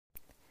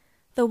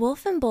The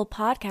Wolf and Bull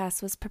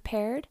podcast was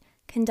prepared,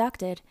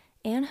 conducted,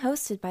 and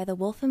hosted by the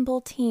Wolf and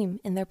Bull team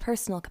in their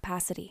personal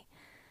capacity.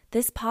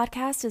 This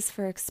podcast is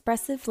for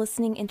expressive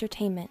listening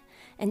entertainment,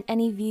 and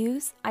any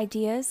views,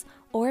 ideas,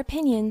 or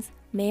opinions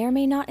may or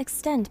may not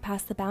extend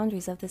past the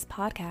boundaries of this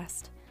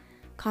podcast.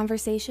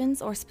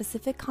 Conversations or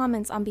specific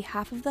comments on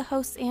behalf of the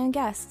hosts and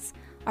guests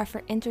are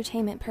for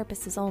entertainment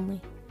purposes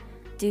only.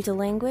 Due to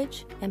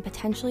language and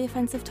potentially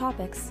offensive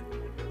topics,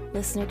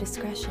 listener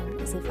discretion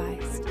is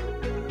advised.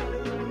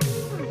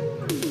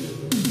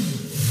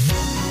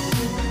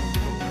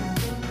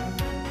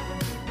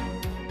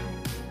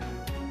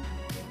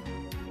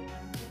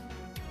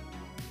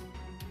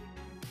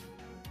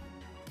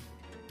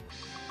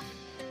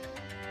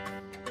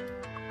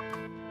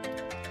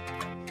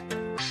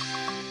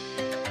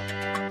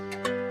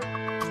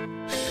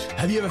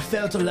 Have you ever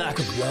felt a lack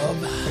of love?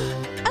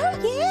 Oh,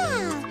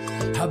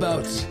 yeah. How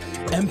about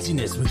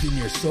emptiness within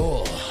your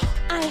soul?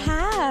 I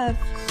have.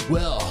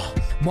 Well,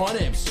 my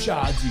name's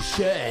Chad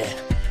Duche.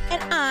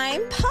 And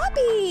I'm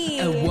Poppy.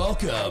 And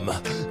welcome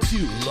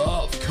to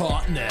Love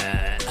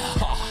Continent.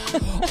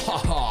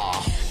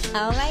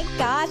 Oh my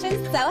gosh,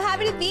 I'm so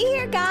happy to be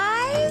here,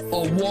 guys.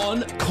 On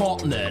one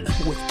continent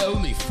with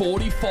only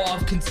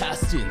 45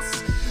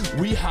 contestants,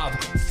 we have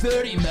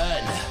 30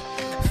 men,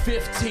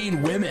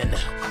 15 women.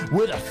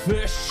 We're the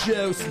first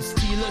show since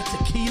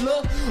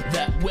Tequila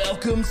that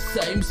welcomes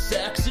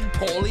same-sex and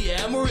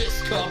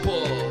polyamorous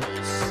couples.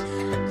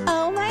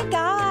 Oh my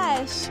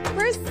gosh,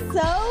 we're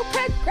so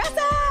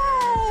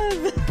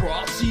progressive.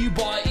 Brought to you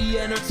by E!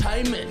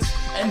 Entertainment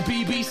and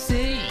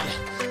BBC.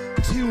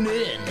 Tune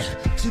in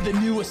to the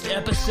newest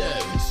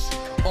episodes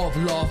of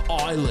Love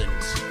Island,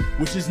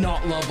 which is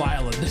not Love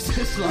Island, this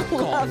is Love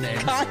Continent.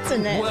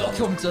 Continent.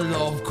 Welcome to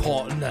Love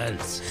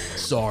Continent.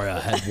 Sorry, I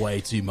had way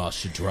too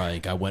much to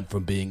drink. I went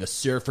from being a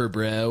surfer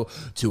bro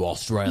to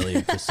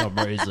Australian for some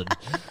reason.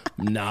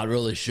 Not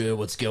really sure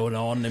what's going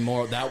on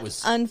anymore. That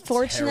was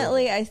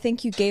Unfortunately, terrible. I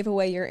think you gave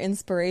away your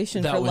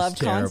inspiration That for was Love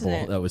terrible.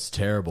 Continent. That was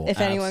terrible. If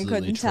anyone Absolutely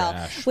couldn't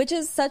trash. tell. Which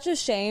is such a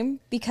shame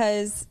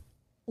because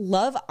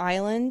Love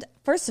Island,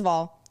 first of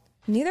all,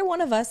 neither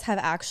one of us have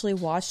actually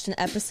watched an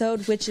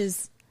episode, which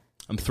is...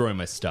 I'm throwing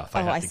my stuff.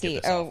 I see.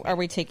 Oh, are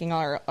we taking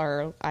our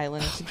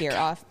island gear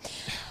off?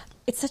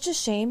 It's such a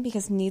shame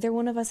because neither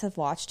one of us have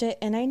watched it.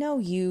 And I know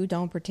you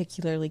don't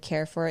particularly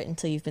care for it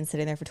until you've been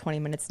sitting there for 20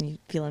 minutes and you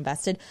feel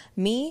invested.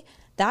 Me,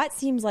 that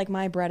seems like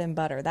my bread and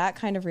butter, that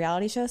kind of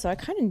reality show. So I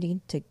kind of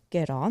need to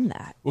get on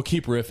that. We'll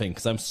keep riffing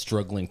because I'm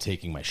struggling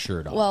taking my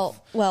shirt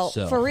off. Well,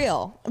 So- for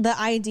real, the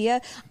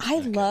idea, I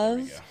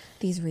love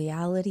these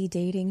reality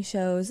dating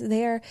shows.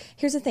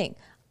 Here's the thing.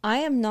 I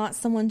am not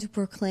someone to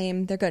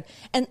proclaim they're good.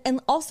 And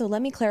also,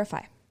 let me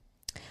clarify.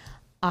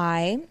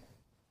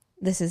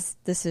 This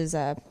is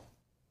a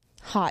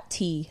hot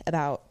tea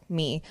about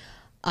me.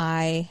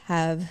 I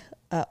have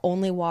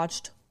only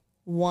watched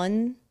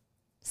one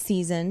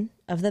season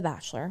of The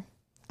Bachelor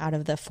out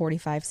of the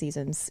 45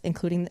 seasons,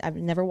 including, I've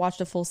never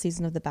watched a full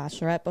season of The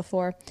Bachelorette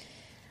before.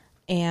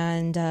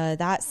 And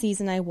that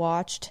season I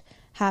watched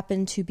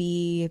happened to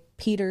be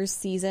Peter's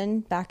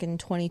season back in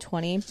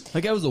 2020.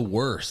 That guy was the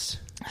worst.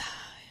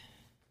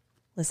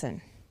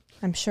 Listen,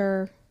 I'm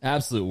sure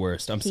Absolute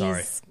worst. I'm sorry.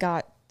 he's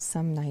got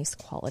some nice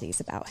qualities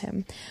about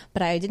him.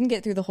 But I didn't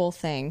get through the whole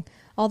thing.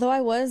 Although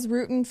I was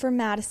rooting for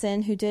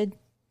Madison, who did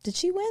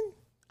she win?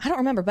 I don't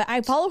remember, but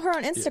I follow her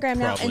on Instagram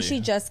now, probably. and she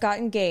just got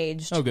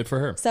engaged. Oh, good for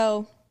her.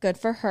 So good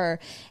for her.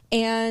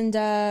 And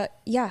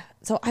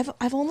so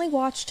I've only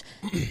watched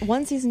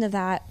one season of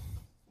that.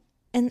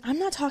 And I'm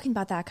not talking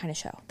about that kind of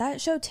show.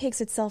 That show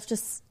takes itself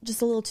just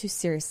a little too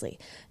seriously.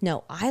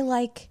 No,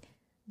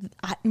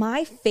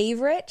 my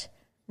favorite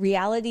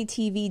reality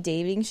TV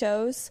dating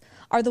shows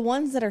are the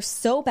ones that are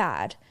so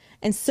bad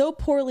and so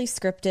poorly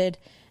scripted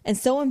and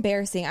so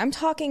embarrassing. I'm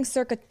talking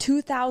circa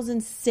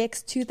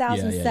 2006,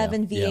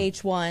 2007 Yeah.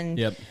 VH1,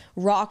 Yep.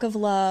 Rock of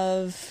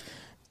Love.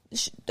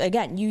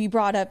 Again, you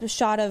brought up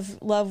Shot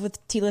of Love with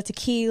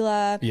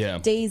Tequila, Yeah.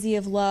 Daisy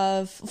of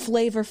Love,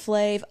 Flavor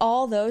Flav,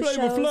 all those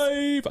shows.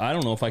 Flav. I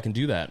don't know if I can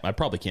do that. I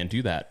probably can't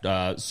do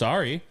that.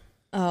 Sorry.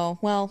 Oh,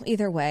 well,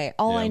 either way.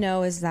 All Yeah. I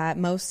know is that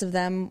most of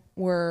them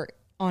were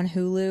on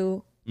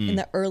Hulu in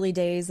the early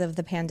days of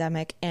the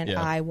pandemic, and Yeah.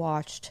 I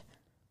watched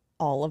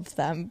all of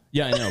them.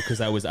 Yeah, I know,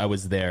 because I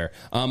was there.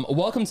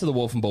 Welcome to the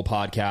Wolf and Bull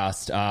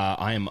podcast.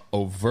 I am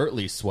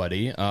overtly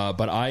sweaty,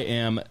 but I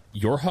am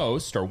your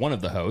host, or one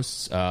of the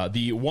hosts,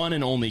 the one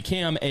and only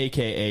Cam,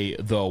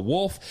 a.k.a. The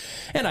Wolf.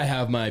 And I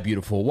have my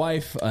beautiful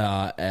wife,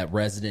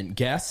 resident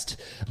guest,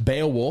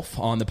 Baewolf,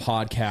 on the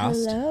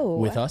podcast Hello.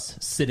 with us,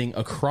 sitting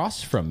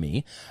across from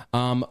me.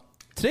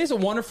 Today's a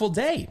wonderful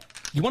day.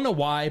 You want to know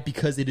why?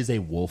 Because it is a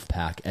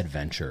Wolfpack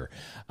adventure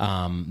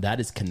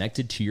that is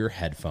connected to your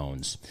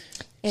headphones.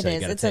 It So you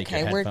is. gotta It's take your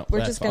okay. We're headphone-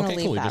 just going to okay,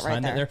 leave cool. that Just right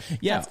find there.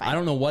 Yeah, That's fine. I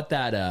don't know what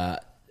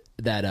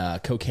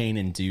that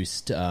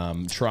cocaine-induced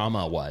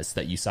trauma was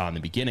that you saw in the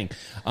beginning.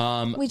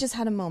 We just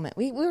had a moment.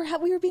 We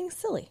were being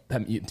silly.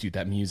 That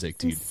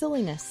music, Some dude.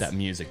 silliness. That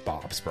music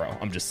bops, bro.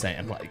 I'm just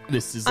saying, like,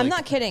 this is. I'm like,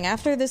 not kidding.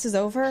 After this is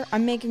over,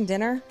 I'm making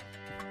dinner.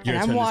 You're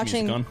and I'm gonna turn this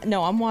watching. music on?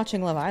 No, I'm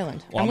watching Love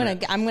Island. Well,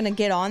 I'm gonna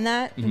get on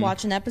that and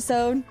watch an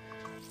episode.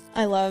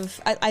 I love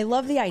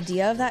the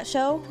idea of that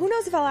show. Who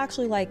knows if I'll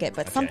actually like it,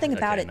 but something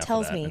about it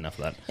tells me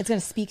it's going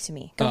to speak to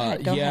me. Go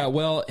ahead. Go ahead.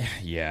 Well,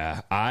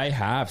 yeah, I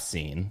have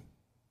seen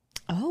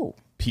Oh,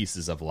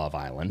 pieces of Love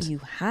Island. you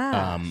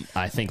have.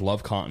 I think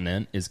Love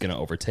Continent is going to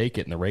overtake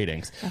it in the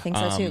ratings. I think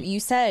so too. You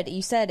said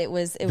it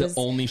was the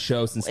only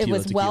show since it Tila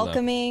was Tequila.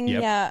 welcoming,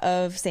 Yep.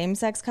 of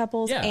same-sex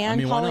couples Yeah, and I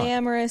mean, why not?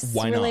 polyamorous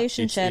Why not?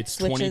 relationships,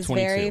 It's which is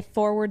very 2022.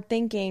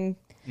 forward-thinking,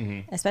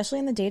 especially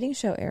in the dating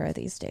show era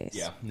these days.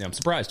 Yeah, I'm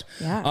surprised.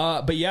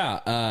 Yeah. But yeah,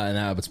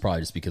 and it's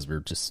probably just because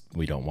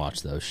we don't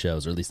watch those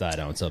shows, or at least I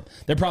don't. So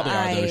there probably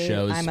are those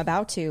shows. I'm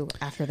about to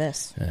after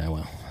this. Yeah,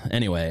 well,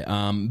 anyway,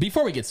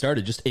 before we get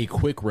started, just a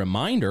quick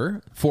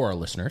reminder for our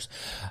listeners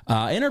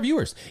and our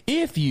viewers.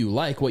 If you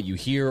like what you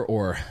hear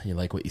or you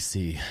like what you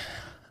see,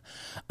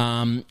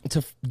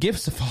 to give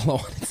us a follow.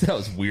 That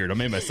was weird. I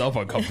made myself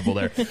uncomfortable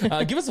there.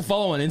 Give us a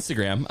follow on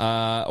Instagram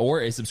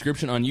or a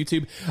subscription on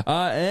YouTube.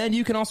 And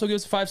you can also give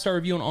us a 5-star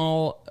review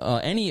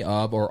on any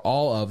of or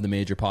all of the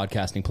major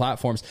podcasting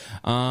platforms.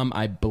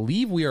 I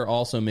believe we are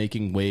also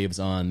making waves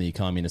on the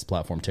communist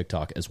platform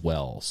TikTok as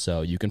well.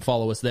 So you can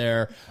follow us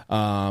there.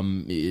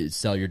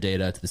 Sell your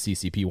data to the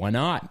CCP. Why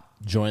not?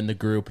 Join the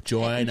group.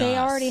 Join us. They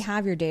already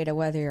have your data,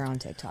 whether you're on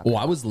TikTok. Well,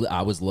 I was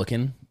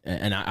looking,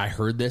 and I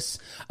heard this.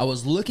 I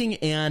was looking,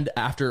 and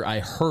after I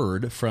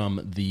heard from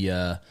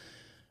the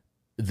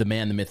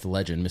man, the myth, the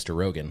legend, Mr.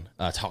 Rogan,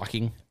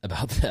 talking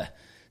about the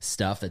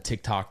stuff that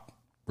TikTok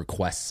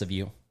requests of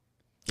you.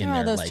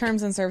 Those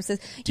terms and services.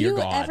 Dear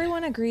God.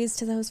 Everyone agrees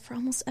to those for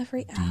almost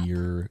every app.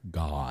 Dear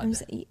God.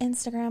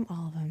 Instagram,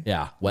 all of them.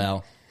 Yeah.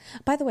 Well.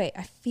 By the way,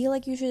 I feel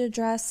like you should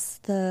address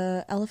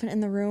the elephant in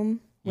the room,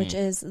 which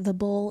is the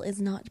bull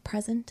is not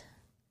present.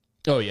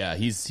 Oh yeah,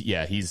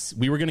 he's.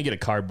 We were gonna get a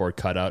cardboard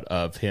cutout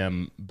of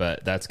him,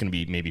 but that's gonna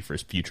be maybe for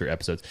future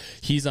episodes.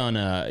 He's on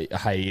a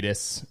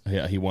hiatus.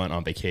 He went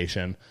on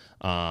vacation.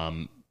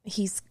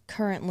 He's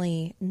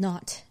currently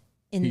not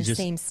in the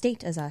same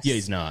state as us. Yeah,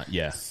 he's not.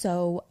 Yeah.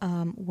 So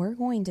we're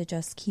going to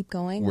just keep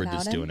going. We're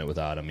just doing it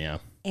without him. Yeah.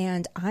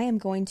 And I am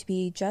going to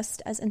be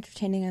just as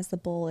entertaining as the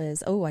bull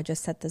is. Oh, I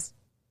just set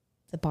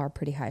the bar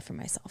pretty high for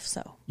myself.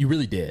 So you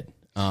really did.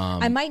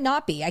 I might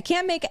not be. I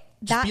can't make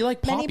that be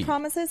like many Poppy.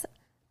 promises.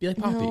 Be like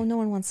Poppy. No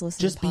one wants to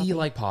listen Just to Poppy. be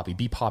like Poppy.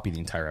 Be Poppy the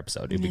entire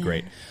episode. It'd be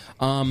great.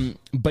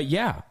 But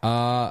yeah,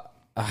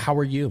 how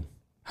are you?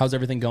 How's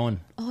everything going?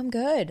 Oh, I'm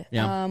good.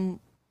 Yeah.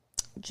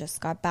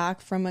 Just got back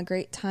from a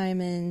great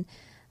time in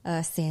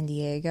San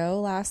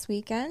Diego last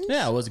weekend.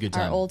 Yeah, it was a good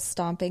time. Our old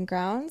stomping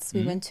grounds.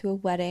 We went to a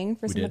wedding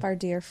for some of our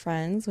dear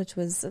friends, which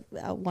was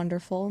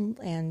wonderful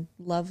and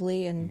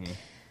lovely, and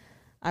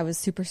I was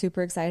super,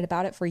 super excited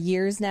about it for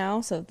years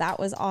now. So that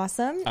was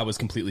awesome. I was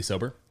completely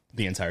sober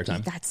the entire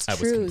time. That's I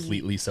true. was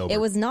completely sober.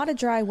 It was not a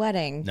dry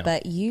wedding,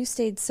 but you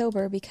stayed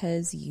sober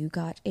because you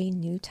got a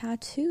new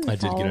tattoo. I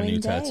did get a new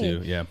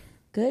tattoo. Yeah.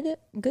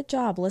 Good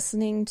job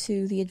listening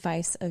to the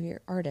advice of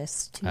your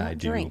artist to not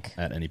drink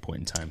at any point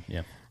in time.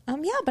 Yeah.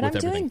 But I'm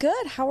doing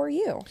good. How are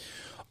you?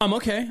 I'm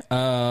okay.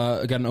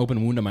 I got an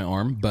open wound on my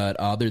arm, but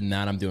other than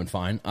that, I'm doing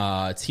fine.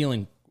 It's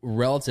healing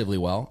relatively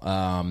well.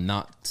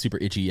 Not super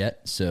itchy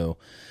yet, so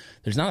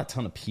there's not a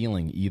ton of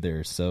peeling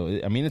either. So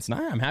I mean, it's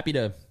not. I'm happy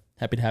to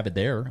have it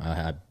there.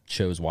 I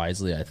chose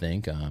wisely, I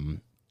think. It's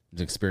an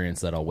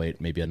experience that I'll wait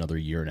maybe another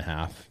year and a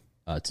half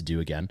to do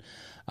again.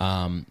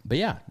 But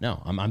yeah,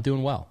 no, I'm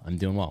doing well. I'm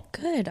doing well.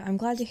 Good. I'm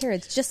glad to hear.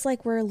 It's just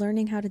like we're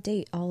learning how to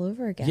date all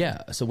over again.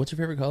 Yeah. So what's your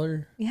favorite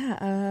color?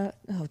 Yeah.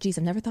 Oh, geez,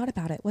 I've never thought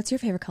about it. What's your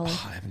favorite color?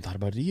 I haven't thought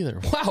about it either.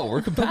 Wow,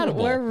 we're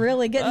compatible. We're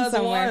really getting That's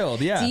somewhere. wild.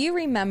 Yeah. Do you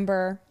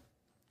remember?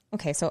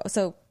 Okay,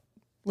 so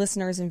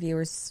listeners and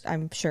viewers,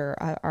 I'm sure,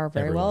 are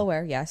very well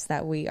aware, yes,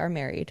 that we are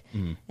married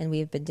and we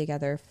have been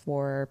together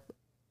for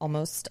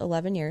almost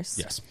 11 years.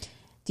 Yes.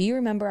 Do you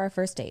remember our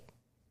first date?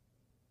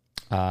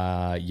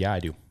 Yeah, I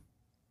do.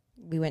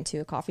 We went to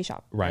a coffee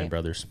shop. Ryan right?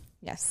 Brothers.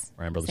 Yes.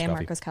 Ryan Brothers San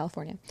Coffee. Marcos,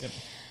 California.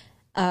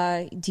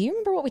 Yep. Do you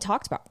remember what we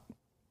talked about?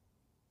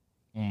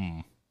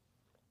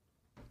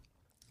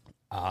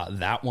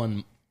 That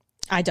one.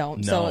 I don't.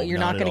 No, so you're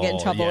not going to get in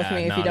trouble with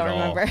me if you don't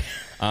remember.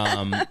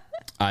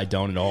 I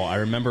don't at all. I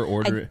remember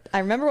ordering. I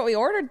remember what we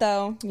ordered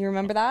though. You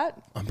remember that?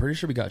 I'm pretty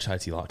sure we got chai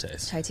tea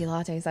lattes. Chai tea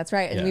lattes. That's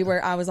right. And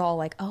I was all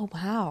like, oh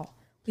wow.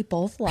 We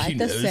both like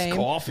the same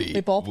coffee.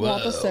 We both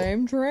want the Whoa.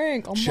 same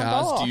drink. Oh my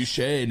Chaz gosh.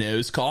 Douche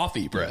knows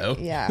coffee, bro.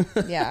 Yeah.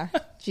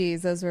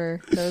 Jeez, those were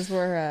Those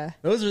were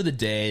the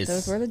days.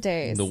 Those were the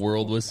days. The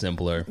world was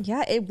simpler.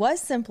 Yeah, it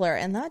was simpler,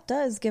 and that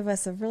does give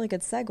us a really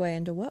good segue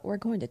into what we're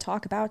going to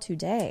talk about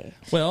today.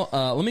 Well,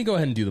 let me go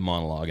ahead and do the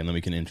monologue, and then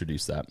we can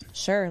introduce that.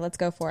 Sure, let's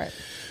go for it.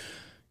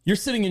 You're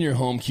sitting in your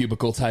home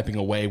cubicle typing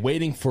away,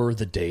 waiting for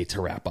the day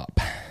to wrap up.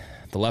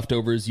 The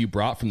leftovers you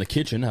brought from the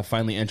kitchen have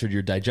finally entered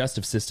your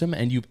digestive system,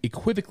 and you've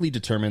equivocally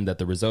determined that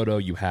the risotto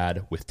you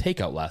had with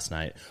takeout last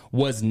night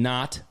was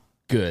not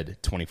good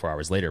 24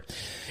 hours later.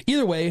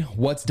 Either way,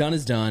 what's done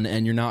is done,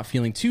 and you're not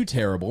feeling too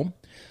terrible,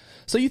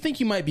 so you think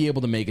you might be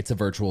able to make it to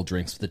virtual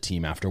drinks with the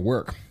team after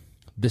work.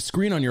 The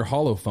screen on your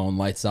holophone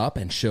lights up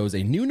and shows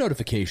a new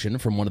notification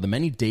from one of the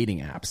many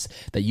dating apps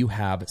that you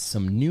have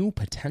some new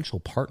potential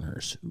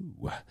partners.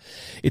 Ooh.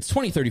 It's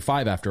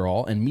 2035 after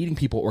all, and meeting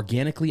people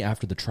organically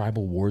after the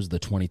tribal wars of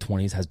the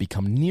 2020s has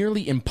become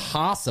nearly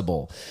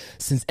impossible,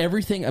 since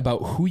everything about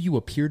who you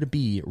appear to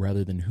be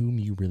rather than whom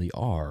you really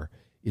are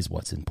is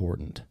what's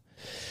important.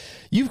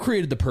 You've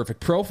created the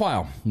perfect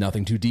profile.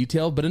 Nothing too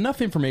detailed, but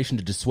enough information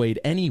to dissuade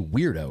any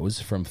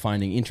weirdos from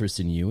finding interest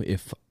in you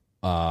if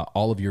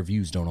all of your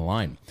views don't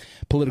align.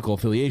 Political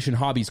affiliation,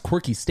 hobbies,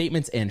 quirky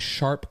statements, and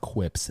sharp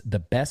quips. The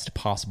best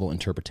possible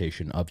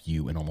interpretation of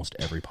you in almost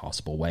every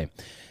possible way.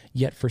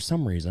 Yet, for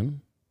some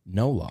reason,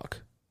 no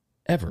luck.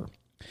 Ever.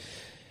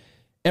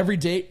 Every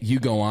date you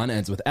go on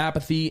ends with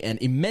apathy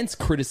and immense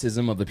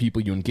criticism of the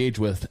people you engage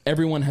with.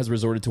 Everyone has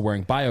resorted to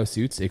wearing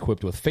biosuits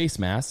equipped with face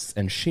masks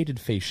and shaded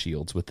face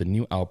shields with the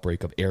new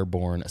outbreak of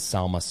airborne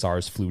Salma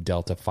SARS flu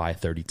Delta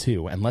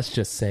 532. And let's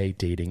just say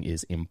dating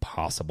is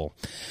impossible.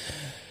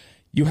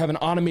 You have an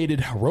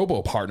automated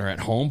robo-partner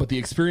at home, but the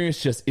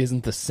experience just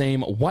isn't the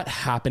same. What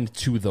happened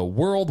to the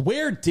world?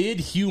 Where did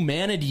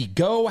humanity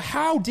go?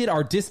 How did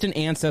our distant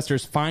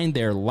ancestors find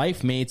their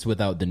life mates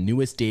without the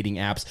newest dating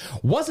apps?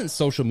 Wasn't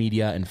social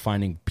media and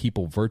finding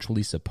people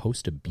virtually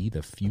supposed to be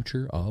the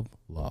future of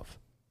love?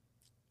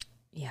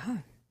 Yeah.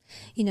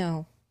 You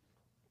know,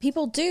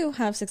 people do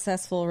have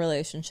successful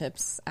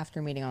relationships after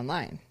meeting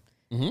online.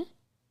 Mm-hmm.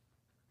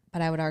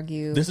 But I would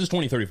argue... This is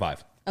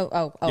 2035.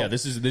 Oh. Yeah,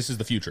 this is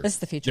the future. This is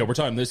the future. Yeah, we're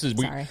talking. This is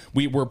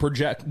we are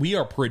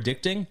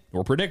predicting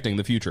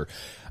the future.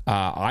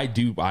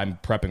 I'm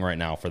prepping right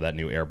now for that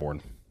new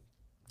airborne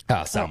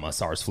Salma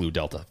SARS flu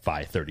Delta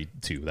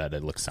 532. That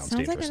it sounds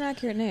dangerous. Like an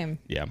accurate name.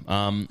 Yeah.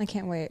 I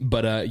can't wait.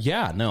 But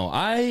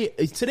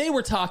today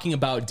we're talking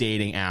about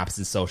dating apps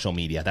and social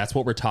media. That's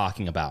what we're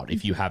talking about.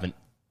 If you haven't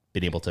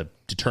been able to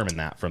determine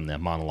that from the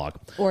monologue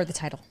or the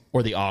title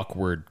or the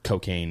awkward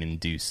cocaine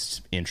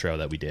induced intro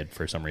that we did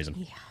for some reason.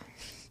 Yeah.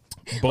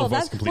 Both of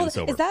us completely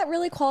sober. Is that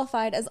really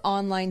qualified as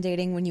online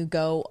dating when you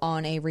go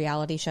on a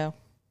reality show?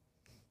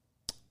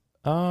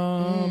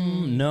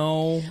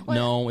 No,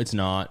 it's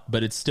not.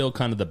 But it's still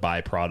kind of the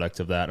byproduct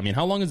of that. I mean,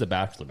 how long has The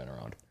Bachelor been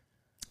around?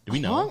 Do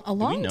we know? A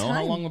long Do we know time.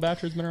 how long The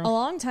Bachelor's been around? A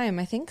long time.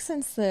 I think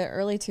since the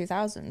early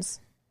 2000s.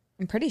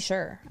 I'm pretty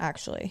sure,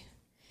 actually.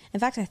 In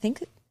fact, I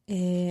think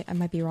I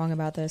might be wrong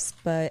about this,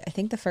 but I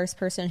think the first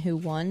person who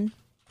won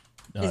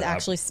is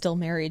actually still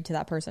married to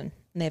that person.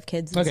 And they have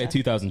kids. Okay,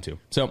 2002.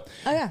 So,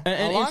 oh yeah,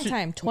 a long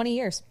time, 20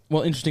 years.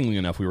 Well, interestingly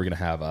enough, we were going to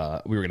have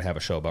a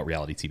show about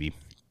reality TV,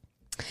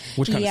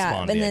 which kind of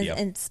spawned the idea.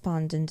 And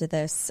spawned into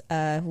this.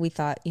 We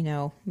thought,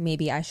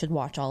 maybe I should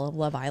watch all of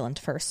Love Island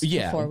first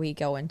before we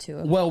go into.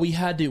 We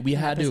had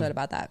to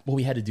about that. Well,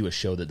 we had to do a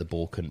show that the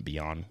bull couldn't be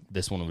on.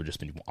 This one would just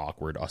be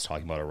awkward. Us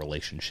talking about our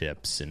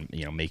relationships and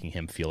making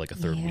him feel like a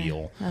third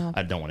wheel. Oh,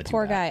 I don't want to do that.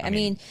 Poor guy. I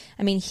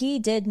mean, he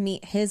did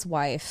meet his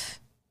wife.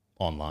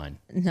 Online.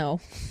 No.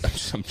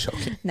 I'm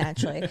joking.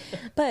 Naturally.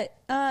 But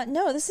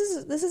no, this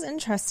is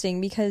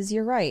interesting because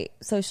you're right.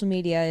 Social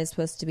media is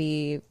supposed to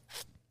be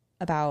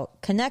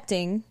about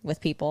connecting with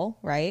people,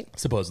 right?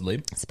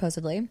 Supposedly.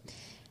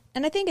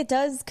 And I think it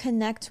does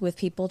connect with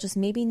people, just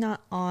maybe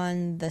not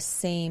on the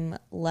same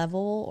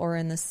level or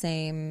in the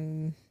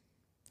same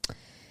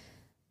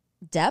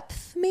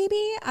depth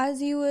maybe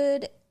as you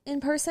would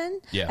in person.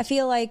 Yeah. I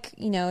feel like,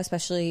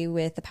 especially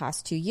with the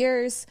past 2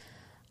 years,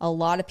 a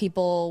lot of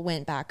people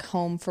went back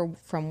home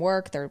from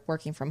work. They're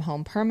working from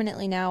home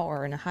permanently now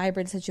or in a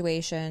hybrid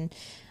situation.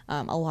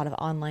 A lot of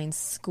online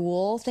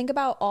school. Think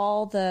about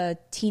all the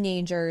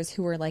teenagers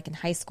who were like in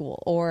high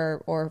school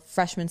or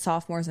freshmen,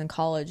 sophomores in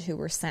college who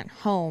were sent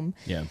home.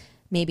 Yeah.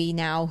 Maybe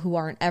now who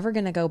aren't ever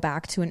going to go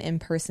back to an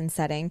in-person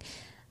setting.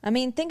 I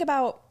mean, think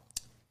about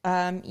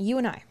you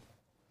and I.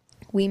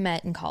 We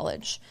met in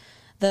college.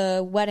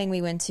 The wedding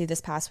we went to this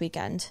past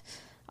weekend,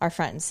 our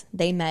friends,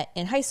 they met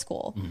in high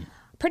school. Mm.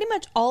 Pretty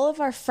much all of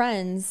our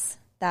friends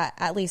that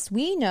at least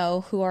we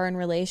know who are in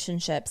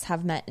relationships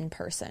have met in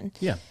person.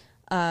 Yeah.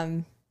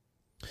 I'm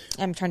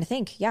trying to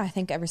think. Yeah, I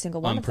think every single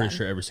one of them. I'm pretty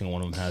sure every single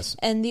one of them has.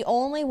 And the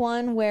only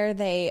one where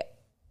they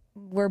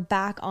were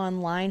back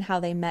online, how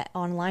they met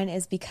online,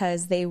 is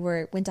because they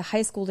went to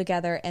high school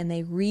together and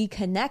they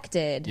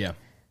reconnected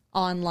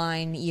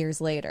online years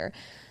later.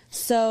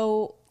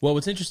 So, well,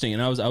 what's interesting,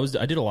 and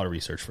I did a lot of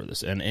research for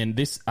this, and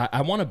this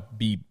I want to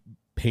be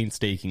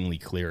painstakingly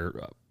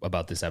clear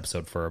about this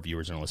episode for our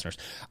viewers and our listeners.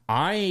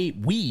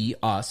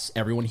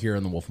 Everyone here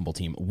on the Wolf and Bull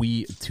team,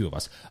 two of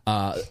us,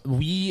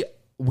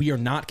 we are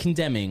not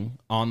condemning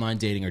online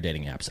dating or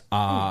dating apps.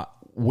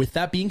 With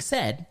that being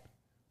said,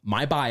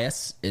 my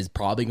bias is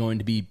probably going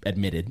to be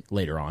admitted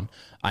later on.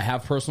 I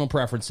have personal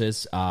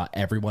preferences.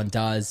 Everyone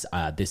does.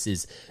 This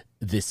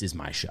is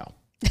my show.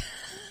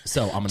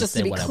 So I'm going to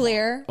say what I want. Just to be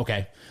clear.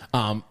 Okay.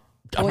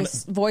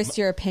 Voice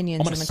your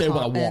opinions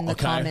in the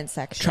comment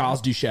section. Charles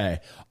Duché.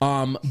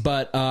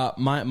 But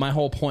my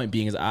whole point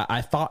being is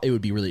I thought it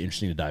would be really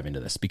interesting to dive into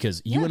this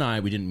because you and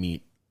I, we didn't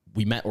meet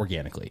we met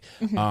organically,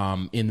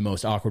 in the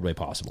most awkward way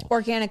possible.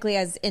 Organically,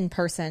 as in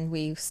person,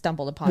 we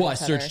stumbled upon Well, I each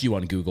searched other. you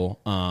on Google.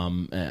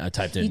 I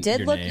typed in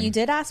your name. You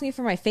did ask me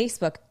for my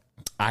Facebook.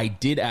 I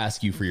did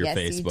ask you for your Yes,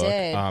 you Facebook,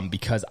 did.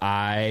 because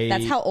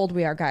That's how old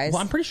we are, guys.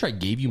 Well, I'm pretty sure I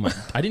gave you my.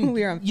 I didn't.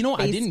 We were on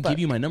I didn't Facebook. give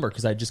you my number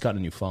because I just got a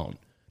new phone.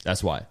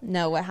 That's why.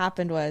 No, what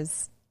happened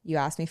was you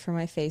asked me for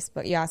my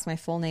Facebook. You asked my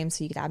full name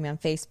so you could add me on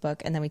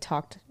Facebook, and then we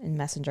talked in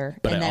Messenger,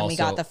 But and I then we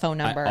also- got the phone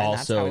number. I and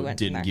that's how we also went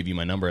from didn't there. give you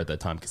my number at that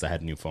time because I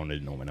had a new phone. I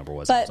didn't know what my number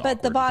was. It was But the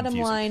awkward and bottom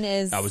confusing. line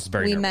is I was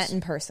very we nervous. met in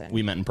person.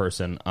 We met in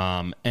person.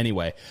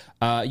 Anyway,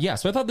 yeah.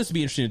 So I thought this would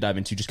be interesting to dive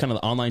into, just kind of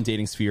the online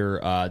dating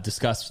sphere.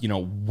 Discuss,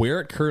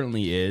 where it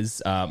currently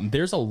is.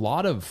 There's a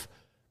lot of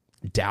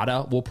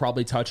data we'll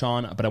probably touch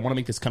on, but I want to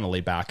make this kind of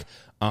laid back.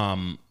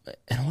 And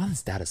a lot of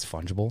this data is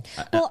fungible.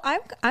 Well,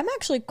 I'm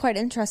actually quite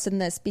interested in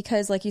this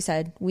because, like you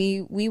said,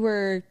 we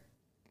were,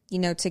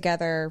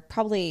 together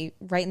probably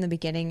right in the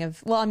beginning of.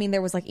 Well, I mean,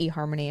 there was like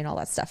eHarmony and all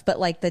that stuff, but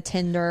like the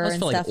Tinder Those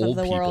and feel like stuff of old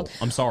the people. world.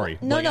 I'm sorry.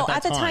 No, Like, no.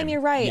 At the time, you're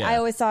right. yeah. I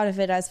always thought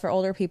of it as for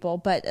older people,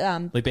 but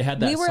Like, they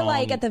had that we were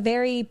like song- at the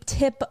very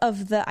tip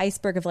of the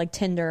iceberg of like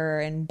Tinder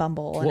and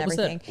Bumble and What was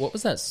everything. that? What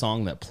was that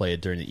song that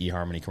played during the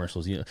eHarmony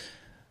commercials? This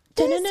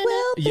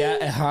will be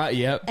Yeah,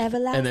 yep. And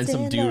then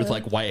some everlasting dude with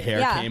love. like white hair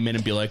Yeah. came in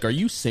and be like, "Are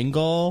you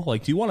single?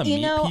 Like, do you want to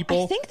meet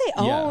people?" I think they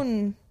Yeah.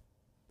 own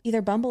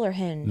either Bumble or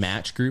Hinge.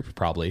 Match Group,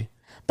 probably.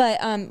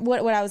 But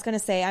what I was going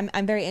to say,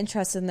 I'm very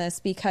interested in this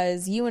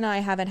because you and I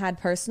haven't had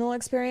personal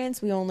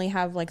experience. We only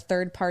have like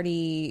third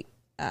party,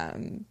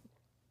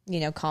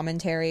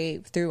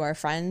 commentary through our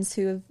friends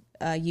who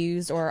have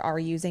used or are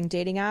using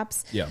dating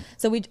apps. Yeah.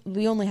 So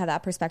we only have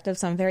that perspective.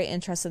 So I'm very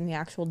interested in the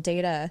actual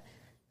data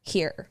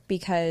here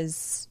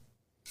because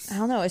I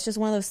don't know. It's just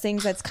one of those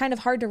things that's kind of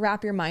hard to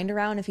wrap your mind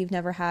around if you've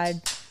never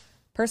had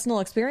personal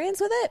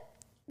experience with it.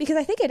 Because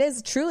I think it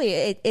is truly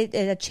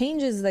it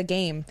changes the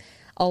game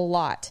a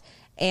lot.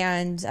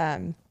 And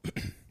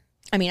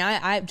I mean,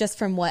 I just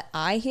from what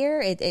I hear,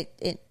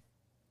 it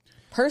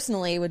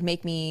personally would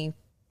make me,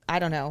 I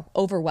don't know,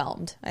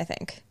 overwhelmed, I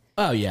think.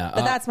 Oh yeah,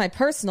 But that's my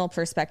personal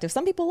perspective.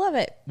 Some people love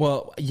it.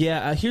 well,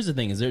 yeah. Here's the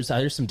thing: is there's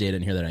some data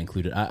in here that I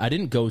included. I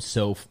didn't go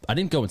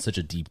in such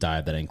a deep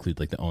dive that I include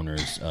like the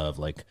owners of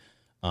like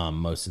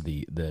most of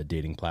the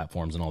dating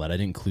platforms and all that. I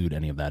didn't include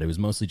any of that. It was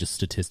mostly just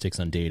statistics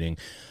on dating,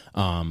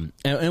 and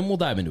we'll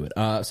dive into it.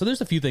 So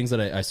there's a few things that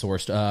I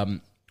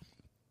sourced.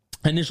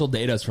 Initial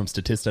data is from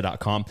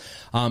Statista.com.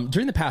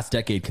 During the past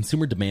decade,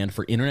 consumer demand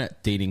for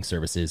internet dating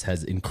services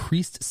has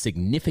increased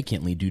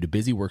significantly due to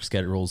busy work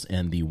schedules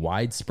and the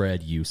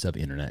widespread use of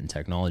internet and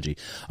technology.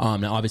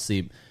 Now,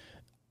 obviously,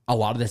 a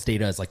lot of this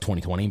data is like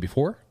 2020 and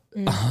before.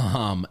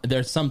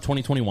 There's some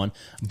 2021,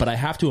 but I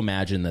have to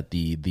imagine that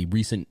the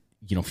recent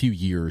few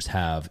years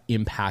have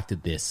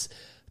impacted this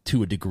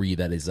to a degree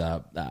that is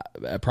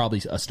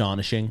probably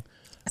astonishing.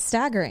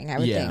 Staggering, I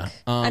would Yeah.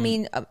 think. I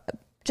mean,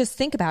 just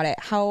think about it.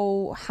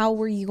 How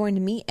were you going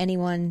to meet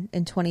anyone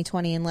in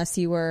 2020 unless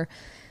you were,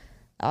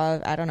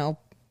 I don't know,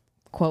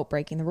 quote,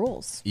 breaking the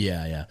rules?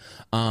 Yeah.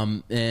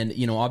 And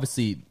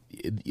obviously,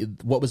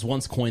 what was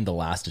once coined the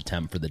last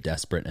attempt for the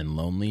desperate and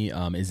lonely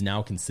is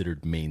now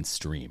considered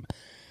mainstream.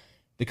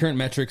 The current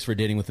metrics for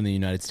dating within the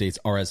United States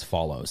are as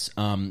follows.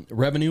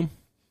 Revenue,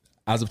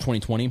 as of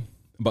 2020,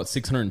 about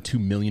 $602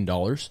 million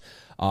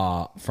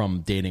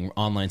from dating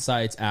online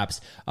sites,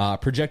 apps.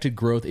 Projected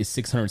growth is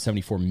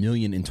 $674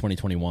 million in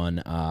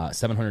 2021,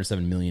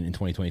 $707 million in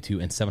 2022,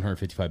 and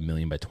 $755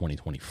 million by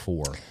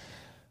 2024.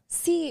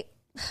 See,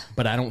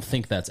 But I don't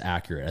think that's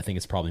accurate. I think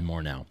it's probably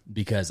more now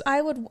because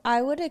I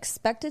would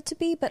expect it to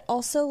be, but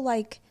also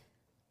like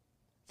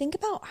think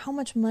about how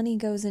much money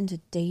goes into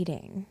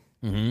dating.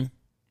 Mm-hmm.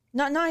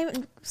 Not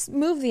even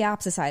move the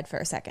apps aside for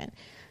a second.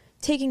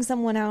 Taking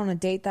someone out on a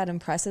date that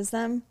impresses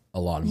them, a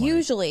lot of money.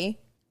 usually you're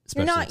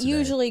Especially not today.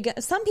 usually.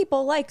 Some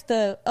people like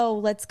the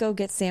let's go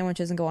get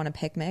sandwiches and go on a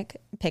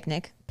picnic.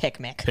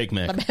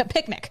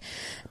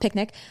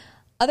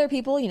 Other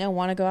people,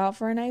 want to go out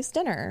for a nice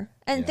dinner.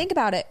 And think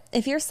about it.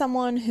 If you're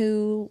someone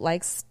who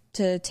likes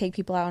to take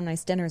people out on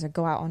nice dinners or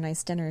go out on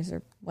nice dinners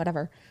or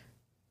whatever,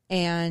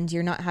 and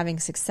you're not having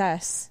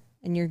success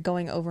and you're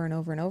going over and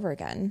over and over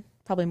again,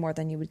 probably more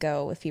than you would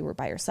go if you were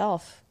by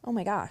yourself. Oh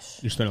my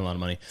gosh. You're spending a lot of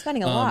money.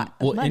 Spending a lot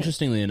of money.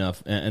 Interestingly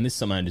enough, and this is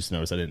something I just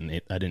noticed. I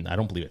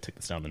don't believe I took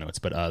this down in the notes,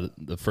 but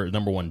the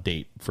number one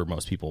date for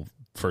most people,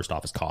 first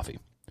off, is coffee.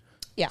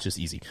 Yeah. It's just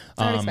easy.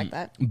 I would expect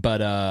that.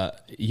 But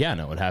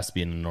it has to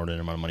be an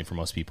inordinate amount of money for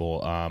most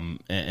people.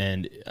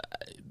 And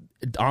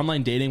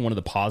online dating, one of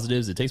the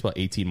positives, it takes about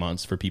 18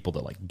 months for people to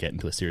like get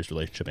into a serious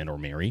relationship and or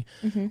marry,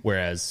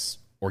 whereas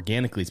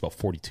organically it's about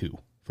 42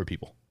 for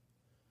people.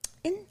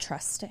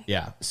 Interesting.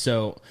 Yeah.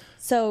 So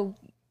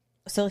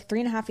like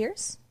 3.5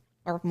 years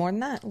or more than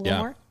that, a little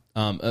more.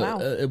 Wow.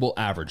 Well,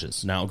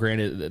 averages. Now,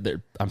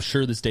 granted, I'm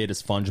sure this data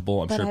is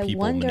fungible. I'm But sure I people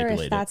wonder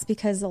manipulate if that's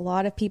because a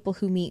lot of people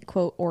who meet,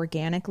 quote,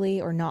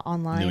 organically or not Knew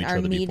online each are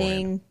other meeting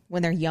beforehand.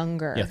 when they're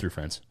younger. it. Yeah, through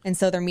friends. And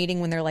so they're meeting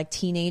when they're like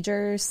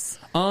teenagers.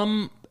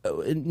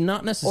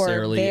 not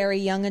necessarily. Or very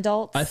young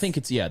adults? I think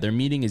it's, they're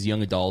meeting as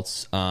young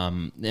adults.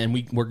 And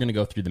we're going to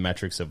go through the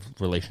metrics of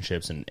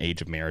relationships and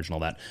age of marriage and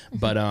all that.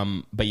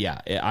 But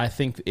yeah, I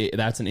think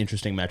that's an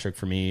interesting metric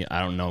for me.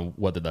 I don't know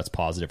whether that's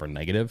positive or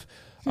negative.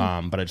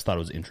 But I just thought it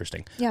was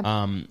interesting.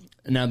 Yeah.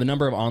 Now, the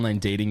number of online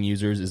dating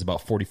users is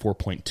about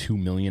 44.2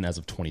 million as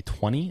of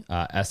 2020,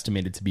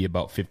 estimated to be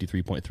about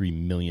 53.3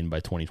 million by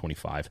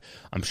 2025.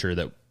 I'm sure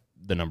that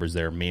the numbers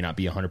there may not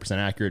be 100%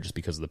 accurate just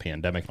because of the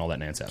pandemic and all that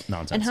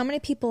nonsense. And how many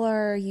people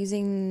are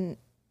using...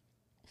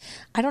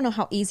 I don't know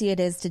how easy it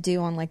is to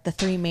do on like the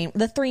three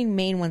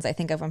main ones I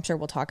think of. I'm sure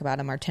we'll talk about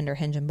them are Tinder,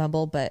 Hinge, and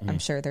Bumble, but I'm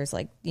sure there's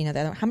like,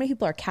 how many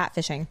people are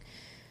catfishing?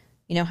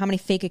 How many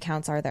fake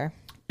accounts are there?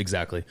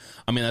 Exactly.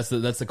 I mean,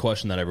 that's the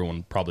question that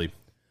everyone probably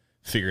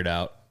figured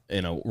out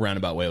in a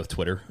roundabout way with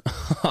Twitter.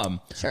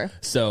 Sure.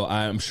 So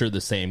I'm sure the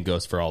same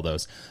goes for all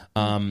those.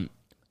 And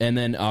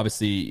then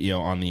obviously,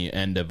 on the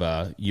end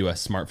of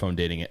U.S. smartphone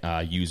dating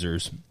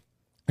users,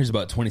 there's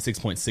about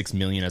 26.6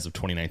 million as of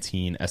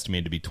 2019,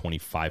 estimated to be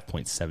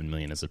 25.7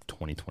 million as of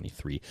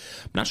 2023.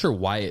 I'm not sure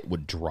why it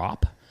would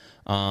drop.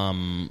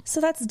 So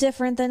that's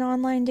different than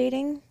online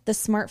dating. The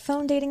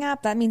smartphone dating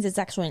app, that means it's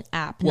actually an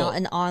app, not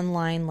an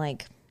online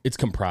like... It's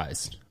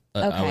comprised.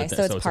 Okay,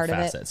 so it's part of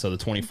it. So the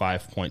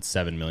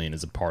 25.7 million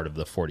is a part of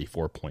the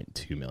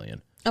 44.2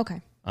 million.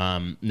 Okay.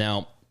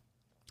 Now,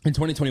 in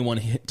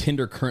 2021,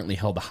 Tinder currently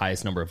held the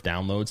highest number of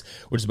downloads,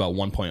 which is about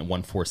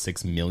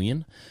 1.146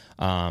 million,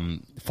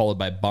 followed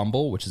by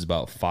Bumble, which is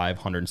about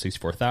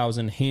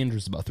 564,000. Hinge,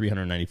 which is about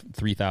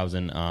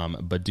 393,000.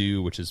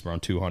 Badoo, which is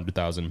around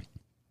 200,000.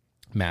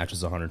 Match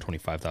is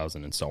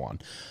 125,000, and so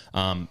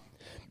on.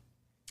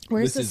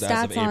 Where's the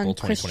stats on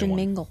Christian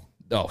Mingle?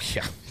 Oh,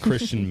 yeah.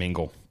 Christian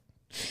Mingle.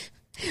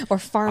 Or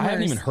Farmers. I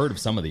haven't even heard of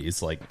some of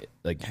these. Like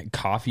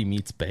Coffee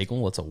Meets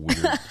Bagel. That's a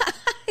weird... I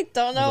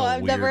don't know.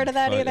 I've never heard of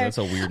that either. That's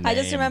a weird name. I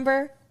just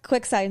remember,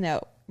 quick side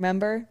note.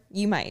 Remember,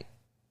 you might,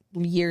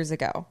 years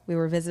ago, we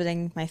were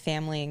visiting my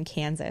family in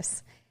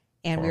Kansas.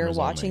 And we were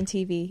watching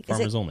TV.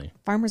 Farmers Only.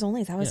 Farmers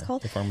Only. Is that what it's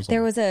called?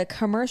 There was a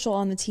commercial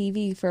on the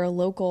TV for a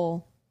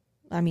local...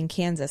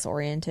 Kansas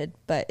oriented,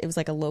 but it was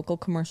like a local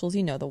commercials,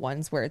 the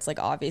ones where it's like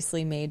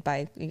obviously made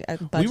by a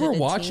budgeted We were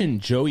watching team.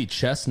 Joey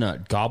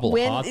Chestnut gobble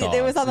hot dogs.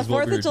 It was on the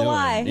 4th of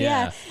July.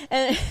 Yeah.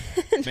 And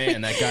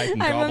man, that guy can gobble some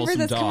dogs. I remember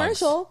this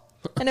commercial,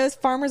 and it was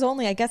Farmers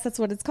Only. I guess that's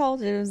what it's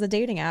called. It was a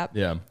dating app.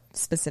 Yeah.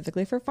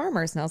 Specifically for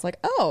farmers. And I was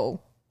like,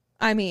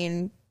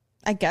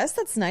 I guess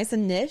that's nice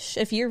and niche.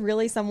 If you're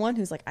really someone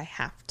who's like, I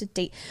have to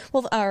date.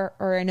 Well,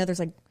 or I know there's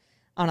like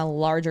on a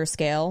larger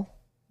scale,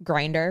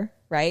 Grindr,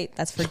 right?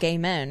 That's for gay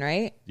men,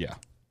 right? Yeah.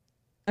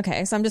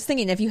 Okay, so I'm just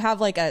thinking if you have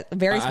like a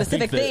very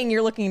specific thing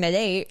you're looking to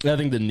date. I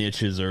think the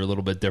niches are a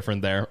little bit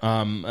different there.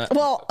 Farmer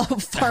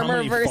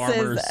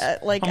versus how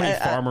many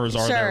farmers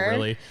are there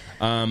really?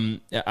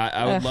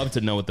 I would love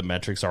to know what the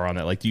metrics are on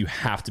that. Like, do you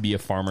have to be a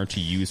farmer to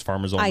use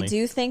Farmers Only? I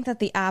do think that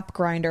the app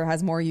Grindr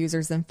has more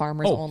users than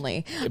Farmers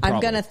Only.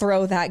 I'm going to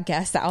throw that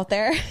guess out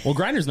there. Well,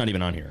 Grindr's not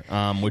even on here,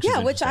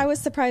 which I was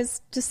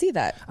surprised to see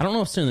that. I don't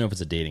know if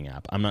it's a dating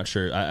app. I'm not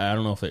sure. I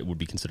don't know if it would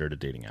be considered a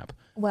dating app.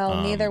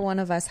 Well, neither one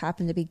of us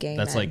happen to be gay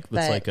men.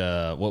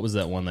 What was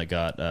that one that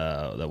got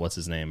that what's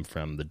his name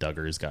from the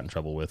Duggars got in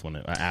trouble with when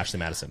Ashley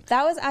Madison?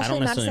 That was Ashley Madison. I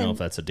don't necessarily know if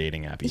that's a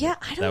dating app either. Yeah,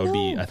 I don't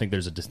know. I think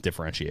there's a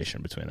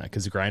differentiation between that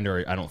because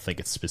Grindr, I don't think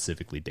it's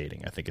specifically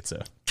dating. I think it's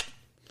a.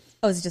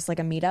 Oh, is it just like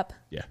a meetup?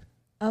 Yeah.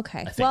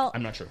 Okay. Well,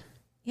 I'm not sure.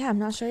 Yeah, I'm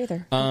not sure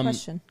either. Good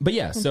question. But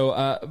yeah,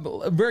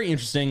 so very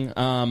interesting.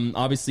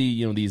 Obviously,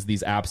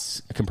 these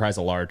apps comprise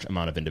a large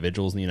amount of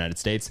individuals in the United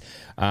States.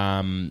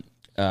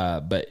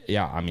 But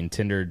yeah,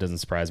 Tinder doesn't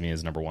surprise me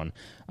as number one.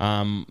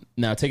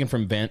 Now, taken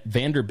from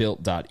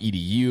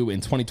Vanderbilt.edu,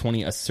 in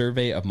 2020, a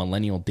survey of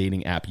millennial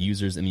dating app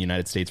users in the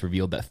United States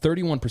revealed that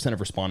 31% of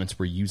respondents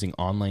were using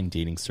online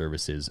dating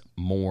services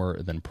more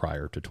than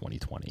prior to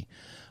 2020.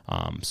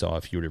 So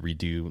if you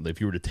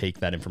were to take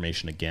that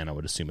information again, I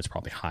would assume it's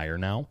probably higher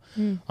now,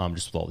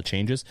 just with all the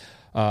changes.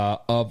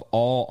 Of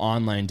all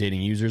online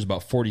dating users,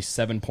 about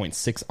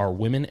 47.6 are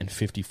women and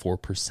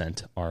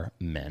 54% are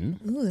men.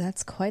 Ooh,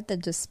 that's quite the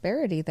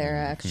disparity there,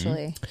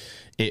 actually.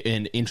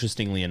 And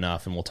interestingly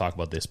enough, and we'll talk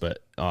about this,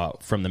 but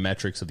from the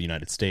metrics of the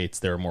United States,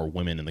 there are more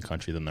women in the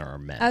country than there are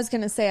men. I was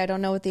going to say, I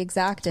don't know what the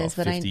exact is,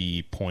 but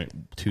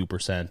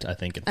 50.2%, I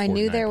think. And I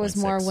knew there was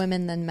more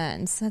women than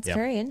men, so that's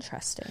very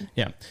interesting.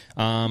 Yeah.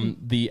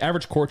 The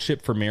average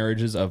courtship for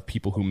marriages of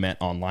people who met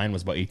online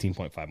was about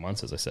 18.5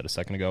 months, as I said a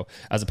second ago,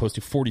 as opposed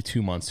to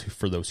 42 months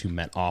for those who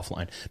met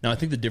offline. Now, I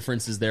think the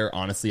difference is there.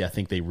 Honestly, I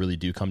think they really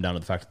do come down to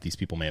the fact that these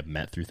people may have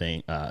met through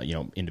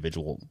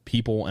individual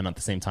people, and at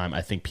the same time,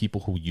 I think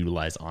people who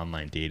utilize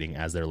online dating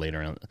as they're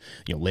later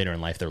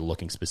in life, they're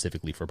looking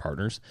specifically for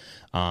partners.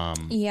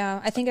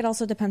 Yeah, I think it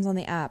also depends on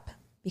the app.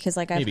 Because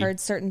I've heard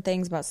certain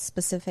things about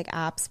specific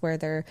apps where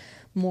they're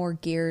more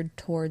geared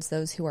towards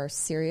those who are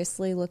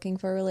seriously looking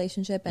for a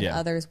relationship, and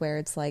others where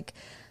it's like,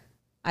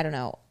 I don't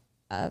know,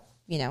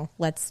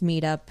 let's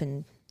meet up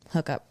and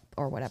hook up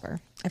or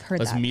whatever. I've heard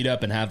Let's that. meet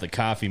up and have the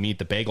coffee, meet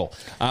the bagel.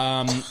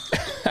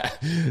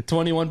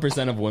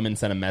 21% of women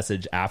sent a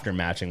message after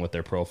matching with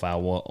their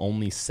profile, while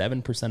only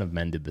 7% of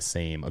men did the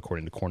same,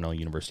 according to Cornell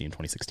University in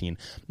 2016.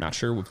 Not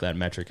sure if that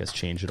metric has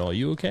changed at all.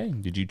 You okay?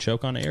 Did you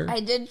choke on air? I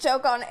did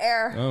choke on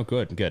air. Oh,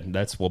 good.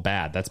 That's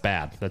bad. That's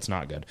bad. That's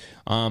not good.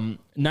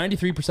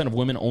 93% of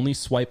women only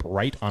swipe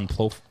right on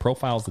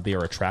profiles that they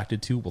are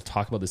attracted to. We'll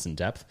talk about this in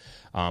depth.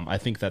 I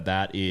think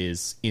that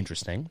is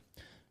interesting.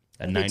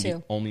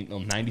 Only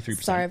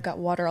 93%. Sorry, I've got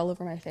water all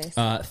over my face.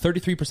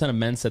 33% of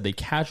men said they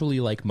casually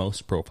like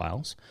most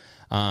profiles,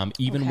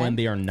 even when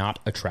they are not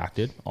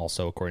attracted,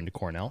 also according to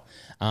Cornell.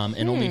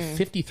 And only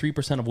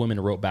 53% of women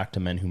wrote back to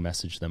men who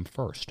messaged them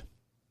first.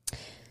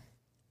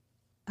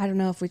 I don't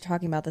know if we're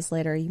talking about this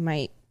later. You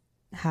might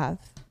have.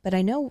 But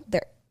I know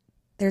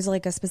there's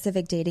like a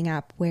specific dating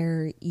app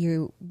where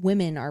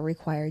women are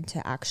required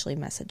to actually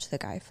message the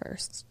guy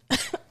first.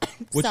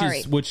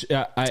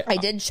 I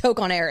did choke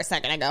on air a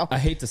second ago. I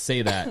hate to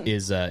say that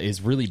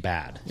is really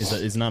bad.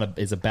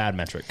 Is a bad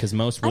metric, because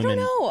most women. I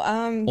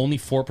don't know. Only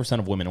 4%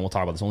 of women, and we'll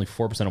talk about this. Only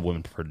 4% of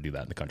women prefer to do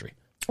that in the country.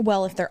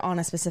 Well, if they're on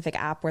a specific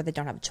app where they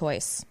don't have a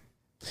choice.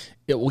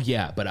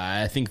 But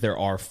I think there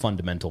are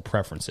fundamental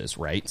preferences,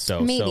 right?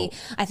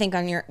 I think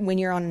when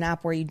you're on an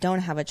app where you don't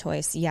have a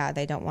choice,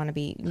 they don't want to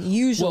be.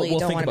 Usually,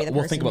 don't want to be the person.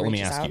 Well, think about. Who Let me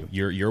reaches ask out.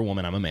 you. You're a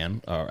woman. I'm a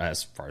man.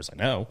 As far as I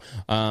know.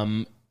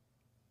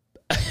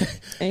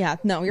 Yeah,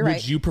 no, you're right.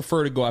 Would you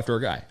prefer to go after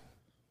a guy?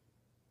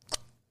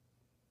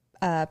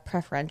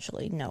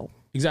 Preferentially, no.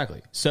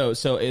 Exactly. So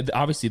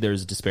obviously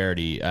there's a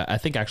disparity. I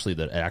think actually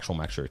the actual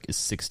metric is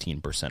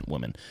 16%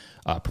 women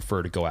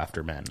prefer to go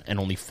after men, and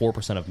only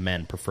 4% of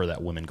men prefer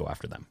that women go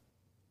after them.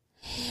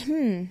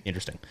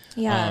 Interesting.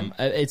 Yeah.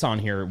 It's on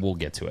here. We'll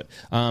get to it.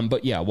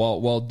 But yeah,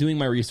 while doing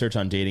my research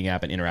on dating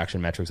app and interaction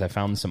metrics, I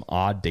found some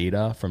odd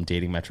data from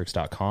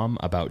datingmetrics.com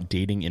about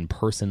dating in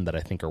person that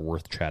I think are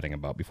worth chatting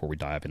about before we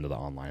dive into the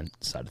online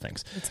side of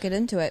things. Let's get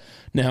into it.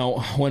 Now,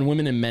 when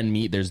women and men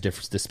meet, there's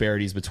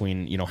disparities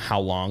between, how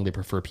long they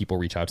prefer people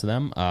reach out to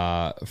them.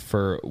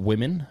 For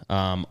women,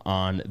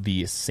 on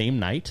the same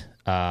night,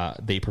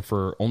 they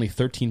prefer, only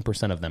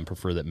 13% of them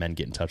prefer that men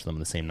get in touch with them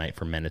on the same night.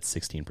 For men, it's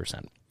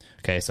 16%.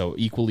 Okay, so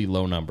equally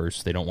low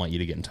numbers. They don't want you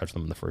to get in touch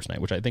with them the first night,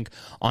 which I think,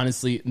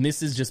 honestly,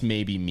 this is just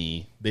maybe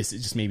me.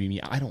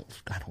 I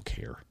don't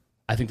care.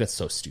 I think that's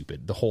so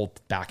stupid. The whole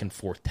back and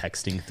forth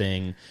texting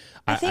thing.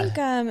 I think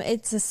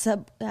it's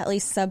at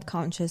least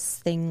subconscious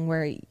thing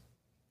where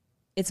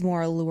it's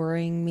more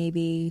alluring,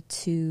 maybe,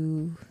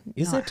 to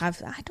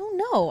have. I don't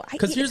know.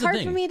 It's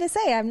hard for me to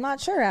say. I'm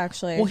not sure,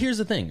 actually. Well, here's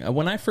the thing.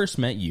 When I first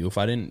met you, if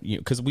I didn't,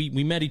 because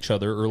we met each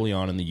other early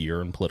on in the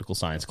year in political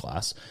science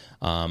class,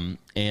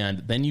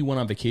 and then you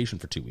went on vacation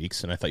for 2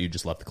 weeks, and I thought you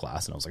just left the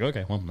class, and I was like,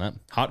 okay, well, that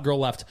hot girl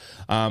left.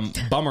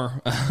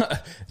 Bummer.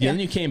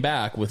 Then you came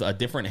back with a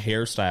different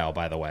hairstyle,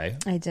 by the way.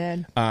 I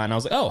did. And I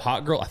was like, oh,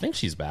 hot girl. I think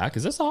she's back.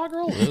 Is this a hot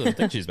girl? I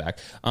think she's back.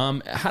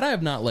 Had I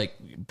have not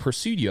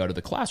pursued you out of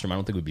the classroom, I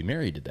don't think we'd be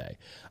married today.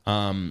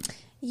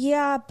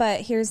 Yeah,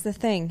 but here's the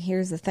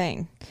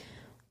thing.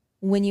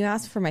 When you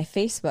asked for my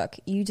Facebook,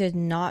 you did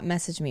not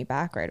message me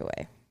back right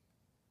away.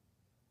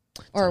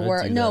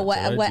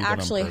 What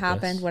actually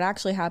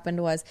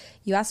happened was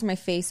you asked for my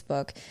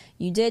Facebook,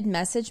 you did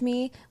message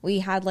me, we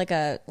had like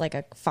a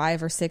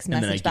 5 or 6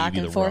 message back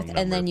and forth,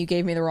 and then you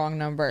gave me the wrong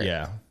number.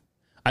 Yeah.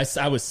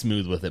 I was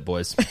smooth with it,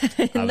 boys.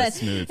 I was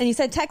smooth. And you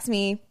said text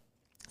me.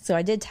 So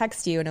I did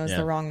text you, and it was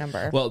the wrong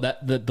number. Well,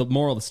 the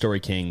moral of the story,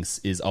 Kings,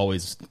 is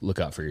always look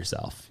out for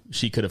yourself.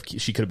 She could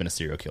have been a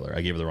serial killer.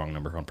 I gave her the wrong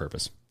number on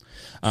purpose.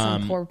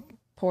 Some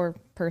poor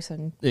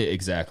person.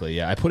 Exactly.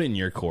 Yeah, I put it in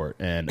your court,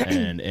 and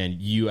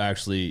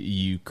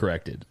you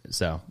corrected.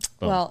 So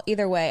well,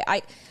 either way,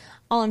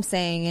 all I'm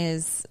saying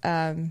is,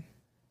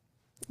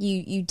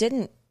 you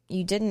didn't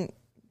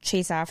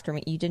chase after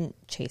me. You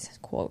didn't chase,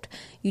 quote.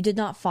 You did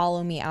not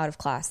follow me out of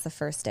class the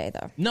first day,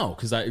 though. No,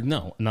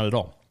 not at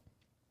all.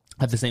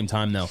 At the same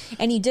time, though.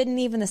 And you didn't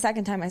even the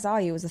second time I saw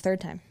you. It was the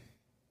third time.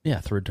 Yeah,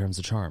 third time's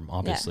the charm,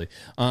 obviously.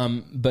 Yeah.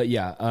 But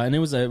yeah, and it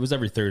was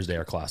every Thursday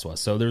our class was.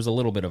 So there's a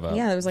little bit of a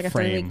there was like a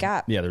 3-week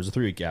gap. Yeah, there's a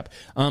 3-week gap.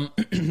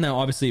 Now,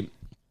 obviously,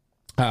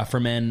 for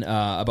men,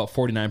 about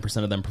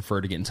 49% of them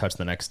prefer to get in touch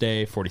the next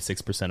day.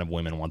 46% of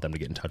women want them to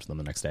get in touch with them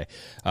the next day.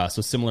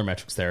 So similar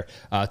metrics there.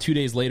 2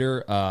 days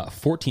later,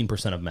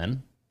 14% of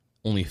men,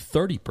 only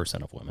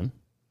 30% of women,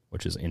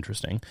 which is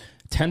interesting.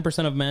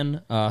 10% of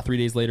men, 3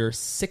 days later,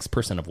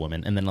 6% of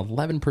women, and then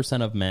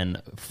 11% of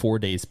men, 4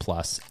 days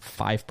plus,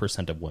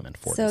 5% of women,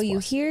 4 days plus. So you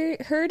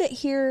heard it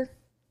here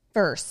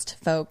first,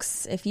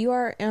 folks. If you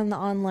are in the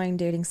online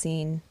dating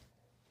scene,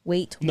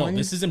 wait. No,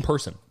 this is in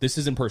person.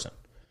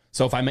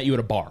 So if I met you at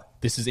a bar,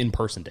 this is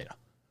in-person data.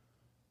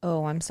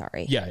 Oh, I'm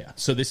sorry. Yeah.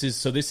 So this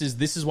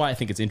is why I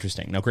think it's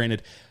interesting. Now,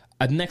 granted,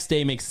 next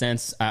day makes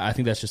sense. I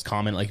think that's just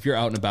common. Like if you're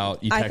out and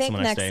about, you text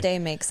someone next day. Next day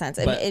makes sense.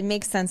 It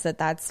makes sense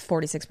that's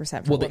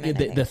 46% for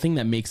women. The thing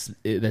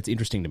that's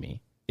interesting to me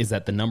is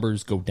that the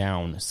numbers go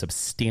down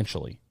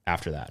substantially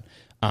after that.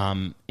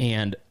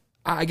 And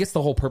I guess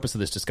the whole purpose of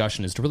this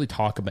discussion is to really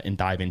talk about and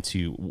dive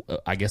into,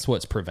 I guess,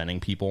 what's preventing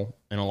people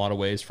in a lot of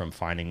ways from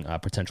finding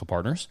potential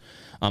partners.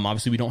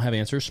 Obviously, we don't have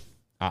answers.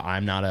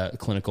 I'm not a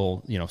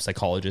clinical,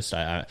 psychologist.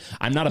 I'm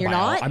not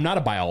I'm not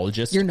a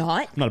biologist. You're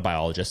not? I'm not a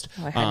biologist.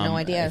 Oh, I had no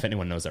idea. If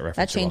anyone knows that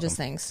reference, that changes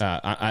things.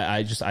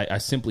 I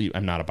simply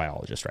am not a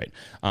biologist, right?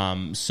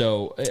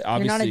 So obviously,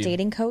 you're not a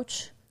dating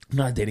coach. I'm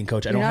not a dating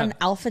coach. You're not an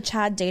alpha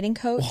Chad dating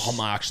coach. Well,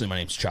 my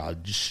name's Charles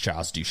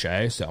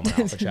Duche, so I'm an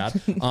alpha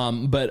Chad.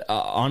 But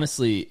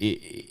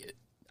honestly,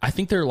 I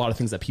think there are a lot of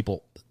things that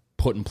people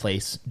put in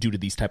place due to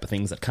these type of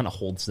things that kind of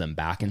holds them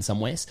back in some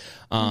ways.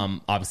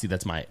 Obviously,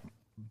 that's my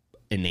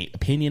innate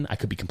opinion. I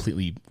could be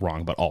completely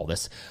wrong about all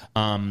this.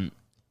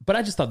 But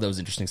I just thought that was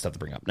interesting stuff to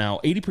bring up. Now,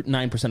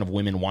 89% of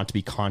women want to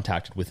be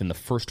contacted within the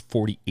first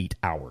 48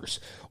 hours.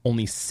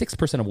 Only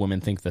 6% of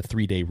women think the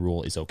 3-day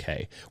rule is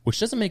okay, which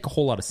doesn't make a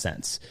whole lot of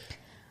sense.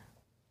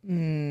 Well,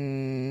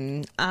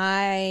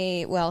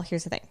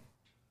 here's the thing.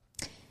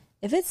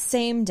 If it's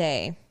same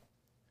day.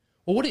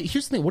 Well,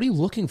 here's the thing. What are you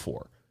looking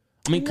for?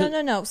 I mean,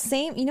 no.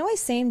 Same. You know why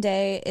same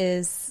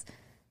day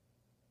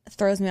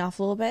throws me off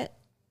a little bit?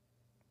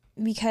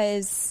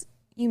 Because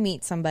you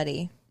meet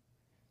somebody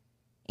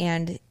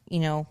and,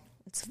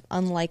 it's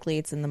unlikely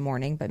it's in the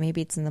morning, but maybe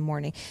it's in the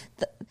morning.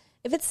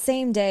 If it's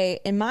same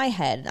day, in my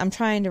head, I'm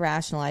trying to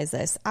rationalize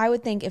this. I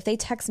would think if they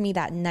text me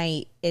that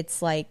night,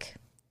 it's like,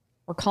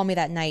 or call me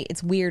that night,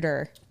 it's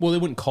weirder. Well, they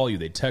wouldn't call you.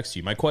 They'd text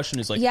you. My question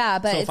is like... Yeah,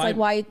 but so it's like,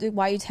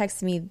 why you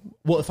text me?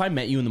 Well, if I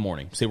met you in the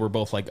morning, say we're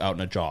both like out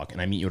in a jog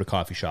and I meet you at a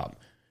coffee shop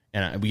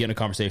and we get in a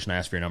conversation, I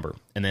ask for your number.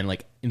 And then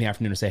like in the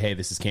afternoon I say, hey,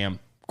 this is Cam.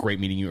 Great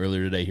meeting you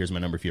earlier today. Here's my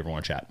number if you ever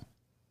want to chat.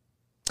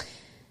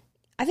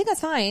 I think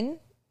that's fine.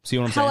 See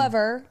what I'm saying?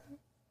 However,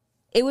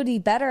 it would be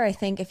better, I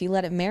think, if you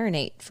let it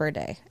marinate for a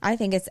day. I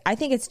think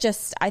it's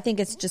just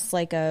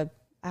like a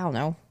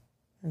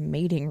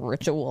mating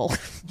ritual.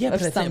 Yeah,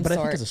 but I think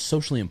it's a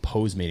socially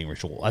imposed mating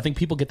ritual. I think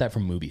people get that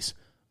from movies.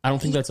 I don't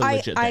think that's a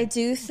legit thing. I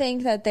do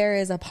think that there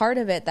is a part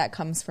of it that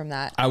comes from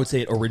that. I would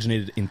say it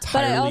originated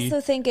entirely but I also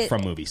think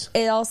from movies.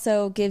 It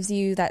also gives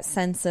you that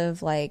sense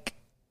of like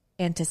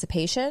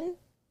anticipation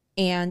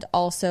and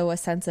also a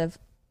sense of,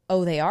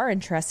 oh, they are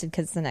interested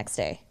because it's the next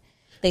day.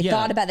 They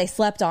thought about it, they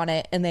slept on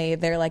it, and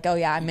they're like, oh,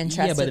 yeah, I'm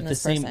interested in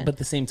this person. But at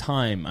the same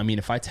time, I mean,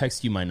 if I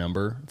text you my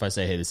number, if I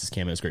say, hey, this is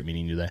Cam, it was great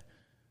meeting you today,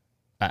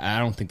 I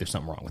don't think there's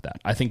something wrong with that.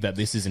 I think that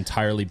this is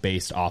entirely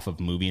based off of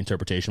movie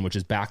interpretation, which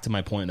is back to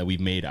my point that we've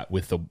made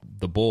with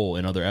the Bull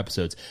in other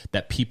episodes,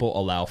 that people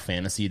allow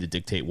fantasy to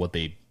dictate what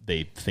they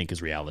think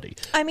is reality.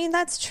 I mean,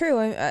 that's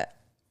true.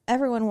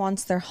 Everyone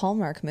wants their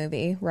Hallmark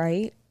movie,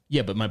 right?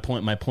 Yeah, but my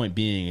point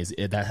being is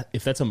that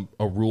if that's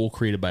a rule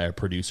created by a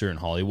producer in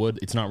Hollywood,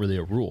 it's not really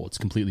a rule. It's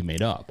completely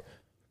made up.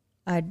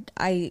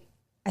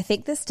 I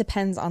think this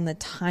depends on the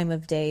time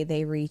of day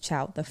they reach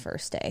out the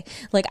first day.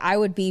 Like I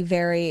would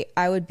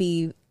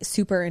be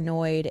super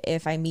annoyed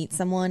if I meet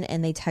someone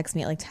and they text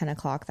me at like 10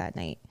 o'clock that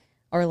night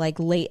or like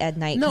late at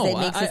night. No, it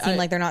makes it seem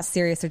like they're not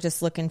serious. They're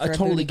just looking for a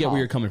totally get call. where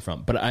you're coming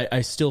from, but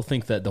I still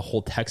think that the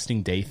whole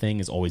texting day thing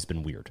has always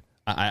been weird.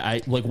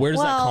 I like, where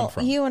does that come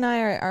from? You and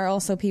I are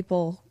also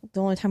people.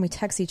 The only time we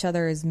text each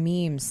other is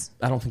memes.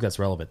 I don't think that's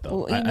relevant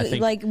though. I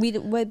think like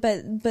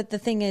but the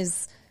thing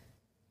is,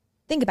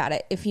 think about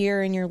it. If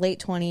you're in your late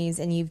 20s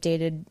and you've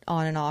dated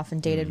on and off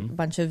and dated a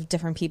bunch of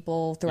different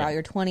people throughout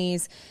your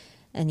 20s,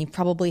 and you've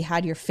probably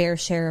had your fair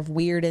share of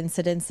weird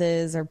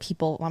incidences or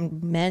people,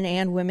 men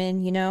and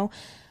women,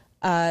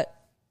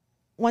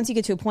 once you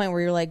get to a point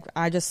where you're like,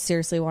 I just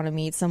seriously want to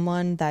meet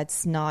someone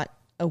that's not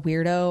a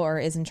weirdo or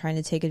isn't trying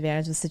to take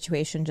advantage of the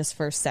situation just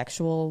for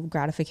sexual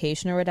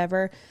gratification or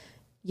whatever.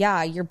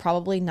 Yeah, you're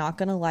probably not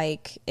going to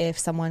like if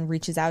someone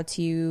reaches out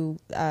to you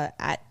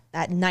at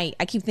night.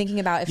 I keep thinking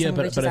about if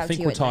someone reaches out to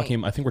you at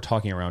night. I think we're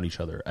talking around each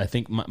other. I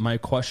think my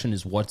question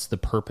is, what's the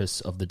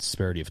purpose of the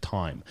disparity of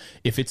time?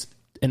 If it's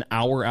an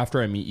hour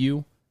after I meet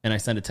you and I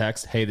send a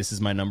text, hey, this is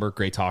my number,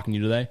 great talking to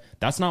you today,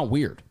 that's not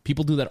weird.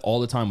 People do that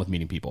all the time with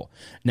meeting people.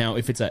 Now,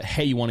 if it's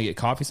hey, you want to get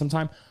coffee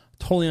sometime?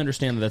 Totally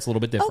understand that that's a little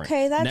bit different.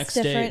 Okay, that's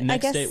different.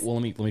 Next day, well,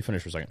 let me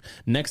finish for a second.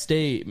 Next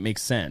day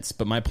makes sense,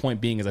 but my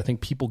point being is I think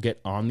people get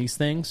on these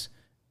things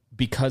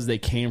because they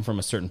came from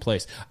a certain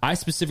place. I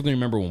specifically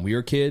remember when we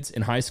were kids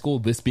in high school,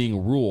 this being a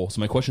rule.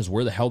 So my question is,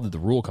 where the hell did the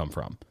rule come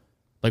from?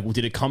 Like,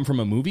 did it come from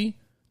a movie?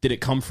 Did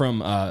it come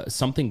from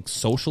something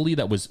socially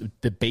that was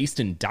based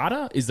in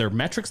data? Is there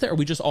metrics there? Or are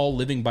we just all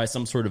living by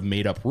some sort of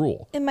made up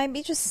rule? It might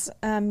be just,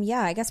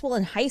 I guess, well,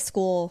 in high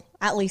school,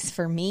 at least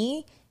for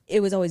me, it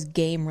was always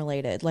game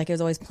related. Like it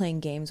was always playing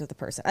games with a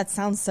person. That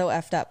sounds so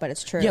effed up, but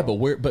it's true. Yeah, but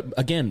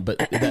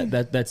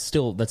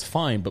that's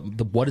fine. But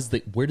where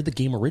did the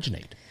game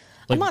originate?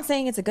 Like, I'm not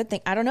saying it's a good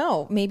thing. I don't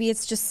know. Maybe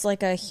it's just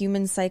like a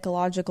human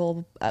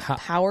psychological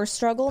power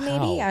struggle.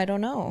 Maybe I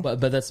don't know. But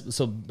that's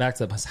so back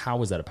to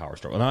how is that a power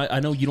struggle? And I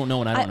know you don't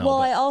know, and I don't know.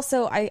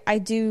 Well, I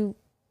do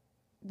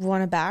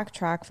want to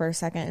backtrack for a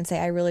second and say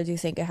I really do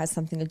think it has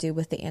something to do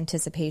with the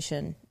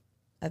anticipation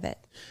of it.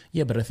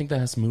 Yeah, but I think that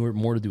has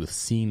more to do with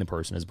seeing the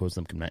person as opposed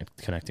to them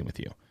connecting with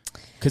you.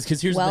 Because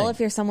here's the thing. If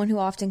you're someone who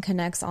often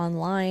connects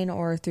online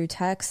or through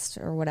text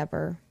or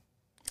whatever,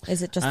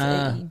 is it just,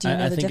 do you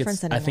know the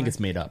difference anymore? I think it's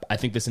made up. I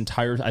think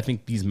I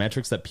think these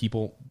metrics that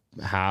people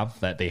have,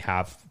 that they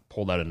have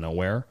pulled out of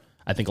nowhere,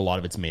 I think a lot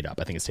of it's made up.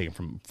 I think it's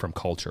taken from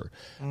culture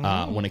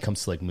when it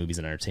comes to like movies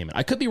and entertainment.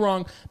 I could be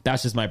wrong.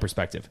 That's just my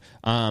perspective.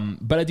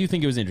 But I do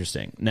think it was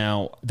interesting.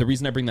 Now, the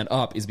reason I bring that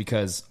up is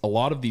because a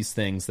lot of these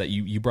things that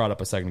you brought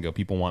up a second ago,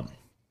 people want,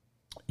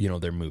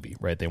 their movie,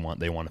 right? They want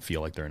to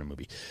feel like they're in a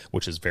movie,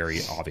 which is very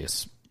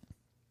obvious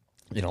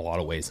in a lot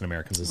of ways in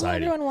American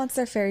society. Well, everyone wants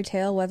their fairy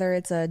tale, whether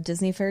it's a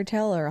Disney fairy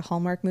tale or a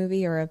Hallmark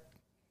movie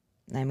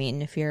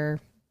if you're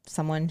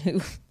someone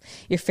who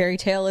your fairy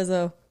tale is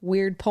a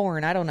weird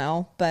porn, I don't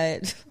know,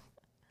 but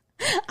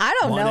I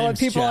don't know what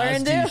people are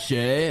into. Touche,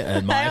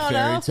 and my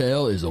fairy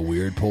tale is a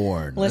weird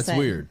porn. Listen, that's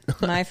weird.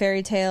 My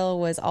fairy tale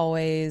was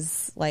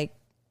always like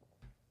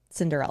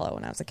Cinderella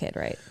when I was a kid,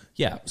 right?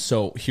 Yeah.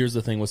 So here's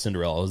the thing with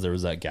Cinderella is there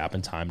was that gap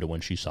in time to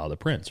when she saw the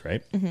prince,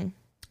 right? Mm-hmm.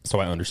 So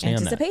I understand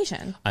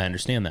anticipation. I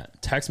understand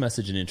that. Text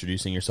message and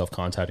introducing yourself,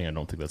 contacting, I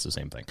don't think that's the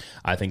same thing.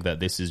 I think that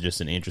this is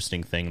just an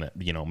interesting thing that,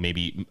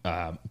 maybe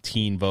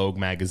Teen Vogue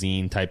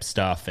magazine type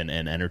stuff and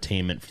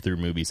entertainment through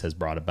movies has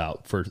brought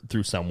about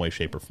through some way,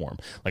 shape, or form.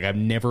 Like I've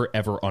never,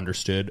 ever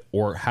understood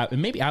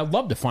maybe I'd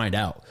love to find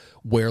out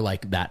where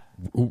like that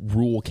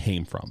rule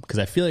came from, because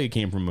I feel like it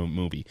came from a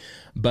movie.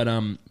 But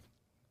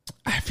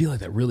I feel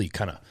like that really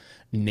kind of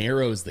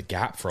narrows the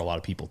gap for a lot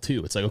of people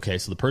too. It's like, okay,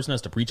 so the person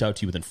has to reach out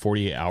to you within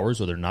 48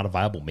 hours or they're not a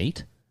viable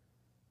mate?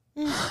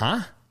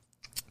 Huh?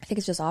 I think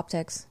it's just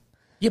optics.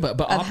 Yeah, but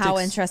of optics, how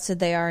interested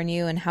they are in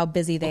you and how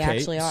busy they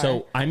actually are.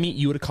 So I meet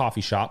you at a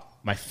coffee shop.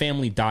 My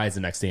family dies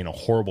the next day in a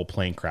horrible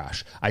plane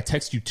crash. I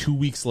text you 2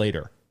 weeks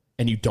later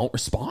and you don't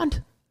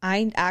respond?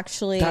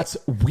 That's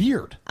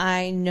weird.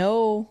 I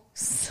know.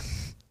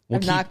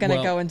 I'm not going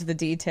to go into the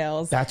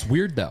details. That's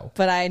weird, though.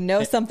 But I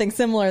know something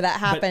similar that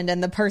happened,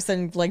 and the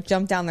person like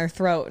jumped down their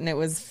throat, and it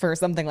was for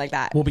something like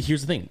that. Well, but here's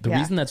the thing. The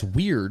reason that's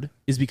weird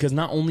is because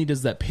not only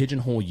does that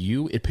pigeonhole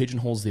you, it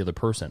pigeonholes the other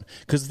person.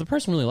 Because if the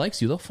person really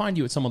likes you, they'll find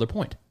you at some other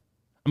point.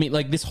 I mean,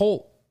 like this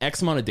whole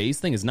X amount of days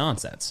thing is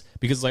nonsense.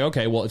 Because it's like,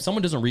 okay, well, if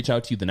someone doesn't reach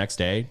out to you the next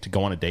day to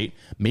go on a date,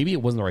 maybe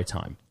it wasn't the right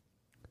time.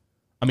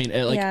 I mean,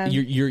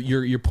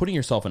 you're putting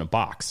yourself in a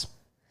box.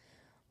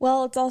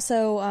 Well, it's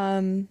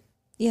also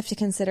you have to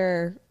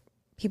consider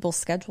people's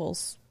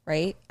schedules,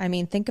 right? I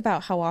mean, think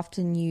about how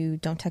often you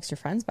don't text your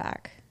friends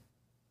back.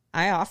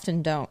 I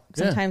often don't.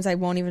 Sometimes I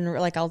won't even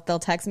they'll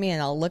text me and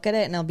I'll look at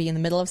it and I'll be in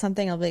the middle of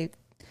something. I'll be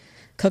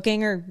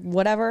cooking or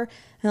whatever.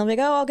 And I'll be like,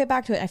 oh, I'll get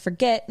back to it. I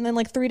forget. And then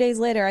like 3 days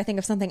later, I think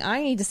of something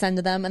I need to send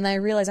to them. And then I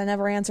realize I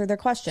never answered their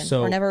question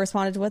or never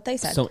responded to what they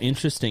said. So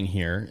interesting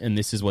here. And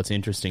this is what's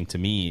interesting to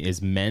me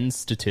is men's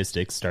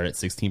statistics start at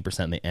 16%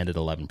 and they end at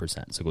 11%.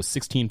 So it goes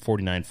 16,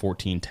 49,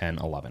 14, 10,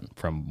 11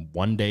 from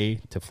 1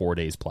 day to 4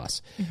 days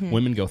plus. Mm-hmm.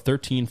 Women go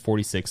 13,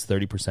 46,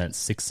 30%,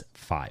 6,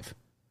 5.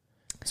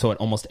 So at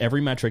almost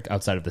every metric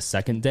outside of the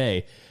second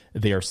day,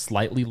 they are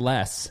slightly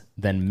less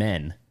than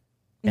men.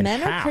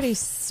 Men are pretty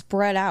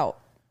spread out,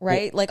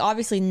 right? Well, like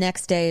obviously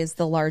next day is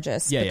the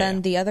largest, but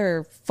then the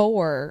other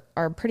 4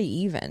 are pretty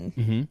even.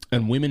 Mm-hmm.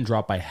 And women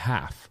drop by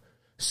half.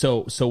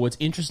 So what's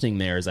interesting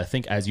there is I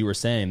think, as you were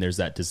saying, there's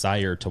that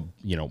desire to,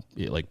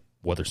 like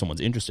whether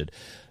someone's interested.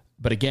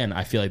 But again,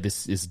 I feel like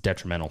this is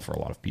detrimental for a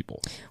lot of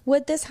people.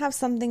 Would this have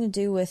something to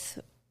do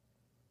with,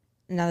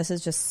 now this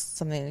is just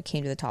something that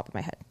came to the top of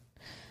my head.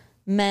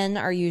 Men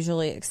are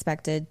usually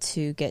expected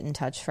to get in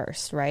touch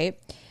first, right?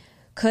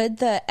 Could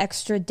the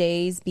extra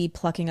days be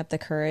plucking up the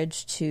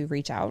courage to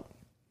reach out?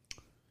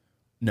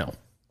 No.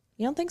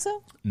 You don't think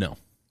so? No,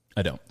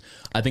 I don't.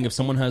 I think if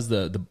someone has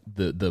the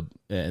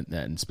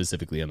and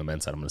specifically on the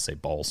men's side, I'm going to say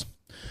balls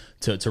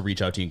to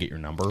reach out to you and get your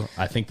number,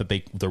 I think that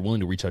they're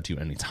willing to reach out to you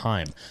at any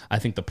time. I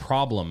think the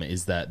problem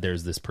is that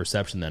there's this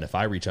perception that if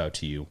I reach out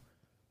to you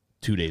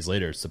 2 days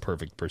later, it's the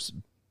perfect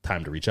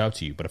time to reach out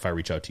to you. But if I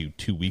reach out to you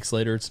 2 weeks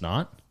later, it's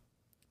not.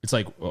 It's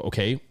like,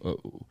 okay,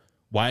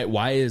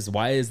 Why is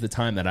the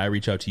time that I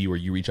reach out to you or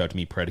you reach out to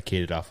me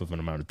predicated off of an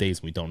amount of days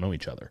and we don't know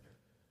each other?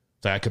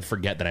 So I could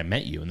forget that I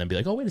met you and then be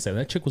like, oh, wait a second,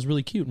 that chick was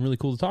really cute and really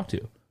cool to talk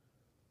to.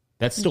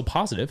 That's still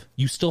positive.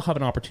 You still have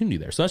an opportunity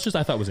there. So that's just,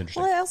 I thought was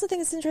interesting. Well, I also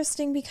think it's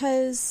interesting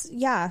because,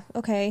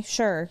 okay,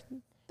 sure.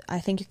 I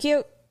think you're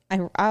cute.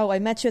 I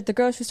met you at the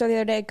grocery store the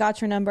other day,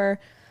 got your number.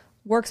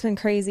 Work's been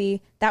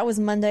crazy. That was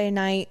Monday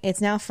night.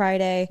 It's now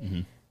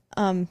Friday.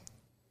 Mm-hmm.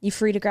 You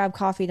free to grab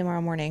coffee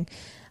tomorrow morning.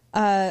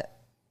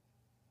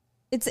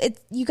 It's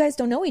you guys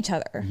don't know each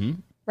other, mm-hmm.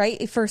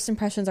 right? First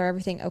impressions are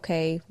everything.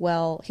 Okay,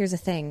 well, here's the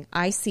thing.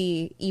 I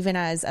see, even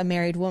as a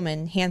married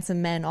woman,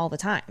 handsome men all the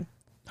time.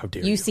 How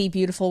dare you? You see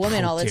beautiful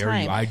women all the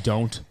time. I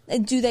don't.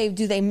 Do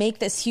they make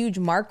this huge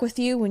mark with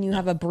you when you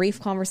have a brief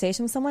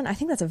conversation with someone? I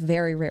think that's a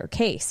very rare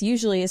case.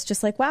 Usually it's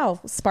just like, wow,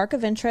 spark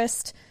of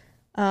interest,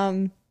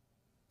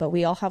 but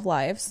we all have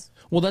lives.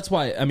 Well, that's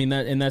why, I mean,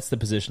 that's the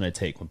position I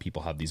take when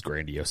people have these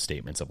grandiose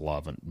statements of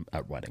love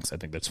at weddings. I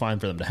think that's fine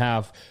for them to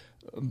have.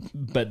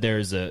 but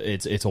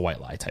it's a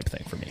white lie type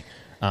thing for me.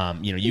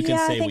 You can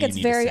say I think what it's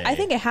you need to say. I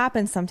think it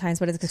happens sometimes,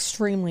 but it's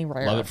extremely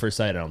rare. Love at first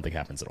sight, I don't think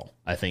happens at all.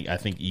 I think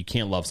you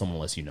can't love someone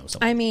unless you know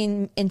someone. I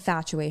mean,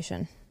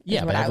 infatuation.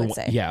 Yeah, but I would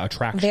say. Yeah,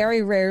 attraction.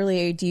 Very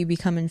rarely do you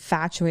become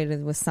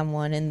infatuated with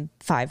someone in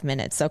 5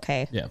 minutes.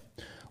 Okay. Yeah.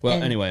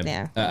 Well, anyway,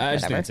 I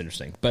just think it's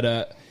interesting.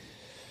 But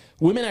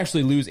women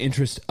actually lose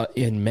interest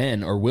in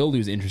men, or will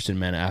lose interest in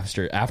men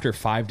after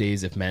 5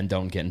 days if men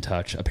don't get in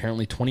touch.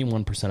 Apparently,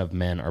 21% of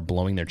men are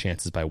blowing their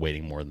chances by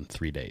waiting more than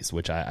 3 days,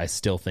 which I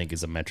still think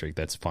is a metric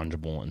that's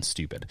fungible and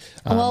stupid.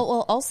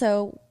 Well,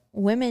 also,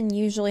 women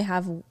usually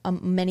have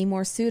many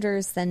more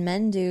suitors than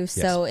men do.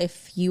 So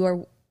if you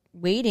are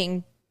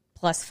waiting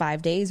plus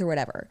 5 days or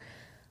whatever,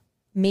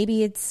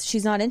 maybe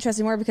she's not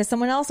interested anymore because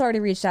someone else already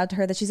reached out to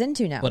her that she's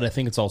into now. But I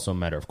think it's also a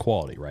matter of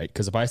quality, right?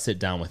 Because if I sit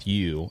down with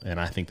you and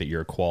I think that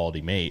you're a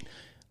quality mate,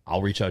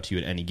 I'll reach out to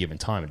you at any given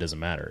time. It doesn't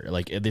matter.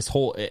 Like this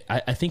whole,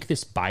 I think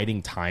this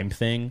biding time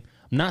thing,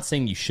 I'm not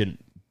saying you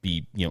shouldn't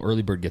be,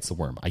 early bird gets the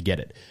worm. I get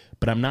it.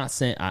 But I'm not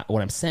saying,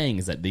 what I'm saying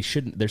is that there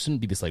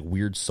shouldn't be this like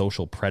weird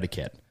social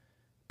predicate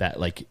that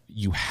like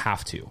you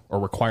have to, or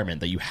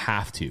requirement that you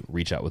have to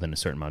reach out within a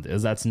certain amount.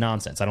 That's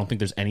nonsense. I don't think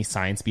there's any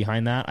science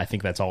behind that. I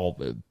think that's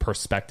all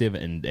perspective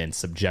and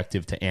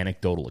subjective to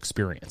anecdotal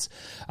experience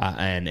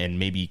and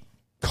maybe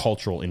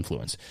cultural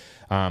influence.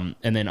 And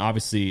then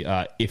obviously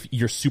if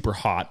you're super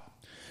hot,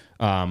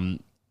 2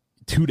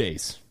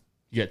 days,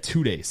 you got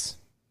 2 days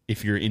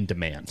if you're in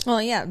demand.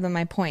 Well, yeah, but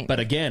my point.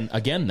 But again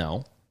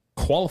though,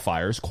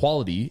 qualifiers,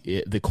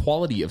 the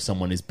quality of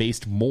someone is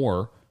based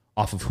more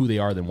off of who they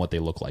are than what they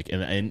look like.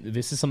 And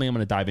this is something I'm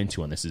going to dive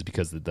into on this, is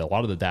because a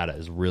lot of the data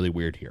is really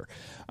weird here.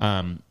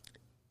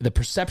 The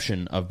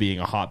perception of being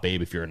a hot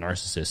babe if you're a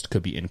narcissist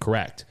could be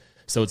incorrect.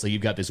 So it's like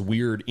you've got this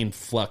weird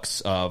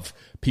influx of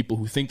people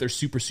who think they're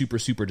super, super,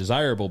 super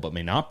desirable but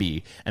may not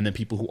be, and then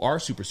people who are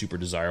super, super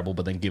desirable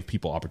but then give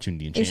people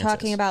opportunity and chances. You're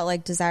talking about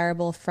like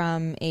desirable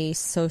from a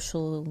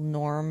social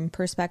norm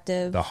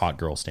perspective? The hot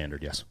girl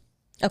standard, yes.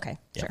 Okay,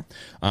 sure.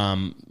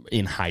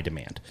 In high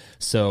demand.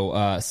 So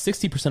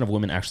 60% of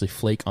women actually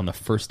flake on the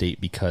first date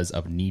because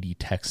of needy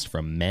texts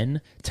from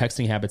men.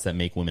 Texting habits that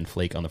make women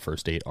flake on the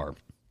first date are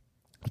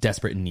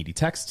desperate and needy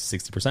texts,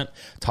 60%,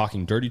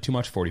 talking dirty too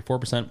much,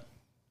 44%,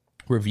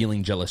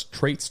 revealing jealous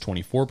traits,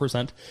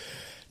 24%,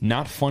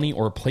 not funny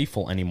or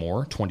playful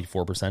anymore,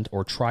 24%,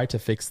 or try to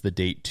fix the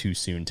date too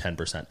soon,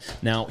 10%.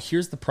 Now,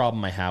 here's the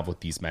problem I have with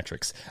these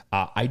metrics.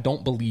 I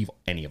don't believe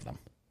any of them.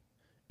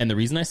 And the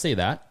reason I say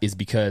that is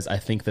because I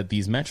think that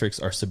these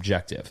metrics are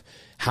subjective.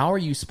 How are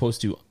you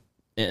supposed to...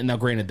 And now,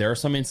 granted, there are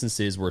some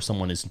instances where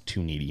someone is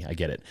too needy. I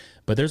get it.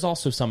 But there's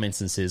also some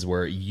instances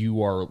where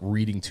you are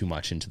reading too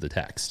much into the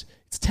text.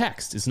 It's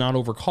text. It's not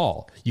over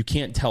call. You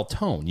can't tell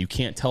tone. You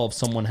can't tell if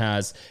someone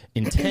has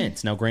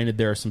intent. Now, granted,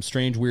 there are some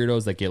strange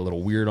weirdos that get a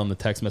little weird on the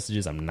text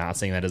messages. I'm not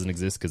saying that doesn't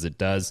exist, because it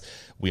does.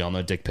 We all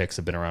know dick pics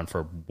have been around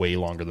for way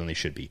longer than they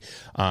should be.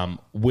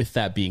 With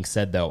that being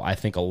said, though, I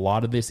think a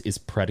lot of this is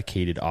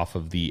predicated off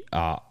of the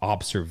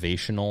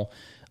self-observational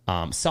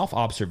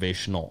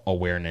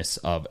awareness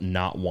of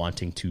not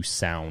wanting to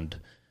sound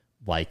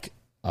like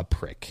a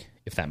prick,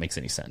 if that makes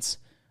any sense.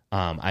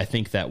 I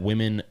think that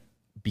women,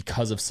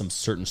 because of some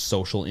certain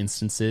social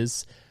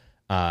instances,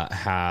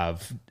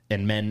 have,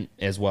 and men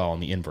as well on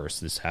the inverse,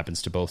 this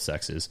happens to both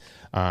sexes,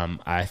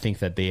 I think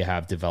that they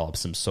have developed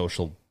some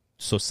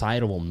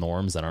societal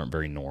norms that aren't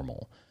very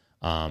normal.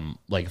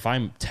 Like if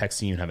I'm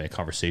texting you and having a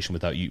conversation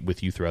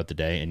with you throughout the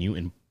day, and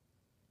you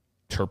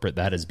interpret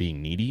that as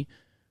being needy,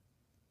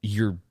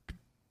 you're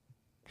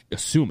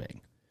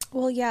assuming.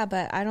 Well, yeah,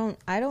 but I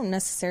don't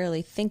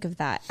necessarily think of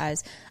that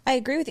as... I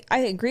agree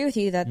with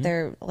you that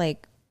they're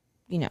like,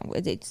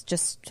 it's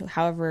just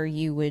however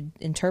you would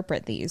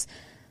interpret these.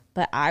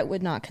 But I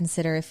would not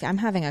consider, if I'm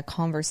having a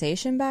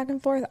conversation back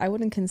and forth, I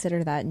wouldn't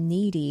consider that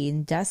needy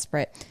and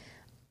desperate.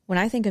 When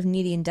I think of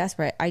needy and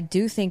desperate, I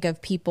do think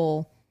of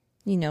people,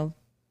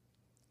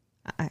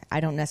 I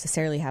don't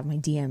necessarily have my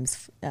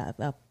DMs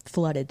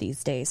flooded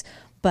these days,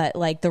 but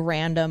like the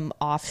random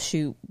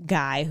offshoot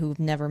guy who've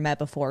never met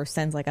before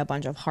sends like a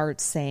bunch of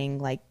hearts saying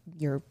like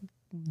you're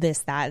this,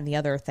 that, and the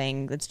other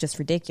thing. That's just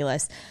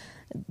ridiculous.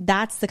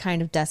 That's the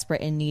kind of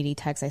desperate and needy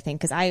text, I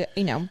think, because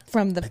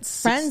from the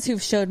friends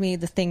who've showed me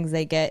the things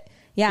they get,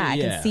 I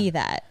can see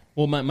that.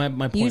 Well, my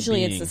point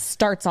usually being, it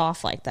starts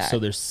off like that. So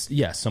there's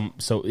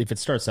so if it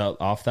starts out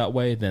off that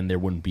way, then there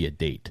wouldn't be a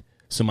date.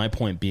 So my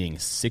point being,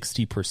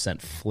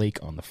 60% flake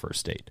on the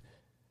first date.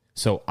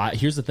 So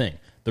here's the thing.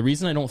 The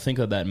reason I don't think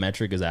that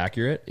metric is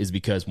accurate is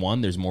because,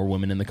 one, there's more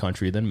women in the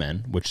country than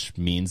men, which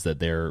means that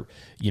they're,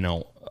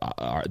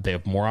 they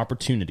have more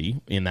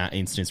opportunity in that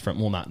instance.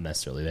 Not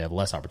necessarily, they have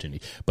less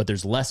opportunity, but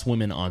there's less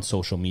women on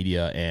social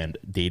media and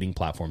dating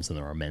platforms than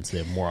there are men, so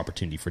they have more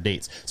opportunity for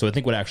dates. So I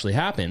think what actually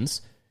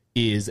happens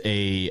is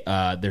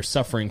they're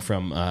suffering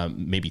from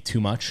maybe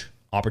too much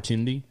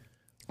opportunity.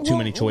 Too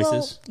many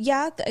choices?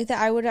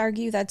 I would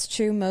argue that's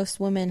true. Most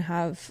women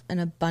have an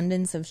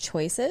abundance of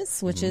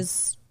choices, which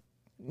is,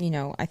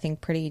 I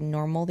think pretty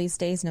normal these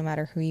days, no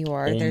matter who you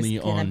are. Only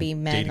There's going to on be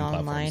men dating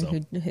online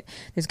platforms,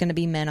 there's going to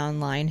be men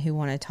online who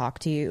want to talk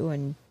to you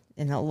and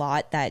a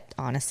lot that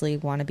honestly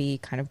want to be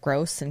kind of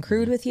gross and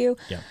crude with you.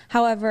 Yeah.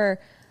 However,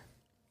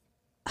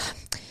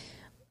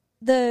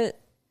 the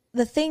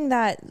thing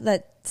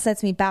that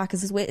sets me back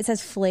is it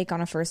says flake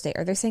on a first date.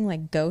 Are they saying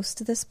like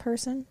ghost this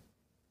person?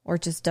 Or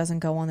just doesn't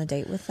go on the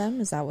date with them?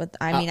 Is that what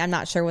I mean? I'm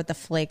not sure what the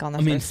flake on the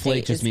first date is.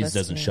 Flake just means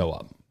doesn't show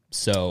up.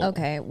 So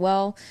okay,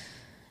 well,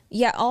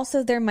 yeah.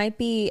 Also, there might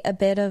be a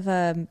bit of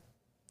a,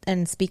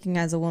 and speaking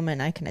as a woman,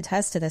 I can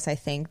attest to this. I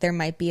think there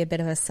might be a bit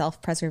of a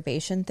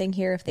self-preservation thing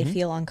here if they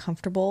feel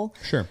uncomfortable,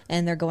 sure,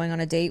 and they're going on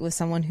a date with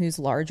someone who's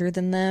larger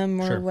than them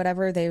or sure.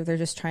 whatever. They're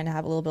just trying to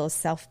have a little bit of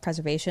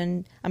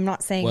self-preservation. I'm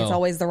not saying it's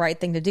always the right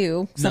thing to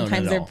do.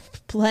 Sometimes there are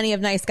plenty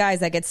of nice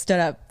guys that get stood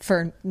up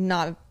for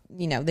not.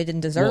 They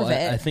didn't deserve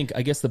it.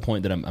 I guess the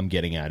point that I'm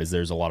getting at is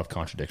there's a lot of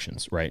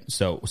contradictions, right?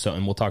 So,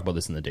 and we'll talk about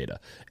this in the data.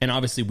 And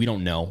obviously we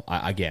don't know.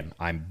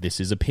 This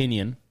is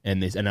opinion,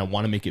 and I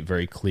want to make it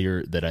very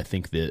clear that I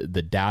think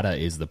the data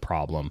is the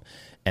problem.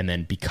 And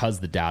then because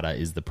the data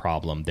is the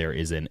problem, there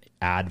is an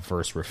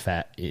adverse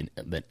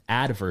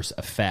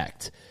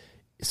effect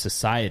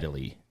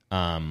societally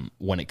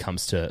when it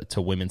comes to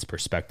women's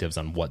perspectives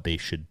on what they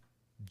should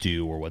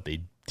do or what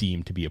they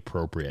deemed to be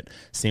appropriate.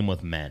 Same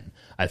with men.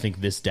 I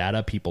think this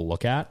data people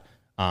look at,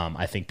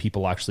 I think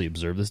people actually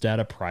observe this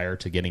data prior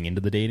to getting into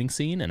the dating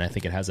scene, and I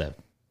think it has a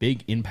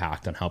big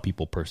impact on how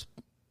people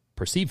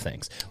perceive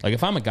things. Like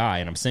if I'm a guy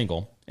and I'm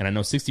single, and I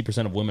know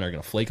 60% of women are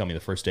going to flake on me the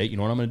first date, you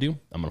know what I'm going to do?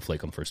 I'm going to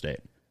flake on the first date.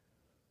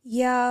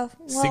 Yeah.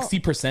 Well,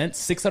 60%?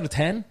 6 out of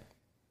 10?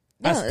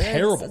 That's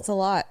terrible. That's a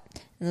lot.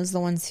 And those are the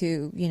ones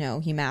who,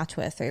 you match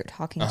with or you're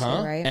talking to,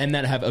 right? And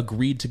that have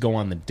agreed to go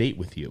on the date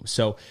with you.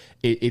 So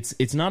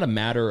it's not a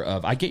matter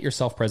of, I get your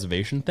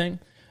self-preservation thing.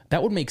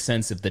 That would make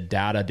sense if the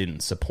data didn't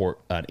support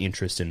an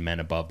interest in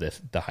men above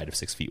the height of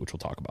 6 feet, which we'll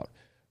talk about.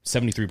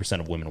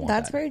 73% of women want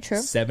that. That's very true.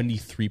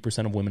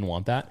 73% of women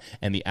want that.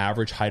 And the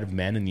average height of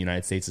men in the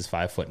United States is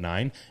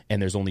 5'9",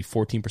 and there's only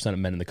 14% of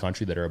men in the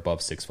country that are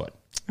above 6 foot.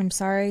 I'm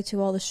sorry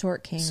to all the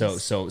short kings.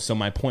 So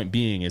my point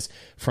being is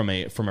from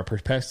a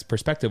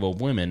perspective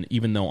of women,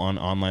 even though on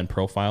online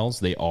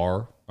profiles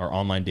or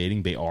online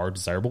dating, they are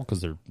desirable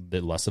because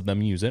they're less of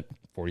them use it,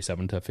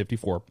 47 to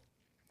 54.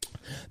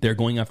 They're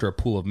going after a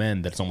pool of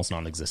men that's almost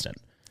non-existent.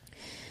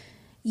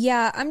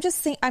 Yeah, I'm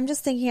just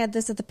thinking at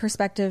this at the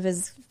perspective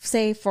is,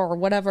 say for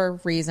whatever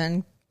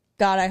reason,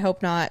 God, I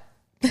hope not,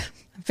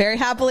 very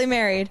happily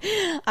married,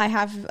 I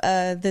have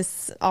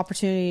this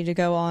opportunity to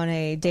go on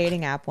a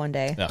dating app one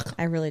day. Ugh.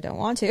 I really don't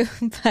want to,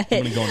 but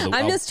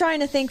I'm just trying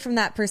to think from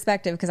that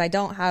perspective because I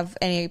don't have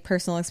any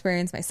personal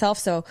experience myself.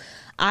 So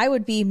I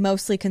would be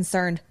mostly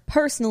concerned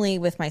personally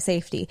with my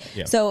safety.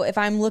 Yeah. So if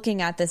I'm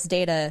looking at this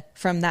data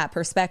from that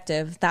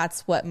perspective,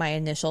 that's what my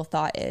initial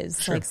thought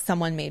is. Sure. Like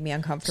someone made me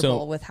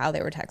uncomfortable with how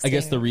they were texting. I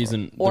guess the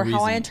reason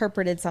how I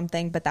interpreted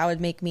something, but that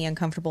would make me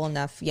uncomfortable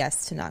enough,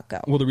 yes, to not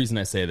go. Well, the reason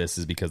I say this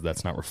is because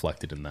that's not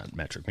reflected in that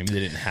metric. Maybe they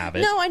didn't have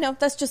it. No, I know.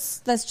 That's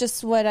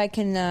just what I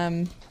can,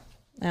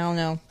 I don't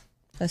know,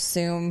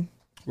 assume.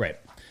 Right.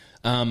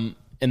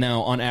 And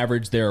now, on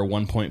average, there are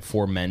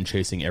 1.4 men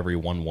chasing every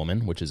one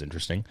woman, which is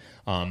interesting.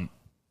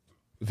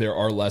 There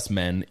are less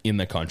men in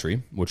the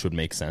country, which would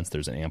make sense.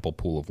 There's an ample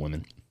pool of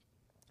women.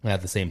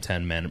 At the same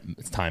time,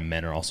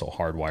 men are also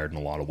hardwired in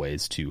a lot of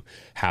ways to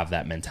have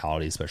that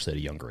mentality, especially at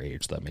a younger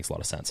age. So that makes a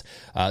lot of sense.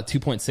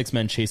 2.6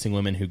 men chasing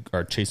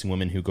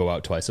women who go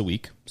out twice a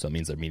week. So it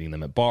means they're meeting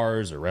them at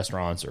bars or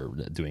restaurants or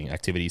doing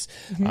activities.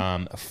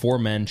 Mm-hmm. 4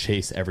 men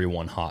chase every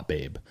one hot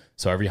babe.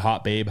 So every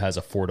hot babe has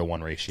a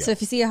 4-to-1 ratio. So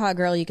if you see a hot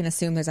girl, you can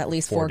assume there's at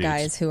least 4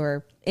 guys who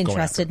are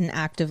interested in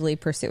actively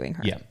pursuing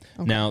her. Yeah.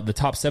 Okay. Now, the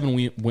top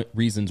 7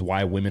 reasons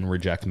why women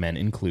reject men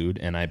include,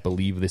 and I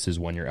believe this is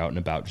when you're out and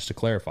about, just to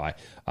clarify.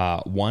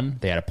 1,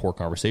 they had a poor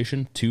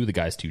conversation. 2, the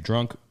guy's too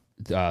drunk.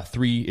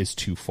 3 is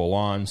too full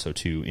on, so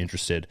too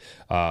interested.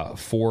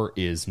 4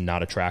 is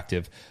not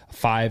attractive.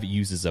 5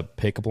 uses a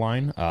pickup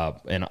line. I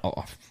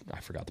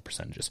forgot the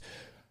percentages.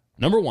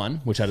 Number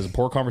 1, which has a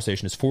poor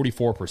conversation, is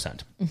 44%.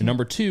 Mm-hmm.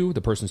 Number 2,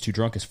 the person's too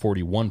drunk, is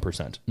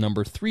 41%.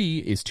 Number 3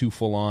 is too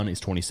full on, is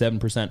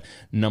 27%.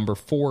 Number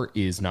 4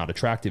 is not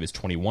attractive, is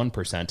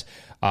 21%.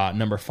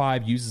 Number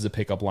 5 uses a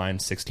pickup line,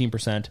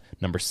 16%.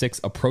 Number 6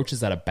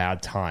 approaches at a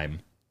bad time,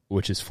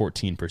 which is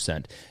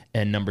 14%.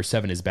 And number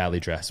 7 is badly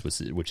dressed,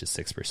 which is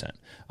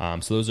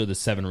 6%. So those are the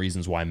 7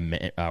 reasons why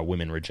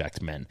women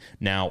reject men.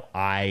 Now,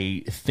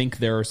 I think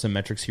there are some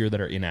metrics here that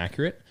are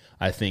inaccurate.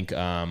 I think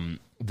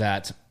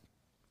that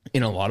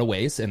in a lot of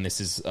ways, and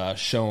this is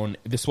shown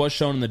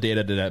in the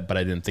data, but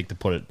I didn't think to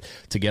put it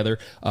together.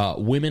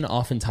 Women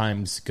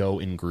oftentimes go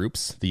in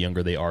groups the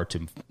younger they are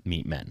to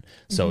meet men.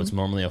 So it's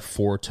normally a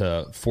 4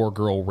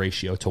 girl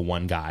ratio to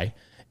 1 guy.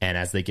 And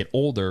as they get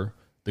older,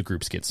 the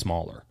groups get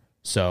smaller.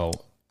 So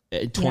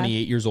at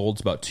 28 years old,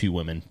 it's about 2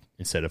 women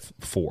instead of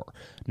 4.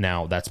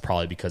 Now, that's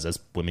probably because as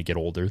women get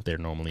older, they're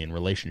normally in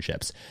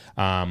relationships.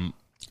 I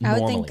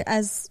would think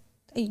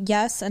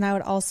yes, and I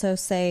would also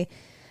say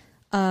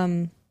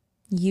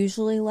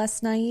usually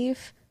less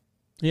naive.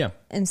 Yeah.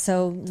 And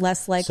so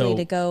less likely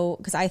to go,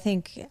 because I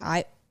think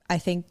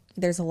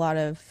there's a lot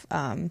of,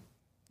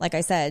 like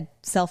I said,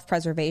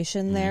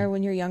 self-preservation there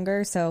when you're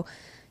younger. So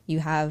you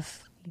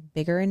have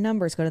bigger in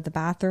numbers, go to the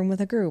bathroom with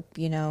a group,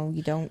 you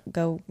don't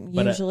go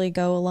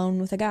alone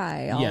with a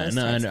guy. I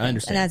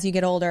understand. And as you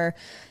get older,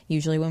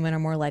 usually women are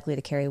more likely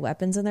to carry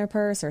weapons in their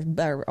purse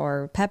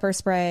or pepper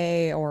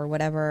spray or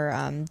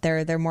whatever.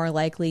 They're more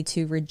likely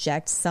to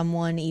reject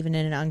someone even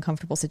in an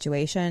uncomfortable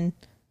situation.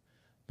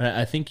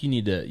 I think you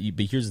need to,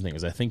 but here's the thing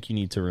is I think you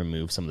need to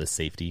remove some of the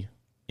safety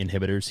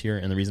inhibitors here.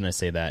 And the reason I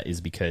say that is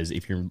because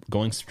if you're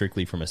going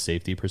strictly from a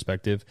safety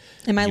perspective.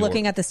 Am I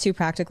looking at this too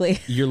practically?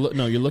 You're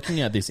looking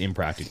at this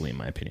impractically, in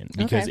my opinion.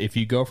 Because if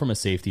you go from a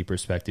safety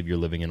perspective, you're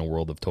living in a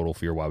world of total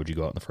fear. Why would you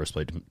go out in the first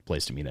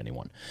place to meet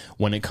anyone?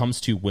 When it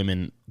comes to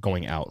women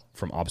going out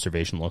from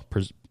observational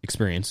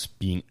experience,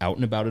 being out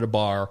and about at a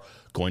bar,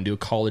 going to a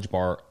college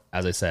bar,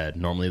 as I said,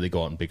 normally they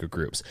go out in bigger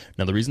groups.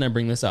 Now, the reason I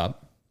bring this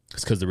up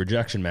is because the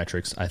rejection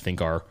metrics, I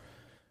think, are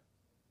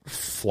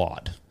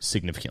flawed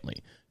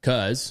significantly.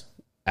 Because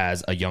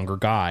as a younger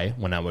guy,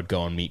 when I would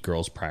go and meet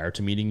girls prior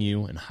to meeting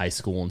you in high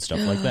school and stuff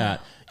like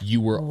that, you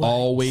were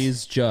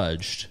always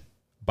judged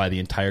by the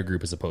entire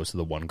group as opposed to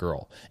the one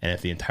girl. And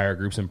if the entire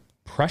group's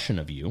impression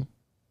of you,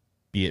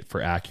 be it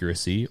for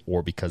accuracy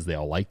or because they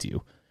all liked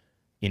you,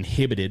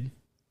 inhibited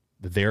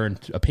their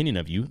opinion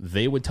of you,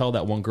 they would tell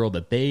that one girl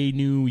that they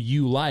knew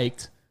you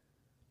liked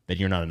that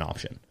you're not an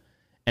option.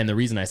 And the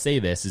reason I say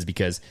this is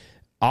because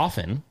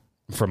often,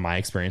 from my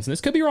experience, and this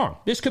could be wrong,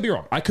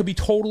 I could be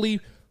totally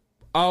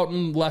out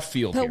in left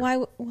field But here. why?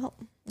 Well,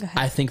 go ahead.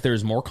 I think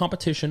there's more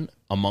competition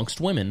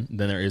amongst women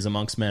than there is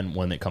amongst men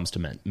when it comes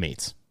to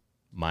mates.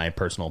 My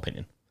personal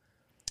opinion.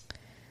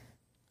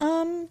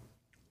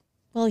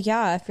 Well,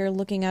 yeah, if you're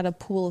looking at a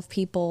pool of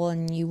people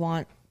and you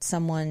want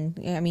someone,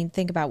 I mean,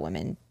 think about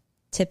women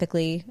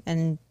typically,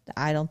 and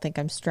I don't think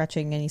I'm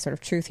stretching any sort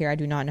of truth here. I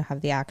do not have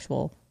the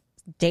actual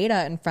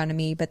data in front of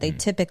me, but they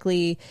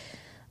typically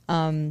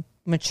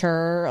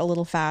mature a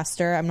little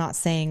faster. I'm not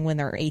saying when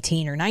they're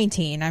 18 or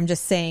 19. I'm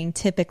just saying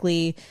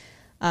typically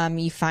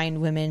you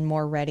find women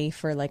more ready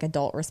for like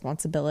adult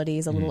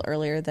responsibilities a little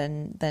earlier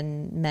than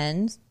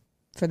men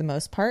for the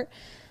most part.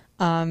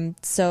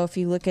 So if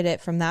you look at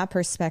it from that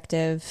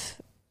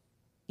perspective,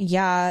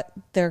 yeah,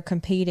 they're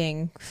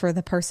competing for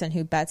the person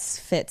who best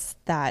fits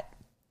that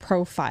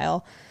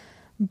profile.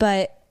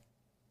 But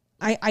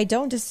I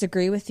don't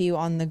disagree with you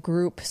on the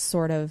group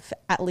sort of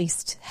at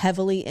least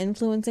heavily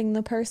influencing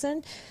the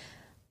person.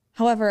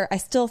 However, I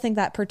still think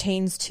that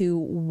pertains to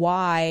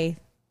why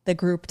the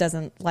group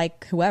doesn't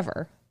like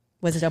whoever.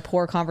 Was it a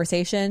poor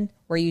conversation?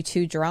 Were you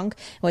too drunk?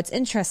 What's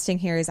interesting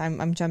here is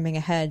I'm jumping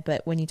ahead,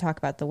 but when you talk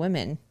about the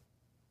women,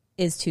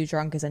 is too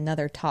drunk is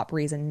another top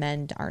reason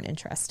men aren't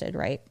interested,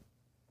 right?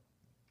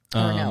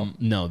 Or no?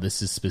 No,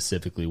 this is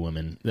specifically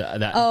women. They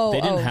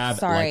didn't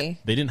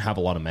have a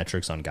lot of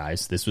metrics on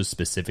guys. This was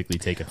specifically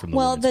taken from the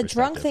women's the perspective.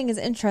 drunk thing is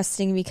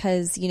interesting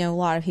because, a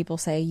lot of people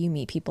say you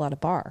meet people at a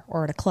bar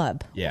or at a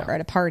club or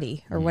at a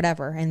party or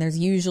whatever. And there's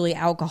usually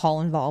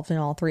alcohol involved in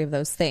all three of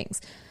those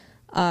things.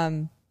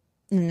 And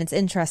it's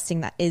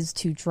interesting that is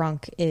too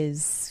drunk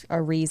is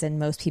a reason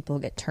most people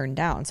get turned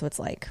down. So it's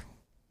like,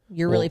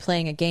 you're really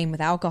playing a game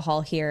with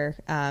alcohol here.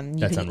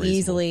 You can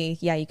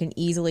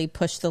easily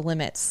push the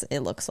limits, it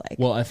looks like.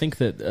 Well, I think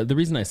that the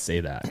reason I say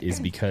that is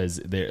because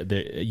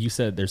you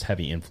said there's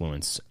heavy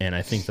influence, and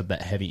I think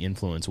that heavy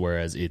influence,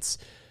 whereas it's,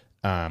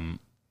 I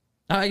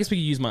guess we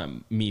could use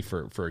me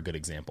for a good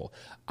example.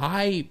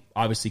 I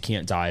obviously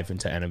can't dive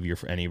into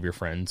any of your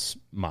friends'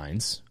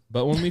 minds.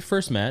 But when we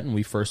first met and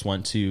we first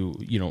went to,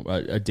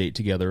 a date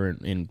together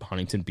in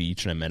Huntington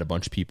Beach, and I met a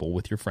bunch of people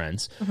with your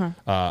friends,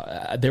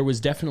 there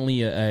was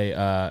definitely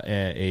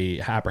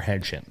a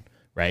apprehension,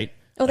 right?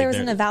 Oh, there was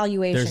an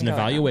evaluation. There's an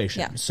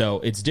evaluation. Yeah. So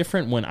it's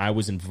different when I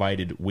was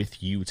invited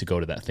with you to go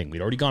to that thing.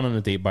 We'd already gone on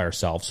a date by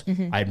ourselves.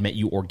 I had met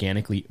you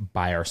organically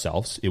by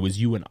ourselves. It was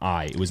you and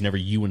I. It was never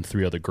you and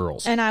three other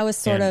girls. And I was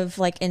sort of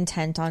like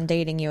intent on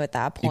dating you at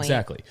that point.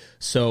 Exactly.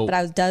 So, but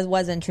I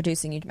was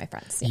introducing you to my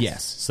friends.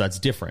 Yes. So that's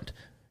different.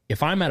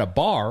 If I'm at a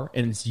bar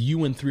and it's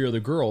you and three other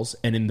girls,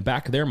 and in the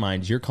back of their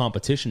minds, you're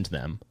competition to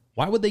them,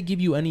 why would they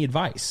give you any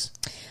advice?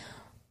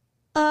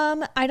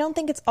 I don't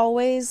think it's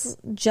always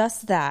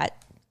just that.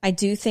 I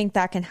do think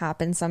that can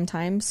happen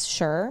sometimes,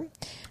 sure.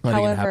 I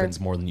think it happens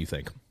more than you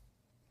think.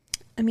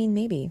 I mean,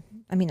 maybe.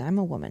 I mean, I'm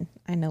a woman.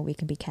 I know we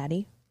can be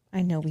catty.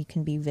 I know we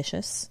can be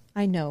vicious.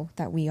 I know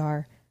that we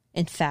are,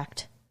 in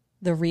fact,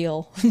 the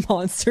real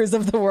monsters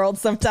of the world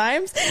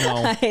sometimes.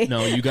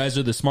 No, you guys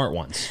are the smart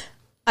ones.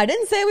 I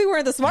didn't say we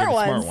weren't the smart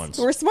ones. ones.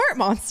 We're smart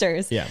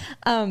monsters. Yeah.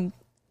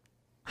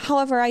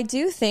 However, I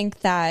do think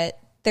that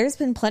there's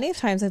been plenty of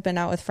times I've been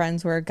out with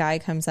friends where a guy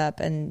comes up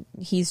and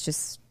he's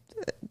just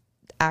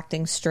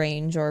acting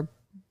strange or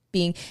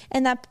being,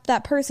 and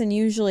that person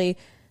usually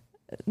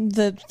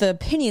the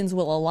opinions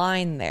will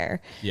align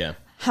there. Yeah.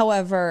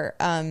 However,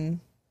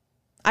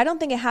 I don't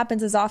think it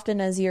happens as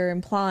often as you're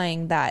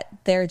implying that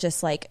they're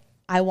just like,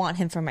 I want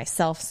him for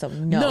myself, so he's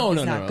not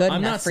good I'm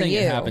enough not for saying you.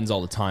 it happens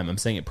all the time. I'm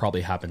saying it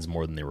probably happens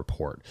more than they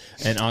report.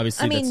 And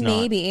obviously, that's not...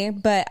 maybe,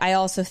 but I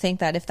also think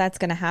that if that's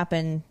going to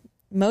happen,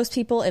 most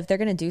people, if they're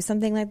going to do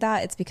something like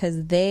that, it's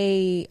because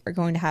they are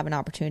going to have an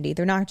opportunity.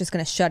 They're not just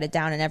going to shut it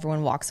down and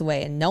everyone walks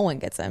away and no one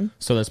gets him.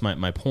 So that's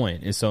my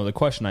point. Is so the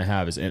question I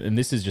have is, and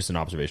this is just an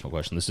observational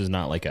question. This is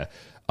not like a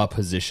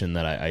position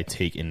that I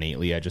take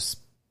innately. I just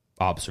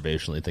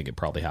observationally think it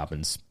probably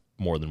happens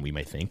more than we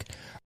may think.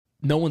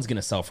 No one's going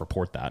to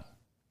self-report that.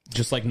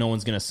 Just like no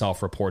one's going to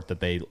self-report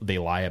that they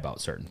lie about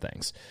certain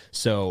things.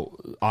 So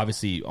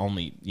obviously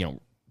only,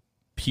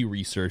 Pew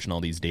Research and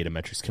all these data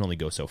metrics can only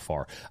go so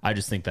far. I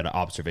just think that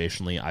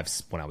observationally,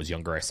 when I was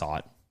younger, I saw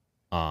it.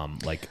 I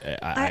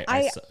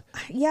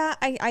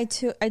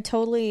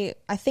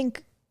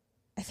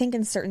think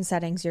in certain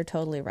settings, you're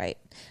totally right.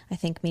 I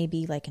think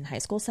maybe like in high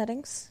school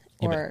settings.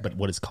 But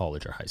what is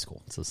college or high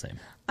school? It's the same.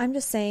 I'm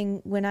just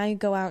saying, when I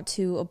go out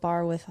to a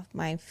bar with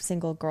my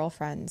single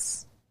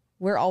girlfriends,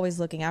 we're always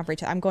looking out for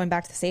each other. I'm going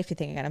back to the safety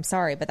thing again. I'm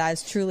sorry, but that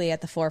is truly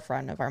at the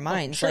forefront of our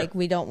minds. Sure. Like,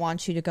 we don't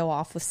want you to go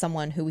off with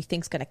someone who we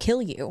think's going to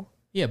kill you.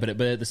 Yeah, but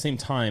at the same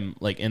time,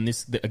 like, and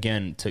this,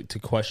 again, to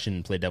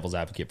play devil's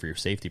advocate for your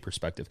safety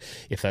perspective,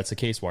 if that's the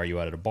case, why are you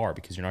out at a bar?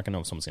 Because you're not going to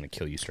know if someone's going to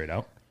kill you straight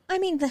out. I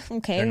mean,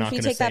 okay, if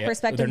you take that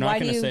perspective,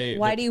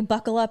 why do you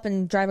buckle up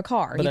and drive a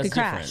car? You could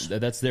crash.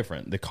 That's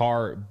different. The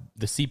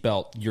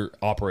seatbelt, you're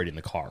operating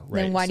the car,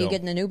 right? Then why do you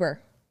get in an Uber?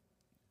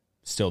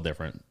 Still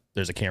different.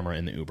 There's a camera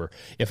in the Uber.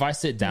 If I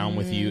sit down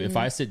with you,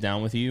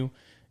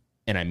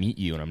 and I meet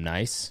you and I'm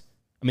nice,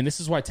 I mean, this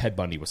is why Ted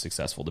Bundy was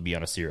successful, to be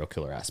on a serial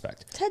killer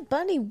aspect. Ted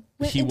Bundy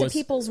went into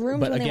people's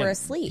rooms when they were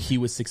asleep. He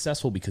was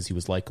successful because he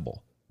was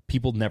likable.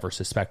 People never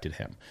suspected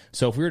him.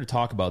 So if we were to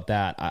talk about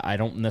that, I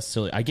don't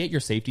necessarily... I get your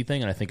safety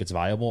thing, and I think it's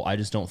viable. I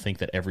just don't think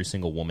that every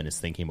single woman is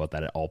thinking about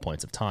that at all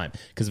points of time.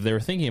 Because if they were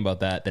thinking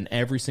about that, then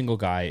every single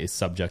guy is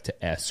subject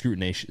to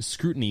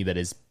scrutiny that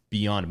is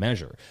beyond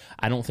measure.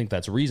 I don't think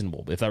that's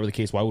reasonable. If that were the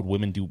case, why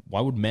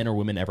would men or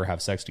women ever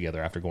have sex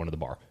together after going to the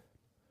bar?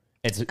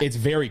 It's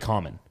very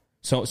common.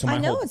 So it's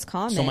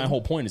common. So my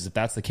whole point is, if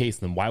that's the case,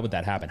 then why would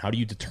that happen? How do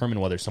you determine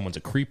whether someone's a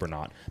creep or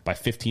not? By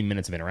 15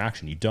 minutes of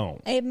interaction, you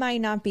don't. It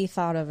might not be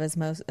thought of as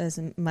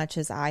much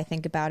as I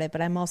think about it,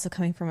 but I'm also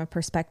coming from a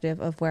perspective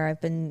of where I've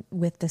been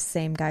with the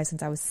same guy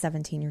since I was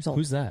 17 years old.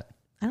 Who's that?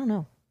 I don't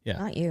know. Yeah.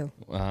 Not you.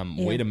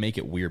 Way to make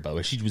it weird, by the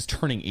way. She was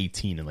turning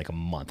 18 in like a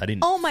month. I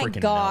didn't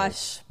freaking know.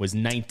 Was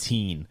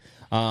 19.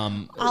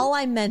 All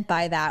I meant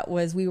by that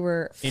was we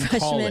were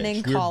freshmen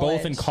in college. We were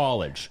both in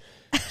college.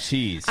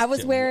 Jeez.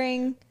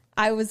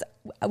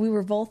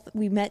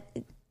 We met.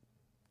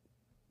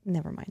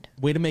 Never mind.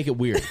 Way to make it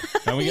weird.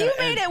 You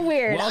made it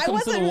weird. Welcome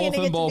to the Wolf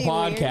and Bull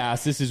podcast. Weird.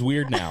 This is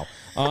weird now.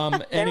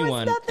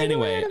 Anyway,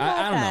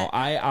 I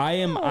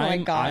don't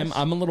know.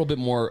 I'm a little bit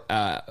more.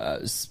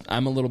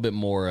 I'm a little bit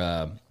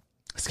more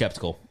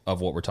skeptical of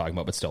what we're talking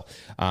about, but still,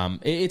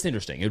 it's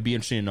interesting. It would be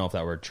interesting to know if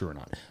that were true or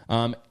not.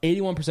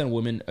 81% of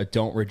women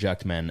don't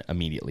reject men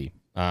immediately.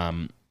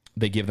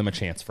 They give them a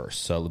chance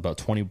first. So about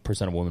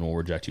 20% of women will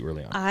reject you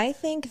early on. I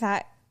think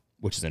that,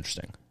 which is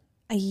interesting.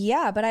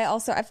 Yeah, but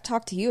I've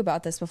talked to you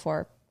about this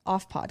before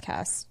off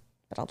podcasts,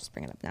 but I'll just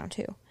bring it up now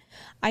too.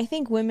 I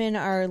think women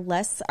are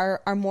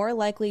more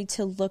likely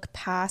to look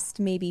past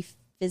maybe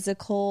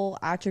physical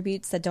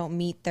attributes that don't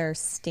meet their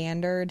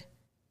standard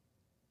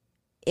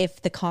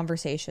if the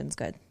conversation's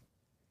good.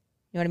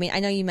 You know what I mean? I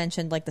know you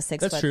mentioned like the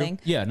 6 foot thing.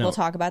 Yeah, no. We'll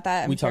talk about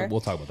that. We'll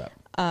talk about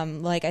that.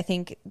 Like, I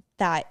think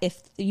that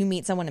if you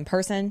meet someone in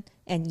person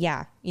and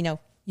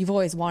you've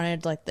always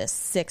wanted like this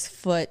 6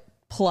 foot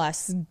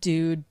plus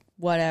dude,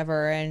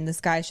 whatever, and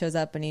this guy shows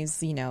up and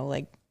he's,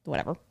 like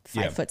whatever,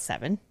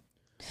 5'7",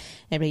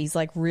 and he's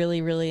like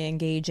really, really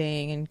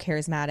engaging and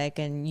charismatic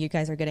and you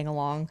guys are getting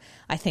along.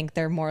 I think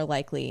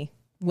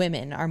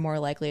women are more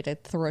likely to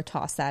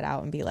toss that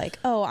out and be like,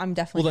 oh, I'm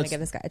definitely going to give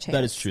this guy a chance.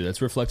 That is true.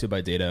 That's reflected by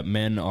data.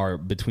 Men are,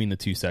 between the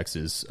two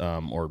sexes,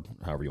 or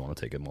however you want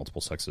to take it, multiple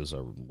sexes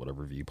or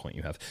whatever viewpoint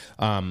you have,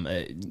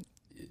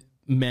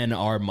 men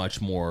are much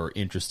more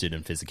interested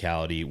in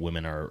physicality.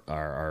 Women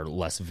are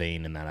less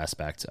vain in that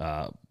aspect,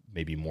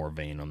 maybe more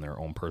vain on their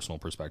own personal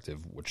perspective,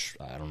 which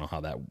I don't know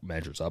how that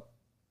measures up.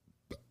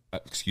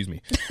 Excuse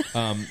me.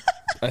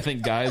 I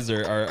think guys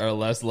are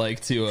less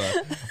like to.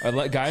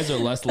 Guys are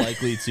less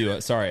likely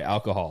to. Sorry,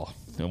 alcohol.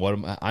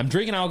 I'm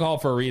drinking alcohol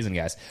for a reason,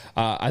 guys.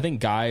 I think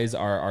guys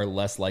are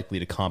less likely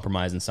to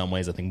compromise in some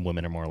ways. I think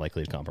women are more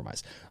likely to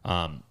compromise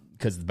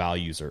because the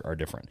values are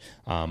different.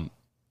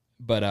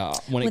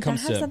 But when it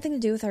comes to, would that have something to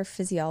do with our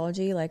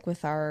physiology, like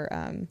with our?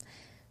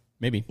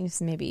 Maybe.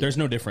 There's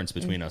no difference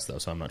between us, though,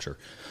 so I'm not sure.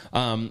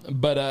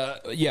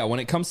 Yeah, when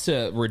it comes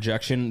to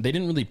rejection, they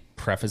didn't really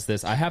preface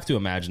this. I have to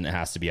imagine it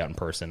has to be out in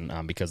person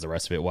because the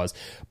rest of it was.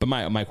 But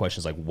my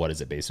question is, like, what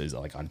is it based on? Is it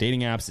like on dating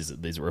apps? Is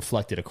it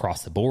reflected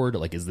across the board?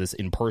 Like, is this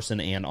in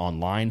person and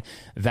online?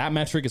 That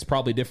metric is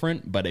probably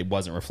different, but it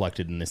wasn't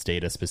reflected in this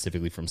data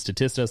specifically from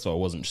Statista, so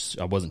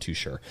I wasn't too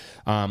sure.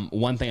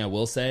 One thing I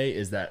will say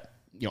is that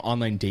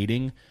online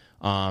dating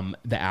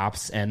the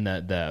apps and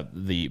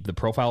the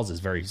profiles is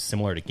very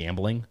similar to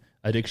gambling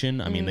addiction.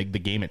 I mean, the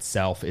game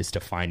itself is to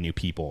find new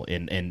people,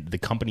 and the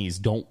companies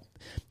don't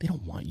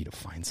want you to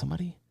find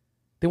somebody.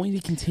 They want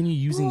you to continue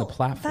using the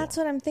platform. That's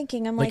what I'm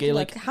thinking. I'm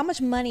look, how much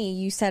money,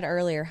 you said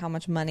earlier, how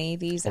much money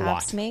these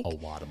apps make? A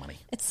lot of money.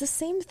 It's the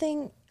same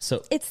thing.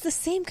 So it's the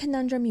same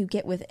conundrum you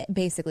get with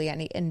basically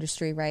any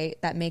industry, right?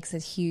 That makes a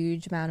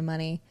huge amount of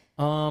money.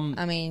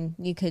 I mean,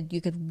 you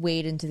could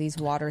wade into these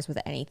waters with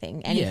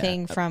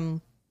anything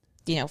from,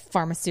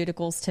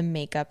 pharmaceuticals to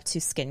makeup to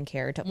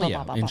skincare to blah,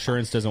 blah, blah.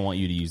 Insurance doesn't want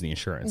you to use the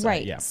insurance.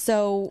 Right. Yeah.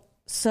 So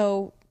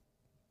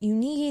you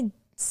need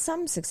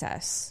some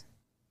success.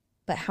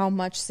 But how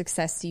much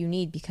success do you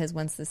need? Because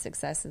once the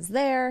success is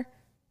there,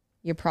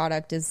 your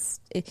product is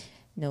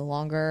no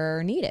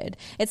longer needed.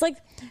 It's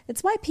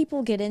why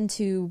people get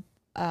into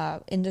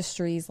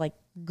industries like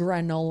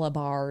granola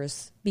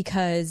bars,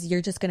 because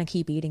you're just going to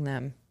keep eating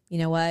them. You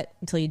know what?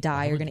 Until you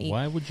die, you're going to eat.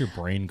 Why would your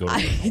brain go to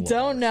I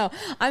don't know.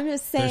 I'm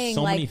just saying,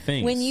 so many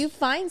things. When you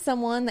find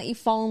someone that you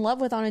fall in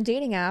love with on a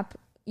dating app,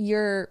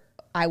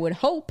 I would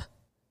hope,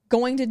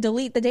 going to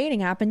delete the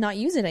dating app and not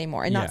use it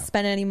anymore and not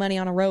spend any money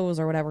on a rose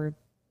or whatever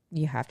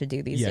you have to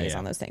do these days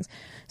on those things.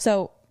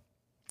 So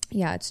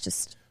it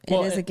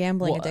is a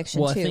gambling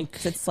addiction too.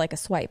 It's like a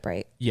swipe,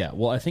 right? Yeah.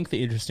 Well, I think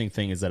the interesting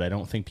thing is that I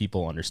don't think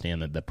people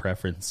understand that the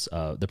preface,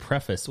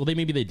 well,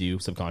 maybe they do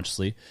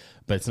subconsciously,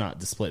 but it's not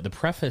displayed. The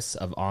preface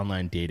of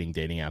online dating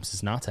apps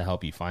is not to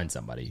help you find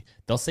somebody.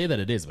 They'll say that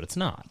it is, but it's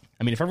not.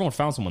 I mean, if everyone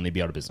found someone, they'd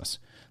be out of business.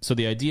 So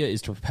the idea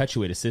is to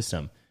perpetuate a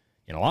system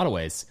in a lot of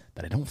ways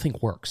that I don't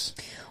think works.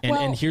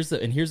 And here's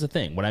the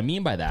thing. What I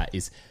mean by that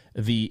is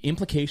the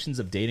implications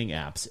of dating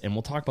apps, and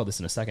we'll talk about this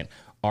in a second,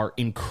 are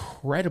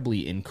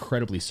incredibly,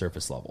 incredibly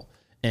surface level.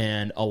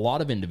 And a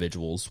lot of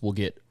individuals will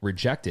get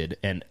rejected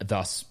and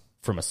thus,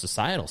 from a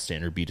societal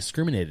standard, be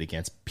discriminated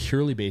against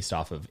purely based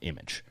off of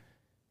image.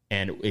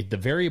 And the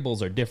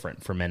variables are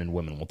different for men and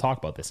women. We'll talk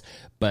about this.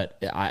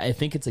 But I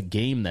think it's a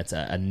game that's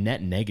a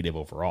net negative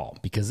overall,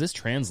 because this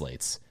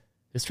translates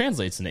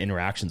into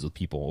interactions with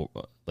people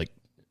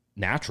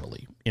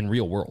naturally in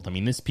real world. I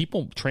mean,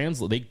 people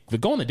translate, they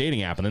go on the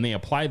dating app and then they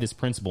apply this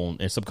principle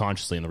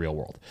subconsciously in the real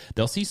world.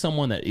 They'll see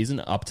someone that isn't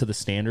up to the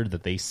standard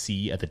that they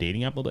see at the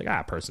dating app. They'll be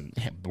like, person,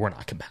 we're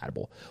not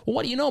compatible. Well,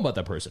 what do you know about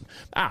that person?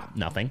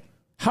 Nothing.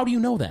 How do you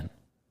know then?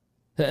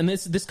 And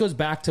this goes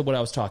back to what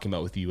I was talking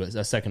about with you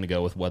a second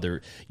ago with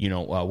whether,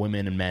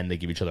 women and men, they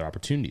give each other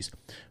opportunities.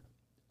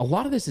 A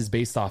lot of this is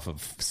based off of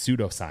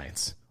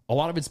pseudoscience. A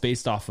lot of it's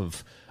based off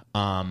of,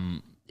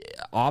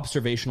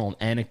 observational and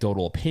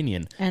anecdotal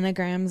opinion,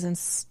 anagrams and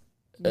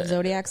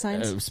zodiac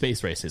signs,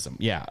 space racism.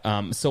 Yeah.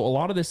 So a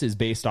lot of this is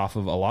based off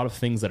of a lot of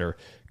things that are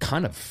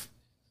kind of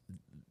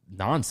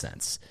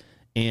nonsense,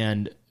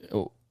 and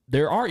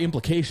there are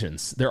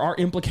implications. There are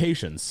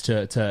implications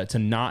to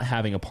not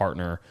having a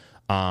partner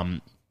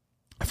from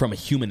a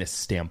humanist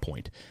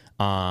standpoint.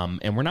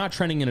 And we're not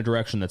trending in a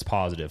direction that's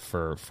positive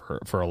for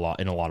a lot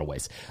in a lot of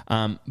ways.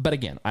 But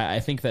again,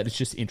 I think that it's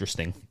just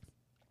interesting,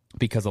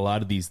 because a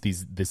lot of these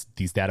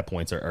data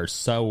points are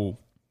so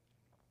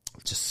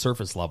just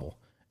surface level,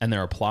 and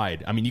they're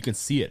applied. I mean, you can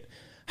see it.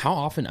 How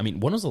often? I mean,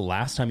 when was the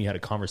last time you had a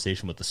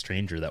conversation with a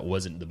stranger that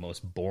wasn't the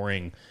most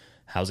boring?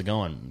 How's it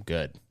going?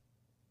 Good.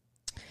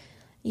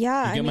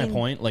 Yeah, you get my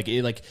point.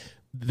 Like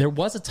there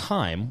was a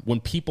time when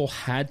people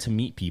had to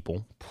meet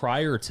people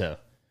prior to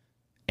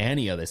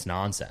any of this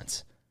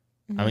nonsense.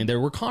 Mm-hmm. I mean, there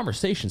were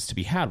conversations to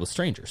be had with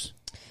strangers.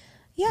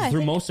 Yeah,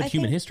 through most of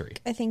human history.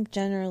 I think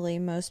generally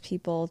most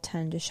people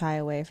tend to shy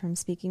away from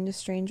speaking to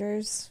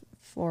strangers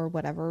for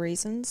whatever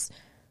reasons,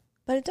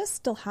 but it does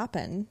still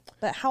happen.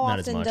 But how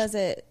often does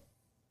it,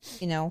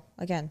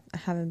 again, I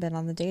haven't been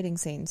on the dating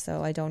scene,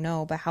 so I don't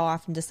know, but how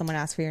often does someone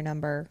ask for your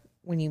number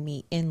when you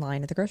meet in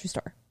line at the grocery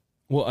store?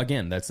 Well,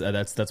 again, that's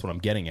what I'm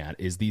getting at,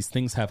 is these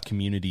things have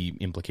community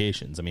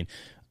implications. I mean,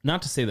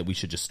 not to say that we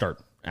should just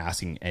start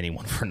asking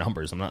anyone for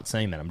numbers. I'm not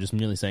saying that. I'm just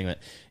merely saying that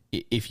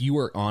if you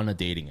are on a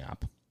dating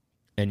app,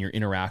 and your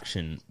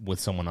interaction with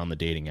someone on the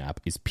dating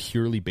app is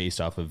purely based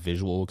off of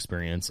visual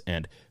experience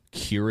and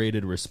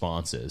curated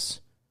responses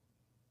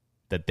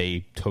that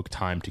they took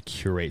time to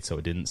curate so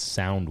it didn't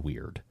sound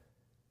weird.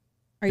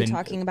 Are you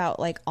talking about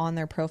on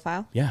their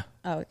profile? Yeah.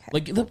 Oh,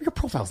 okay. Your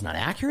profile's not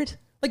accurate.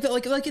 It's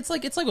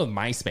like with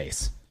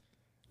MySpace.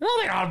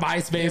 Nothing on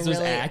MySpace was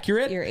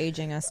accurate. You're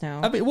aging us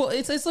now. I mean, well,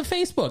 it's a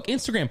Facebook,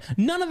 Instagram.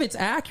 None of it's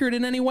accurate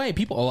in any way.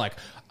 People are like,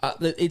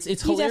 it's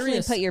hilarious. You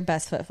definitely put your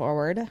best foot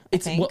forward.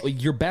 It's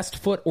your best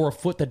foot or a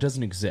foot that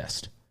doesn't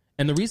exist.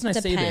 And the reason I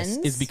say this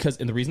is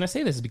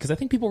because I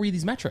think people read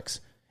these metrics.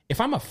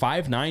 If I'm a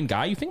 5'9"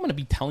 guy, you think I'm going to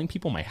be telling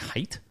people my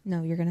height?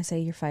 No, you're going to say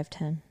you're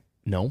 5'10".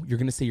 No, you're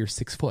going to say you're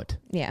 6 foot.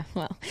 Yeah,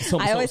 well,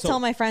 I always tell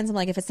my friends, I'm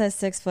like, if it says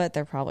 6 foot,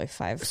 they're probably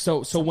 5.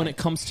 So when it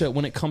comes to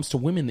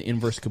women, the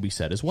inverse could be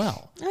said as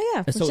well. Oh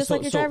yeah, it's just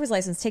like your driver's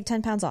license. Take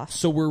 10 pounds off.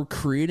 So we're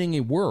creating a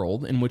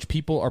world in which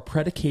people are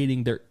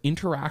predicating their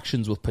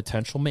interactions with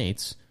potential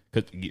mates,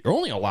 because you're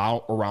only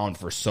around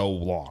for so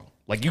long.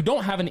 Like, you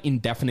don't have an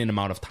indefinite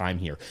amount of time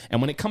here.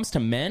 And when it comes to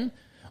men,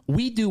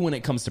 we do when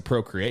it comes to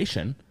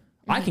procreation.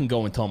 I can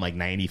go until I'm like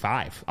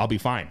 95. I'll be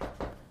fine.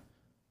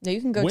 No,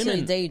 you can go till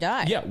the day you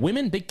die. Yeah,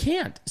 women, they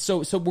can't.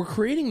 So we're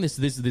creating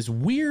this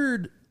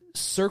weird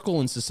circle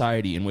in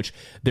society in which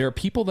there are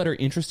people that are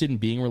interested in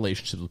being in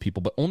relationships with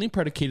people, but only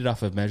predicated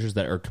off of measures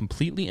that are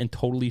completely and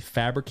totally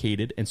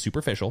fabricated and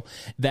superficial,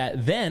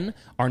 that then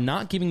are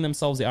not giving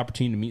themselves the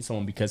opportunity to meet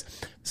someone because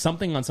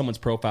something on someone's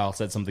profile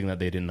said something that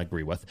they didn't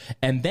agree with.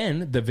 And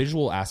then the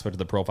visual aspect of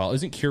the profile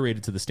isn't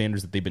curated to the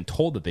standards that they've been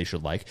told that they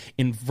should like.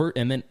 And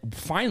then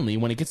finally,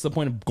 when it gets to the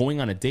point of going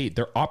on a date,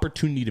 their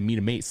opportunity to meet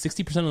a mate,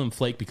 60% of them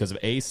flake because of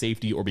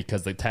safety or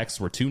because the texts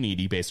were too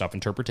needy based off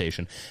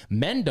interpretation.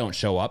 Men don't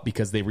show up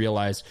because they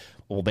realize,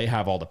 well, they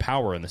have all the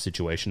power in the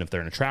situation if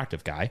they're an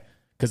attractive guy,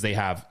 because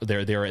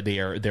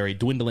they're a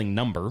dwindling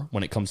number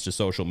when it comes to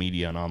social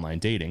media and online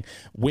dating.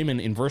 Women,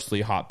 inversely,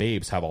 hot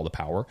babes have all the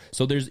power.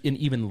 So there's an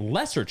even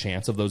lesser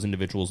chance of those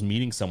individuals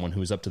meeting someone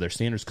who's up to their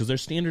standards, because their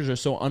standards are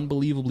so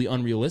unbelievably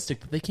unrealistic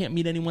that they can't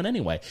meet anyone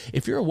anyway.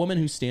 If you're a woman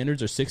whose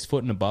standards are 6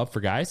 foot and above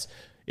for guys,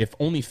 if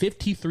only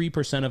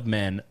 53% of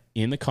men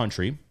in the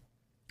country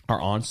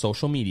are on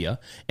social media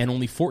and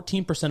only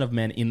 14% of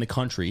men in the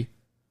country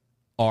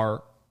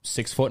are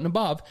 6 foot and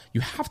above,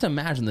 you have to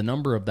imagine the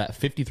number of that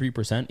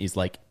 53% is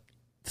like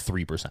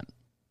 3%,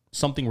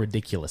 something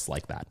ridiculous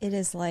like that. It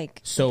is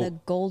like the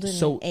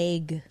golden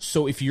egg.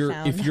 So if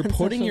you're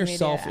putting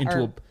yourself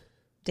into a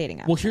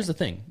dating app, well, here's the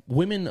thing: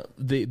 women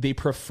they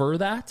prefer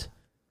that,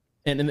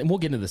 and we'll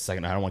get into this in a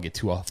second. I don't want to get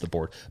too off the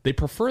board. They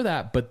prefer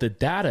that, but the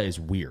data is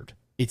weird.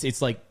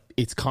 It's like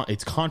it's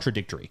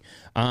contradictory.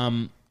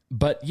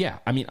 But yeah,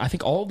 I mean, I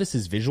think all of this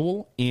is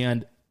visual,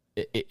 and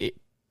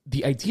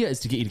the idea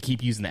is to get you to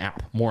keep using the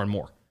app more and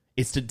more.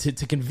 It's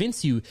to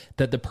convince you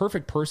that the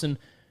perfect person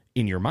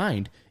in your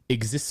mind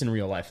exists in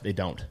real life. They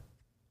don't.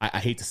 I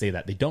hate to say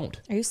that. They don't.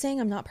 Are you saying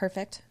I'm not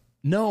perfect?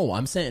 No,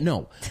 I'm saying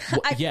no.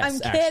 Well, yes,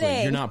 I'm actually,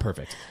 kidding. you're not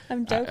perfect.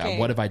 I'm joking.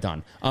 What have I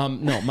done?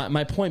 No,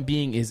 my point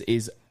being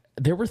is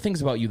there were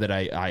things about you that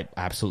I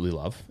absolutely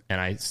love,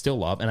 and I still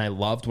love, and I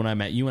loved when I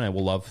met you, and I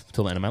will love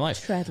till the end of my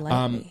life. Tread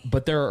lightly.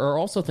 But there are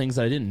also things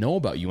that I didn't know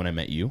about you when I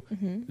met you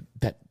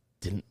that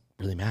didn't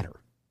really matter.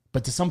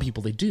 But to some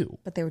people, they do.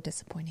 But they were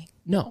disappointing.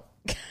 No.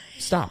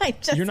 Stop.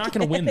 You're not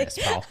going to win this,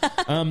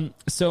 pal.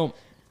 So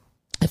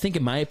I think,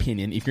 in my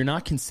opinion, if you're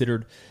not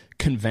considered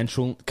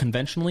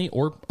conventionally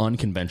or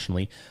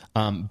unconventionally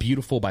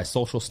beautiful by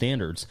social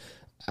standards,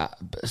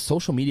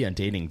 social media and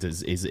dating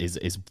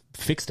is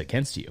fixed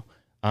against you.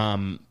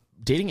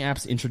 Dating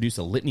apps introduce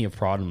a litany of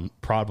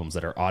problems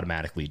that are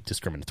automatically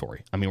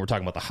discriminatory. I mean, we're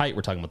talking about the height.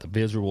 We're talking about the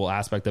visual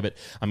aspect of it.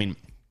 I mean,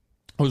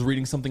 I was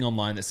reading something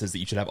online that says that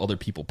you should have other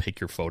people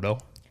pick your photo.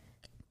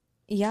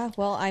 Yeah,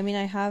 well, I mean,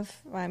 I have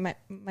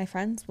my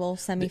friends will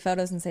send me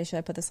photos and say, "Should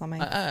I put this on my?"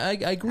 I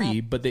agree,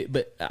 app?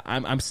 but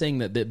I'm saying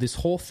that this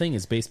whole thing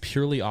is based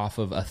purely off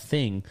of a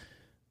thing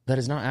that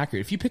is not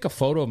accurate. If you pick a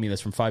photo of me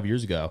that's from 5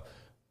 years ago,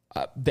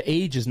 the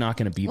age is not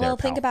going to be there. Well,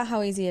 think about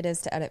how easy it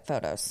is to edit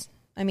photos.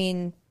 I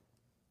mean,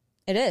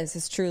 it is.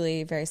 It's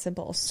truly very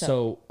simple.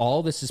 So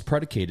all this is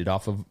predicated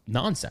off of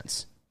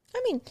nonsense.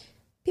 I mean,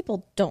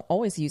 people don't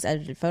always use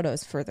edited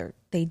photos further.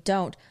 They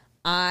don't.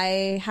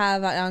 I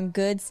have on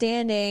good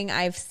standing.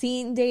 I've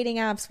seen dating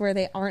apps where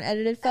they aren't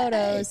edited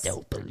photos. I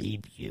don't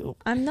believe you.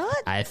 I'm not.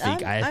 I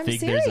think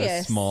serious.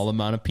 there's a small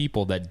amount of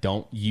people that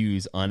don't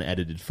use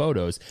unedited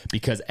photos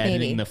because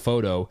editing the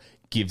photo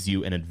gives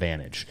you an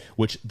advantage.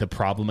 Which the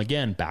problem,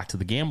 again, back to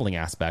the gambling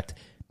aspect,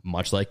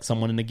 much like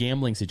someone in a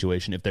gambling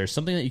situation, if there's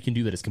something that you can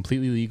do that is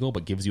completely legal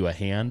but gives you a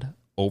hand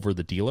over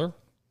the dealer.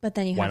 But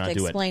then you have to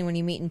explain when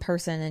you meet in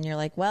person, and you're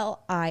like,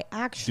 well, I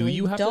actually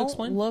don't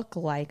look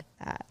like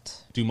that.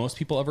 Do most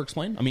people ever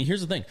explain? I mean,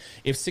 here's the thing.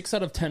 If 6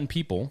 out of 10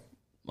 people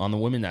on the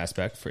women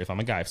aspect, if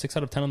I'm a guy, if 6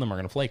 out of 10 of them are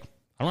going to flake,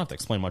 I don't have to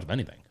explain much of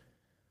anything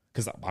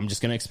because I'm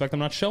just going to expect them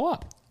not to show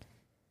up.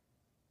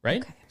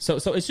 Right? Okay. So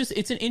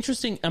it's an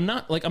interesting,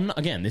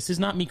 again, this is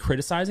not me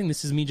criticizing.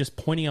 This is me just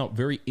pointing out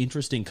very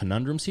interesting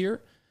conundrums here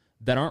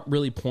that aren't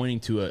really pointing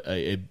to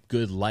a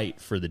good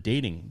light for the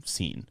dating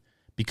scene.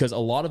 Because a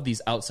lot of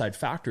these outside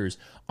factors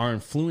are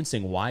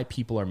influencing why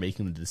people are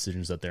making the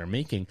decisions that they're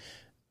making,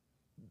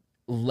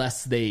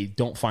 lest they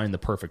don't find the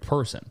perfect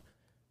person.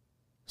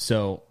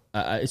 So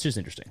it's just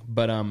interesting.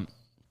 But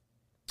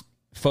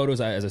photos,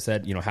 as I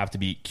said, have to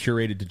be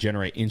curated to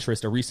generate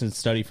interest. A recent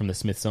study from the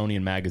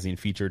Smithsonian Magazine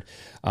featured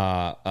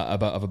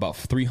about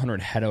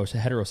 300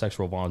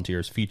 heterosexual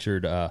volunteers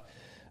featured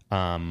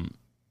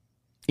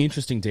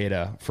interesting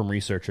data from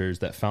researchers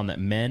that found that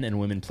men and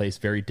women place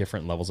very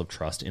different levels of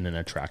trust in an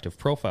attractive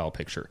profile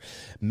picture.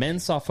 Men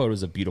saw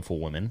photos of beautiful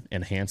women,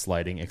 enhanced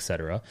lighting,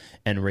 etc.,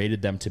 and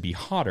rated them to be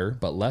hotter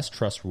but less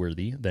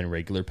trustworthy than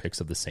regular pics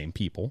of the same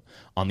people.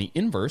 On the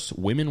inverse,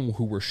 women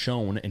who were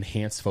shown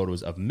enhanced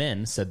photos of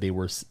men said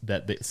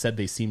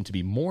they seemed to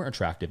be more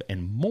attractive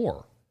and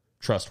more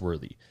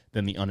trustworthy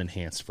than the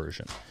unenhanced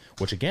version,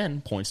 which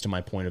again points to my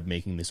point of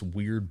making this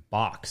weird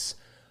box,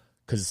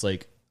 because it's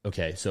like,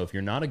 okay, so if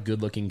you're not a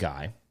good-looking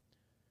guy,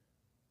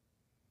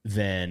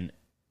 then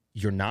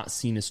you're not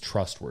seen as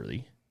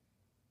trustworthy.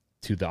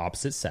 to the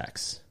opposite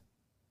sex.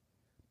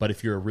 But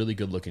if you're a really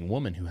good looking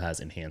woman who has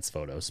enhanced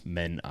photos,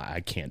 men,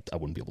 I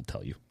wouldn't be able to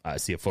tell you. I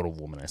see a photo of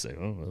a woman, I say,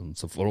 oh,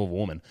 it's a photo of a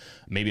woman.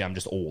 Maybe I'm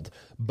just old.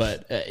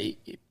 But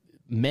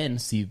men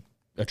see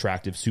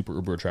attractive, super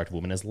uber attractive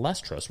women as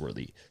less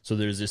trustworthy. So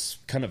there's this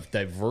kind of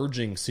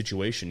diverging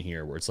situation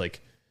here where it's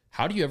like,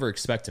 how do you ever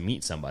expect to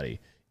meet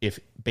somebody if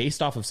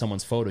based off of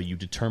someone's photo, you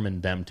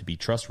determine them to be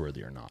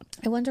trustworthy or not?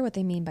 I wonder what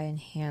they mean by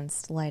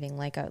enhanced lighting,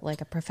 like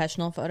a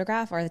professional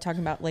photograph, or are they talking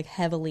about like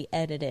heavily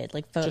edited,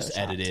 like Photoshop? Just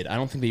edited. I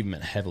don't think they even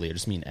meant heavily. I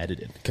just mean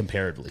edited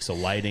comparatively. So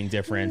lighting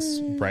difference,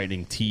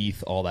 brightening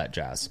teeth, all that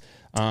jazz.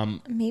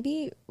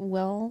 Maybe,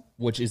 well...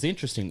 Which is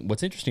interesting.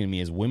 What's interesting to me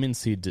is women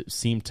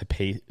seem to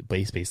pay,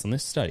 based on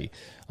this study,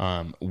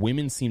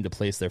 women seem to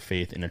place their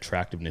faith in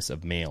attractiveness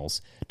of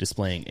males,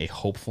 displaying a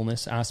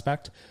hopefulness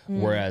aspect,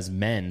 whereas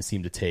men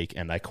seem to take,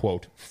 and I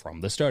quote from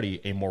the study,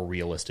 a more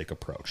realistic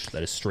approach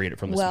that is straight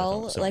from the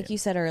Smithsonian. Like you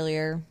said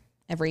earlier,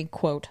 every,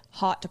 quote,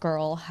 hot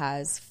girl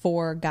has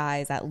 4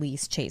 guys at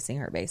least chasing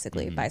her,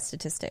 basically, by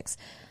statistics.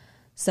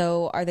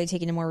 So are they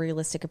taking a more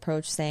realistic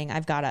approach, saying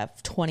I've got a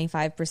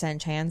 25%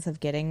 chance of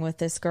getting with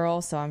this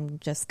girl, so I'm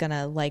just going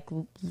to like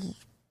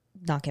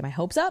not get my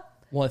hopes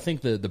up? Well, I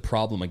think the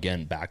problem,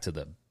 again, back to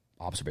the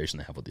observation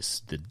they have with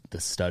this,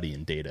 the study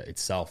and data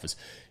itself, is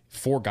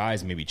 4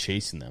 guys may be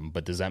chasing them,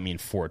 but does that mean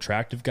 4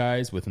 attractive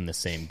guys within the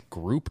same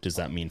group? Does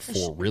that mean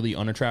 4 really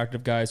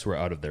unattractive guys who are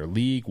out of their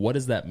league? What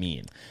does that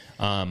mean?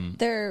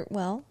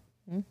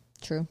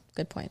 True.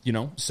 Good point. You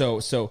know,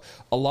 so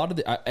a lot of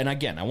and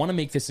again, I want to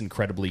make this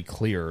incredibly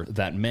clear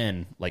that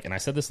men, like, and I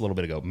said this a little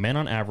bit ago, men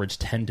on average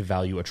tend to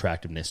value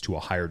attractiveness to a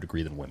higher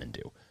degree than women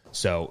do.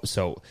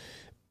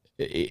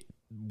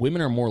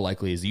 Women are more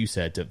likely, as you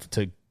said,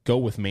 to go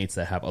with mates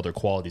that have other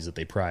qualities that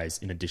they prize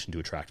in addition to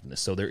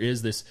attractiveness. So there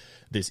is this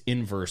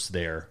inverse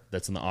there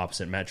that's in the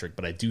opposite metric,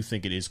 but I do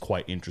think it is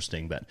quite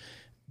interesting that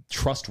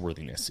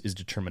trustworthiness is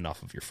determined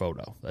off of your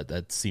photo.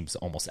 That seems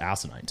almost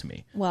asinine to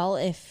me. Well,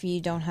 if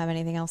you don't have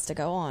anything else to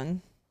go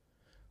on.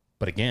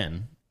 But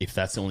again, if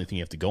that's the only thing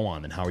you have to go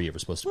on, then how are you ever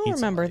supposed to meet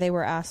remember, somebody? They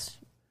were asked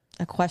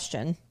a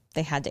question.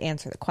 They had to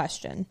answer the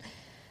question.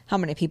 How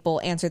many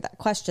people answered that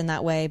question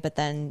that way, but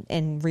then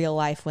in real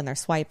life when they're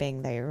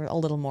swiping, they're a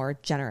little more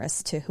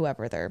generous to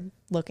whoever they're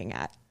looking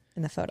at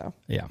in the photo.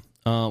 Yeah.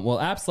 Well,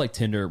 apps like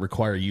Tinder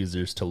require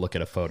users to look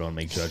at a photo and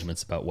make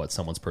judgments about what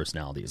someone's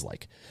personality is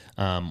like,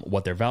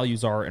 what their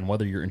values are, and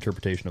whether your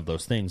interpretation of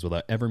those things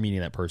without ever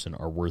meeting that person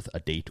are worth a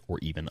date or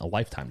even a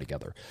lifetime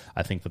together.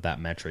 I think that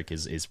metric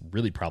is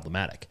really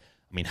problematic.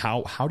 I mean,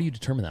 how do you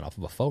determine that off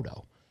of a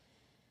photo?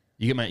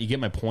 You get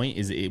my point?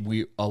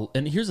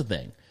 And here's the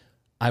thing.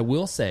 I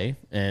will say,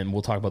 and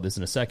we'll talk about this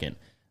in a second,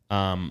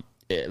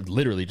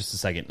 literally just a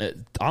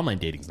second, online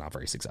dating is not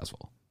very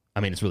successful. I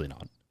mean, it's really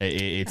not.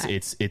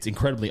 It's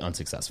incredibly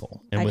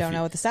unsuccessful. And I don't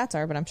know what the stats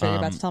are, but I'm sure you're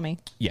about to tell me.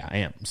 Yeah, I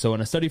am. So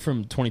in a study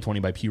from 2020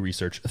 by Pew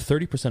Research,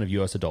 30% of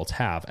U.S. adults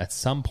have at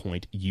some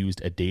point used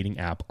a dating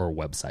app or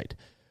website,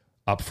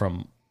 up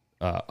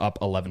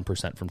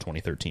 11% from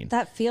 2013.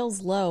 That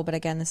feels low, but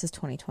again, this is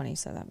 2020,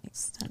 so that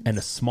makes sense. And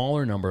a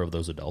smaller number of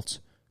those adults,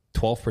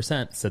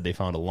 12%, said they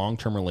found a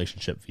long-term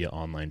relationship via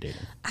online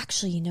dating.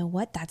 Actually, you know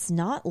what? That's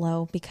not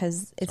low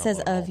because it says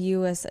of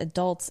U.S.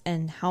 adults,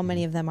 and how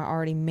many of them are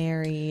already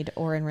married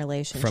or in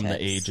relationships? From the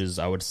ages,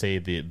 I would say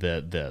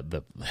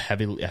the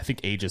heavily, I think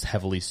ages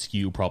heavily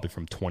skew probably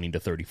from 20 to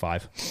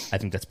 35. I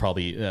think that's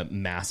probably a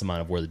mass amount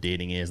of where the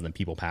dating is, and then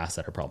people past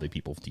that are probably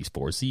people with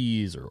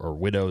divorcees or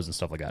widows and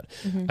stuff like that.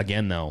 Mm-hmm.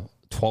 Again, though,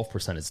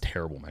 12% is a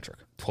terrible metric.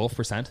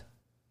 12%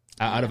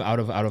 out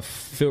of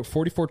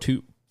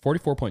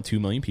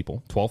 44.2 million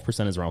people,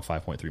 12% is around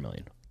 5.3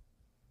 million.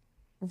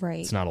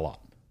 Right. It's not a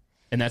lot.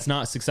 And that's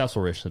not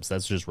successful relationships.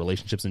 That's just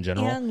relationships in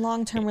general. And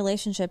long-term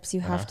relationships, you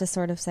have to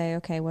sort of say,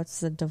 okay,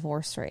 what's the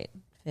divorce rate?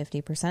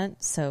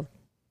 50%. So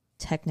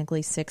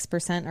technically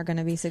 6% are going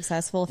to be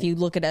successful if you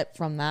look at it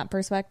from that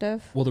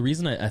perspective. Well, the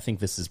reason I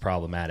think this is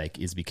problematic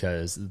is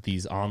because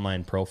these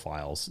online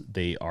profiles,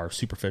 they are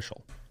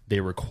superficial. They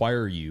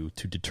require you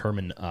to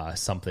determine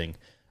something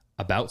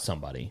about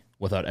somebody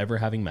without ever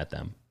having met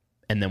them.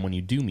 And then when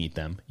you do meet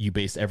them, you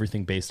base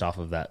everything based off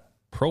of that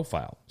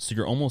profile. So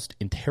you're almost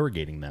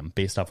interrogating them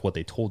based off what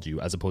they told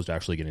you as opposed to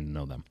actually getting to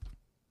know them.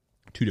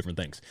 Two different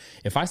things.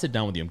 If I sit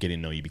down with you, I'm getting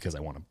to know you because I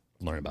want to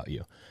learn about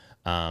you.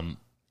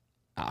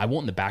 I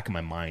won't in the back of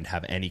my mind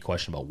have any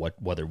question about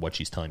whether what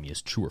she's telling me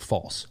is true or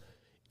false.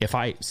 If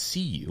I see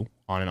you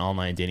on an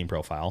online dating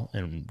profile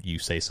and you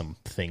say some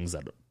things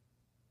that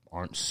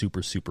aren't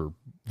super, super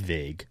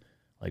vague,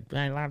 like,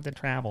 I love to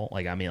travel.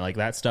 Like, I mean, like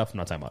that stuff I'm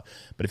not talking about.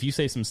 But if you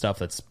say some stuff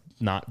that's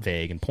not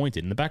vague and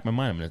pointed, in the back of my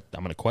mind,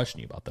 I'm gonna question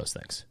you about those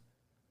things.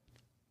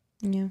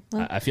 Yeah,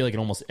 well. I feel like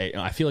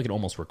it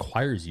almost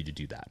requires you to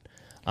do that,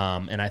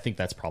 and I think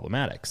that's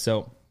problematic.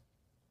 So,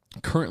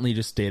 currently,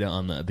 just data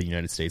on the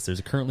United States, there's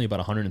currently about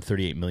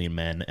 138 million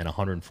men and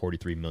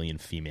 143 million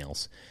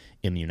females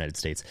in the United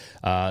States.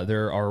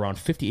 There are around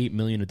 58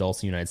 million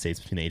adults in the United States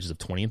between the ages of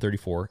 20 and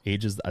 34,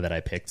 ages that I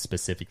picked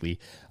specifically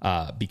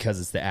because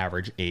it's the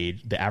average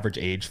age. The average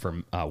age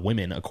for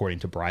women, according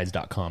to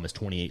brides.com, is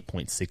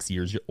 28.6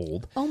 years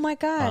old. Oh my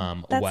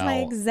God. That's my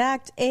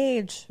exact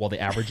age. While the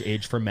average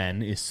age for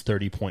men is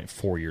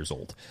 30.4 years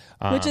old.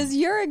 Which is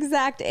your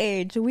exact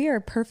age. We are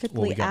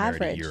perfectly we got average.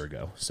 married a year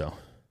ago, so...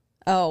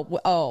 I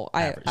So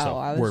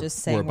was just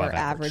saying we're above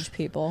average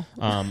people.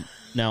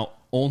 Now,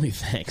 only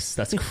thanks.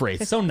 That's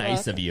great. So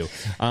nice of you.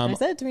 I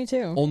said it to me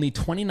too. Only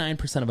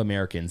 29% of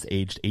Americans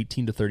aged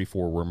 18 to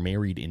 34 were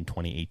married in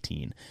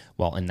 2018,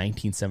 while in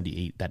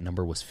 1978 that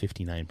number was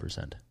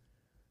 59%.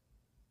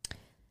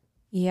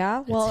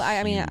 Yeah, well,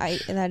 I mean,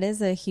 that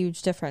is a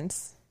huge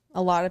difference.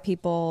 A lot of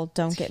people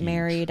don't get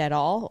married at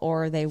all,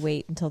 or they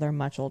wait until they're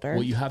much older.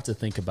 Well, you have to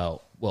think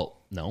about,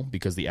 no,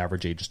 because the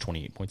average age is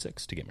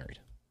 28.6 to get married.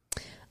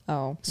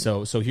 Oh.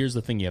 So here's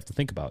the thing you have to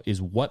think about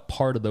is what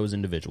part of those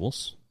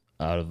individuals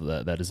out of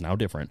that is now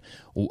different,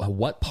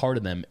 what part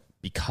of them,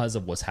 because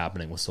of what's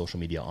happening with social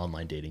media,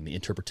 online dating, the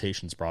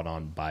interpretations brought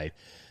on by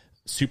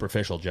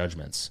superficial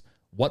judgments,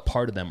 what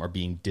part of them are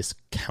being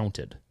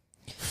discounted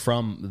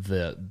from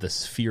the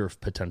sphere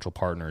of potential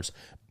partners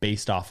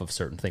based off of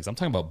certain things? I'm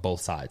talking about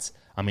both sides.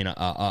 I mean,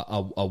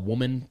 a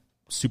woman...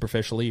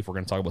 Superficially, if we're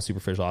going to talk about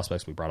superficial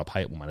aspects, we brought up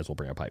height, we might as well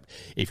bring up height.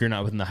 If you're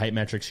not within the height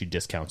metrics, she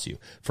discounts you.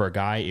 For a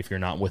guy, if you're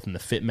not within the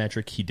fit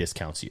metric, he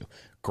discounts you.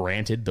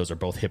 Granted, those are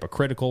both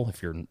hypocritical.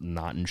 If you're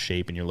not in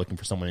shape and you're looking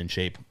for someone in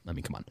shape, I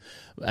mean, come on.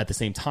 At the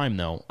same time,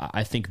 though,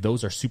 I think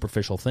those are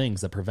superficial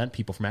things that prevent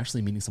people from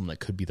actually meeting someone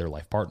that could be their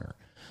life partner.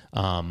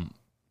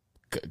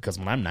 Because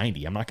when I'm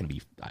 90, I'm not going to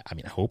be, I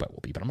mean, I hope I will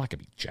be, but I'm not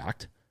going to be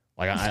jacked.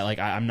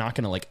 I'm not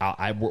gonna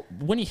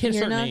when you hit a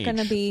certain age, you're not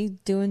gonna be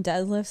doing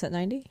deadlifts at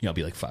 90. I'll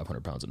be like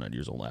 500 pounds at 90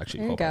 years old.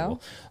 Actually, there you go.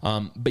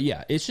 But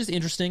yeah, it's just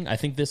interesting. I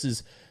think this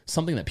is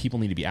something that people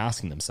need to be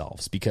asking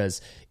themselves,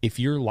 because if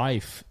your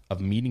life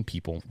of meeting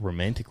people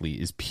romantically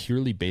is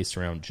purely based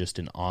around just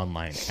an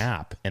online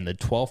app, and the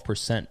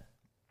 12%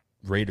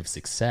 rate of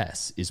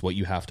success is what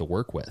you have to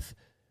work with,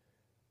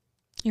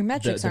 your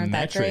metrics aren't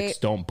that great. The metrics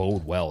don't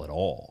bode well at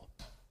all.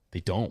 They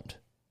don't.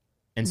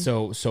 And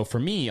so for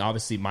me,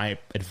 obviously, my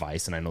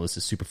advice, and I know this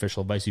is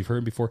superficial advice you've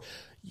heard before,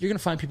 you're going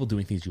to find people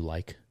doing things you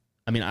like.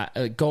 I mean,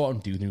 go out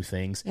and do new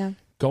things. Yeah.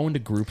 Go into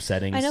group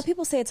settings. I know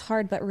people say it's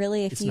hard, but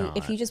really, if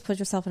you just put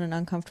yourself in an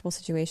uncomfortable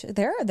situation,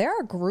 there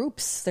are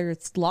groups.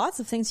 There's lots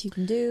of things you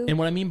can do. And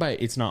what I mean by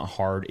it's not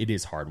hard, it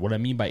is hard. What I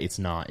mean by it's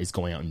not is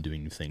going out and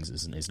doing new things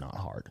is not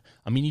hard.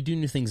 I mean, you do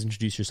new things,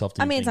 introduce yourself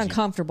to new things. It's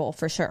uncomfortable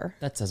for sure.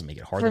 That doesn't make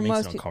it hard. That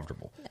makes it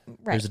uncomfortable.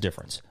 Right. There's a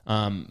difference.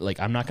 I'm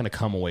not going to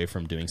come away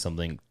from doing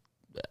something.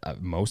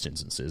 Most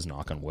instances,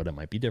 knock on wood, it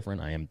might be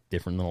different. I am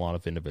different than a lot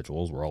of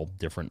individuals. We're all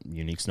different,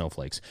 unique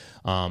snowflakes.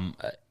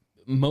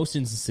 Most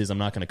instances, I'm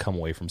not going to come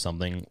away from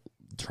something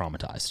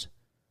traumatized.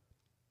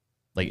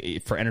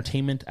 Like for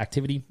entertainment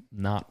activity,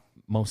 not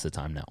most of the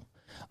time,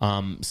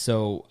 no.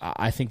 So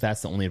I think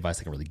that's the only advice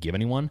I can really give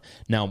anyone.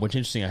 Now, what's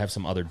interesting, I have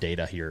some other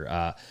data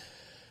here.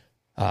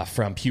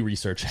 From Pew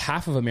Research,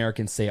 half of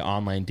Americans say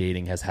online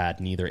dating has had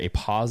neither a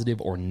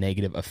positive or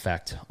negative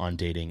effect on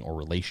dating or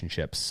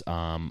relationships.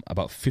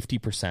 About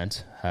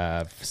 50%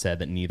 have said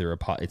that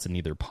it's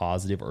neither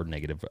positive or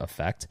negative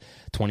effect.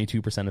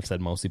 22% have said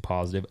mostly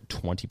positive.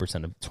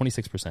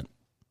 26%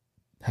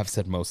 have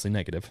said mostly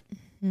negative.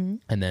 Mm-hmm.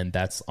 And then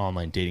that's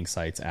online dating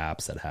sites,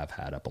 apps that have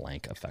had a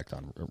blank effect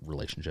on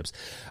relationships.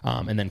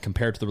 And then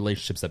compared to the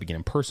relationships that begin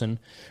in person,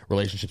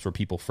 relationships where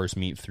people first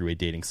meet through a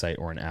dating site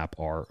or an app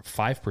are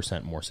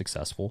 5% more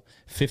successful,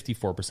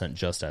 54%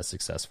 just as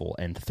successful,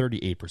 and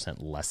 38%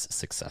 less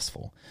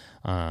successful.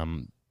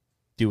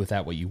 Do with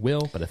that what you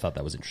will, but I thought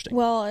that was interesting.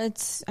 Well,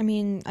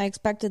 I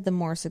expected the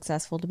more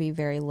successful to be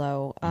very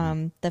low.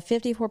 The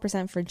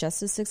 54% for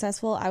just as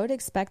successful, I would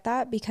expect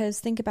that, because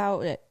think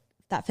about it.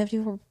 That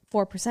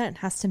 54%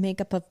 has to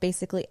make up of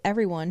basically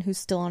everyone who's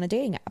still on a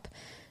dating app.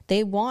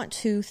 They want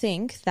to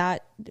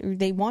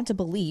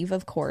believe,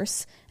 of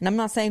course, and I'm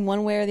not saying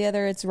one way or the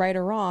other it's right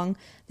or wrong.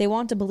 They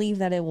want to believe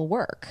that it will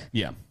work.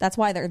 Yeah. That's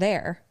why they're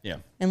there. Yeah.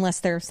 Unless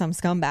they're some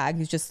scumbag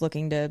who's just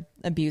looking to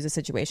abuse a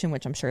situation,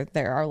 which I'm sure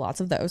there are lots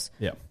of those.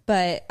 Yeah.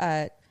 But,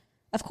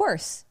 of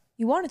course,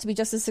 you want it to be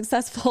just as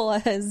successful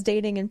as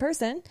dating in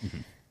person. Mm-hmm.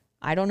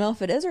 I don't know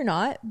if it is or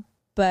not,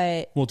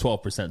 but... Well,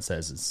 12%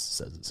 says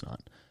it's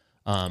not.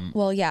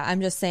 Well, yeah, I'm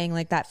just saying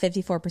like that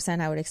 54%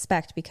 I would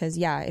expect, because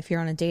if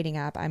you're on a dating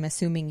app, I'm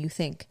assuming you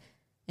think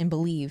and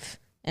believe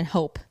and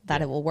hope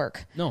that it will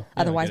work. No.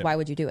 Otherwise, why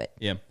would you do it?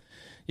 Yeah.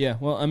 Yeah.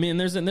 Well, I mean,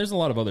 there's a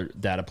lot of other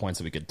data points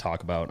that we could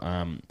talk about.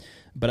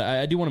 But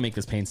I do want to make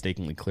this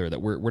painstakingly clear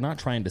that we're not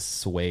trying to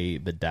sway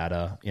the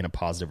data in a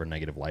positive or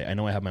negative light. I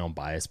know I have my own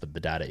bias, but the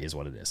data is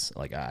what it is.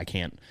 Like, I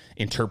can't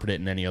interpret it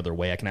in any other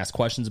way. I can ask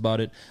questions about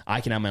it.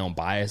 I can have my own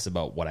bias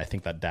about what I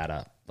think that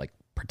data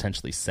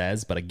potentially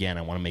says, but again,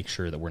 I want to make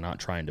sure that we're not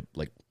trying to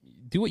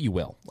do what you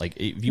will. Like,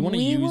 if you want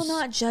to use, we will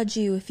not judge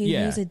you if you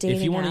use a dating app.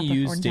 If you want to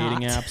use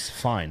dating not. apps,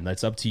 fine,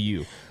 that's up to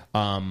you.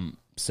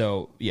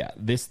 So yeah,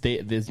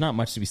 there's not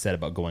much to be said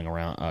about going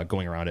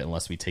around it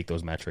unless we take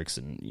those metrics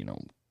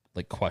and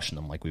like question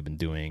them like we've been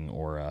doing,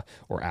 or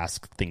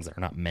ask things that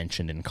are not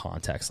mentioned in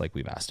context like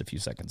we've asked a few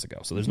seconds ago.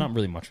 So there's not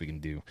really much we can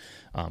do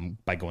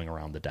by going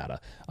around the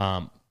data.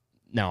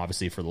 Now,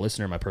 obviously, for the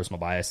listener, my personal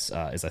bias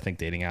is I think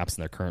dating apps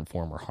in their current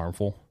form are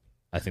harmful.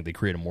 I think they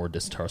create a more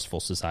distrustful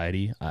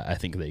society. I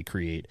think they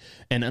create,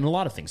 and a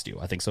lot of things do.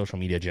 I think social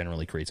media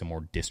generally creates a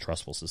more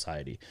distrustful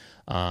society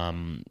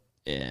than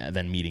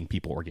meeting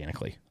people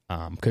organically.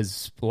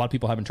 Because a lot of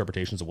people have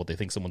interpretations of what they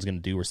think someone's going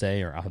to do or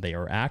say or how they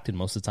are act, and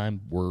most of the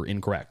time we're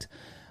incorrect.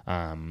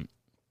 But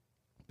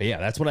yeah,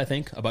 that's what I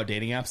think about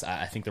dating apps.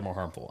 I think they're more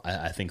harmful.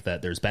 I think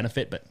that there's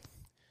benefit, but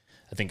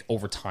I think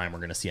over time we're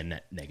going to see a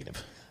net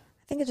negative.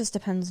 I think it just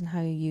depends on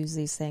how you use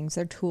these things.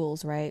 They're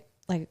tools, right?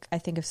 Like, I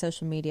think of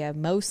social media,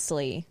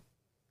 mostly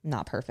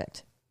not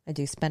perfect.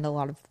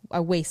 I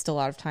waste a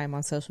lot of time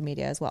on social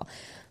media as well.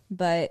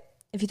 But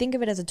if you think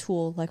of it as a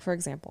tool, like for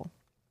example,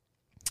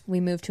 we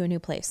moved to a new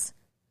place.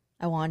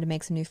 I wanted to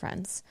make some new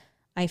friends.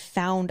 I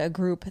found a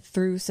group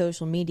through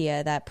social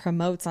media that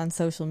promotes on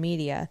social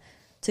media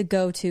to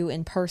go to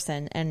in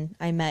person, and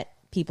I met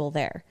people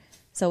there.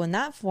 So in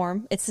that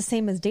form, it's the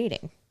same as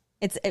dating.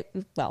 It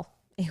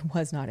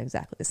was not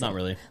exactly the same. Not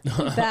really.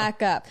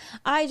 Back up.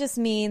 I just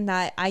mean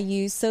that I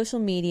use social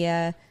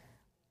media.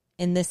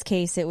 In this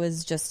case, it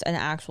was just an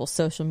actual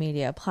social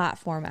media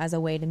platform as a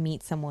way to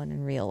meet someone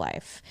in real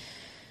life.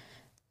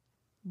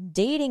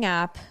 Dating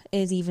app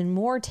is even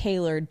more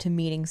tailored to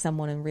meeting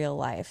someone in real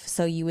life.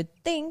 So you would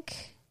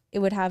think it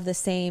would have the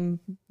same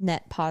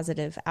net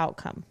positive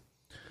outcome.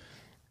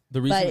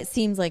 But it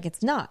seems like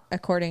it's not,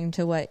 according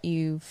to what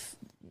you've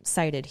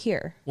cited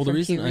here. Well, the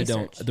reason I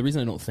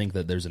don't think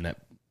that there's a net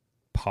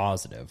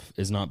positive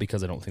is not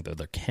because I don't think that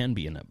there can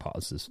be a net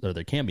positive, or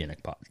there can be a net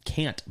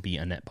can't be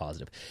a net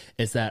positive.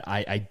 It's that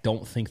I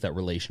don't think that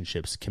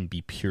relationships can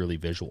be purely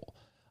visual.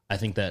 I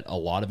think that a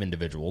lot of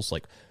individuals,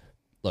 like,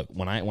 look,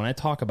 when I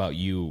talk about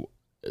you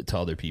to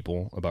other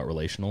people about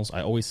relationals,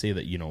 I always say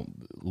that,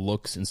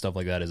 looks and stuff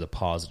like that is a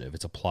positive.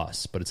 It's a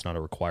plus, but it's not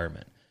a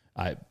requirement.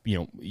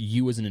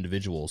 You as an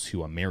individual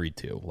who I'm married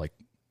to, like,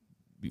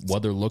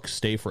 whether looks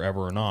stay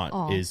forever or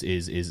not is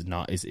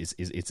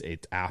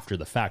after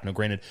the fact. Now,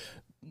 granted,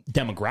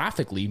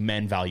 demographically,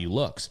 men value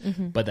looks,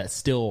 but that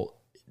still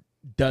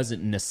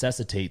doesn't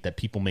necessitate that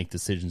people make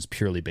decisions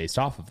purely based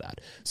off of that.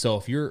 So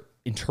if your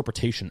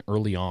interpretation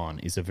early on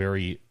is a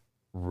very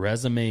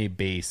resume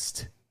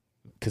based,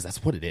 because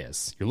that's what it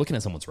is, you're looking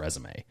at someone's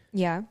resume.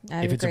 Yeah,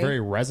 if it's a very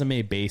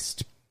resume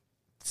based,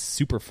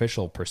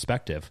 superficial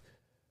perspective,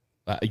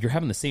 you're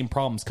having the same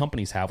problems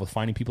companies have with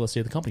finding people that stay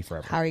at the company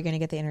forever. How are you going to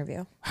get the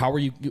interview? How are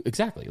you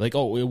exactly like?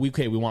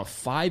 We want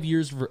 5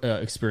 years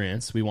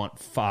experience. We want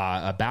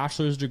a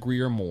bachelor's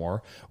degree or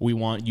more. We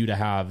want you to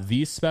have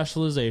these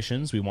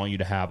specializations. We want you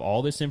to have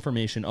all this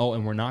information.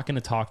 And we're not going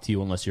to talk to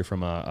you unless you're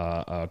from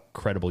a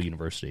credible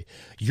university.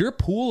 Your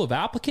pool of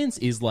applicants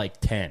is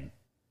like 10.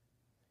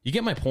 You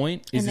get my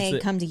point? And they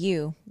come to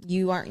you.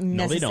 You aren't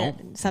necessarily. No,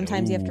 they don't.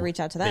 Sometimes you have to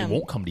reach out to them. They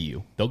won't come to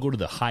you. They'll go to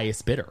the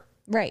highest bidder.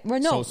 Right. Well,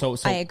 no, so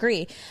I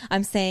agree.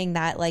 I'm saying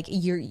that, like,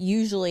 you're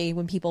usually,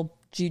 when people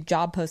do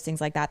job postings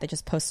like that, they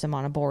just post them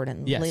on a board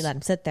and let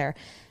them sit there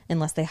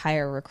unless they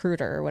hire a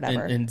recruiter or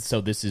whatever. And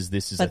so this is.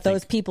 But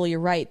those people,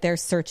 you're right, they're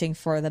searching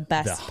for the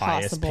best the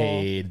highest possible,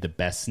 paid, the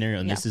best scenario.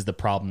 And this is the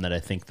problem that I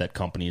think that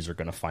companies are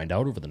going to find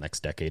out over the next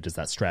decade, is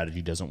that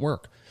strategy doesn't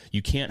work.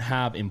 You can't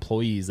have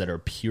employees that are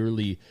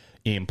purely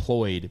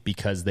employed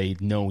because they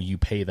know you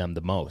pay them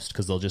the most,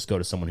 because they'll just go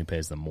to someone who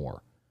pays them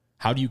more.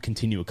 How do you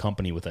continue a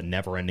company with a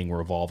never-ending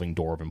revolving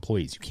door of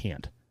employees? You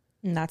can't.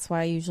 And that's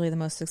why usually the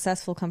most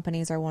successful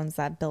companies are ones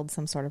that build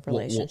some sort of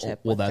relationship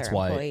with their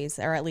employees,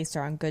 or at least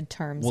are on good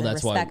terms and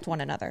respect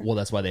one another. Well,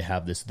 that's why they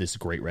have this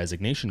great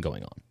resignation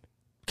going on,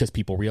 because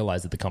people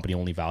realize that the company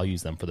only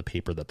values them for the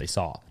paper that they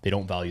saw. They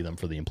don't value them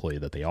for the employee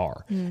that they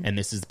are. And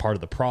this is part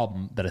of the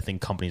problem that I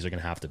think companies are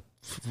going to have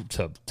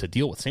to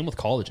deal with. Same with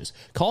colleges.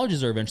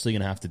 Colleges are eventually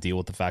going to have to deal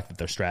with the fact that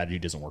their strategy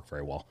doesn't work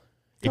very well.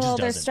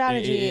 Their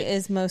strategy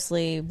is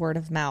mostly word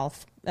of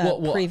mouth.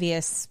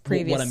 Previous.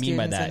 What I mean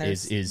by that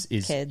is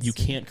kids. You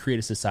can't create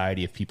a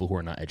society of people who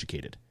are not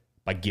educated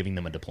by giving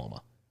them a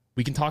diploma.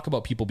 We can talk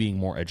about people being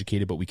more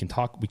educated, but we can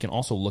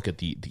also look at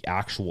the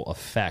actual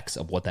effects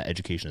of what that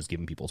education has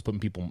given people. It's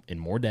putting people in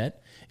more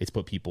debt. It's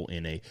put people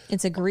in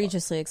it's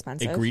egregiously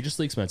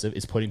expensive.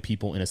 It's putting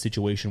people in a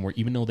situation where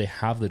even though they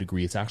have the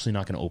degree, it's actually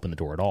not going to open the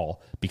door at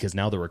all, because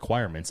now the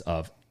requirements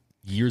of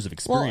years of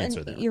experience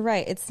are there. You're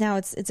right. It's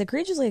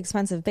egregiously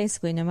expensive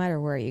basically no matter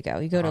where you go.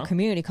 You go to a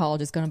community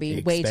college, it's going to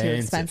be way too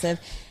expensive.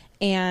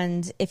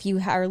 And if you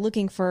are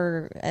looking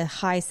for a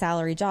high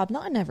salary job,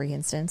 not in every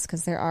instance,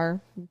 because there are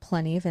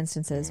plenty of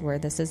instances where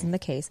this isn't the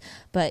case,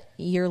 but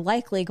you're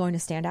likely going to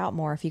stand out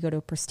more if you go to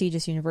a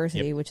prestigious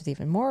university, which is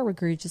even more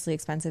egregiously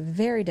expensive,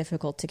 very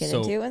difficult to get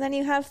into. And then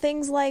you have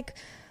things like,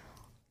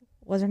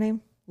 what's her name?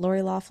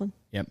 Lori Loughlin.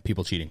 Yeah,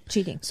 people cheating.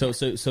 So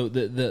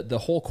the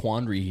whole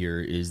quandary here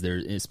is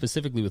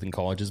specifically within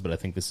colleges, but I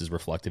think this is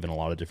reflective in a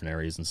lot of different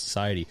areas in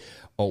society,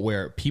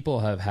 where people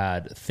have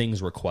had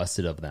things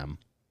requested of them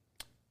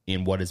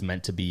in what is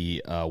meant to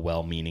be a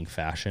well-meaning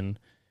fashion,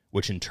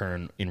 which in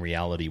turn, in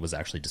reality, was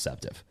actually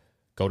deceptive.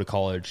 Go to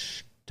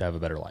college to have a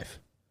better life.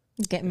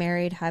 Get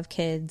married, have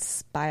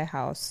kids, buy a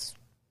house,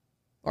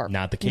 or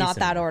not the case. Not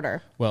that anymore.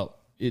 order. Well,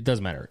 it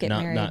doesn't matter. Get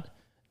married.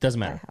 Doesn't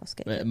matter. House,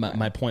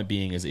 my point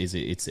being is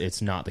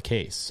it's not the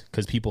case,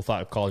 because people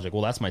thought of college like,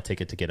 well, that's my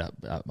ticket to get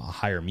a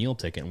higher meal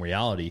ticket. In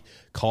reality,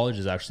 college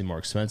is actually more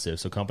expensive,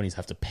 so companies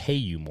have to pay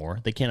you more.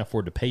 They can't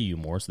afford to pay you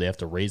more, so they have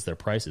to raise their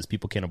prices.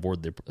 People can't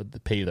afford to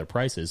pay their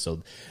prices,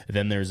 so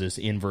then there's this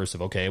inverse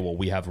of, okay, well,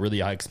 we have really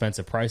high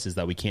expensive prices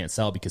that we can't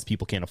sell because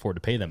people can't afford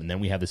to pay them, and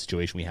then we have the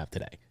situation we have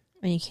today.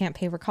 And you can't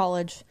pay for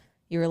college.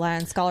 You rely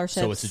on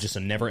scholarships. So it's just a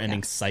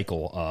never-ending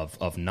cycle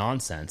of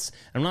nonsense.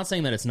 And I'm not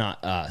saying that it's not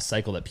a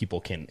cycle that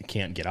people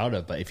can't get out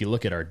of, but if you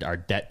look at our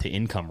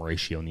debt-to-income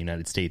ratio in the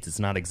United States, it's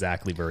not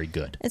exactly very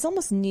good. It's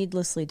almost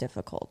needlessly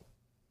difficult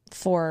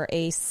for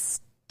a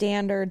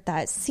standard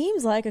that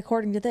seems like,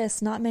 according to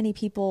this, not many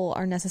people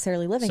are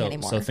necessarily living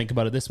anymore. So think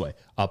about it this way.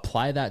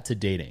 Apply that to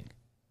dating.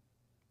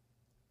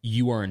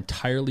 You are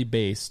entirely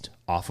based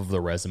off of the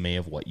resume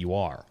of what you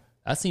are.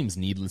 That seems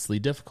needlessly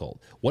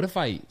difficult. What if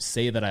I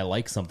say that I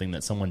like something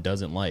that someone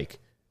doesn't like,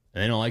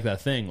 and they don't like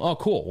that thing? Oh,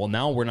 cool. Well,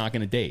 now we're not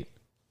going to date.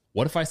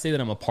 What if I say that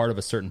I'm a part of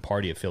a certain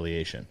party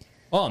affiliation?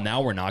 Oh,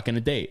 now we're not going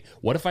to date.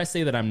 What if I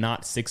say that I'm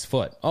not 6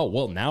 foot? Oh,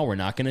 well, now we're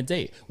not going to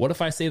date. What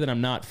if I say that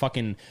I'm not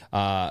fucking,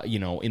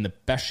 in the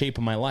best shape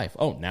of my life?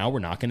 Oh, now we're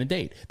not going to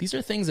date. These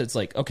are things that's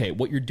like, okay,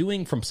 what you're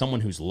doing from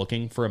someone who's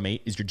looking for a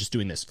mate is you're just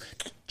doing this.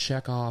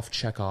 Check off,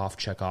 check off,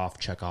 check off,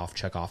 check off,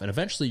 check off. And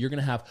eventually you're going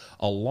to have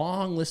a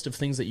long list of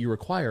things that you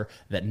require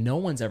that no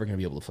one's ever going to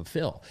be able to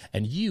fulfill.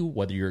 And you,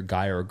 whether you're a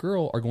guy or a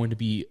girl, are going to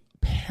be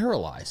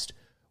paralyzed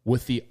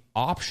with the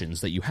options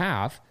that you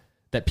have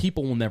that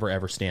people will never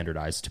ever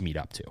standardize to meet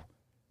up to.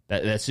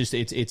 That's just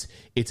it's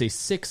a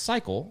sick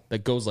cycle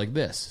that goes like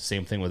this.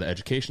 Same thing with the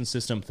education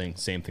system,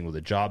 same thing with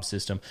the job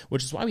system,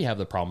 which is why we have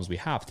the problems we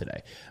have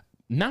today.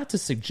 Not to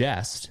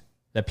suggest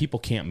that people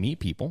can't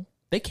meet people.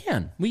 They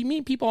can. We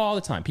meet people all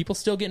the time. People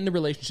still get into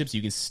relationships.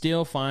 You can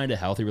still find a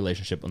healthy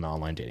relationship with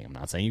online dating. I'm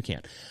not saying you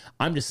can't.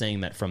 I'm just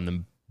saying that from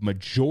the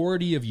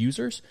majority of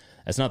users,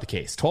 that's not the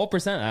case.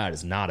 12%, that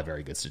is not a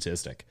very good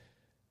statistic.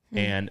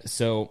 And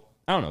so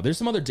I don't know. There's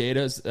some other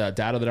data that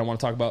I want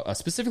to talk about,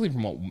 specifically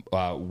from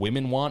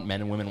what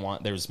men and women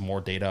want. There's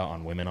more data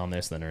on women on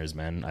this than there is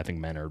men. I think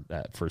men are,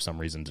 for some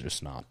reason,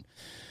 just not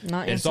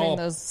answering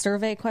those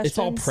survey questions. It's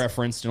all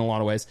preferenced in a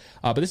lot of ways.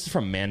 But this is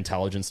from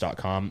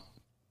manintelligence.com.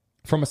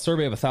 From a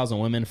survey of 1,000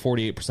 women,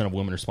 48% of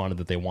women responded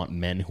that they want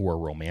men who are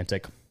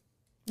romantic.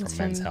 That's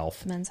from Men's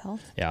Health. Men's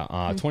Health. Yeah.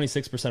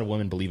 26% of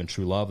women believe in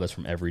true love. That's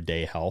from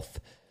Everyday Health.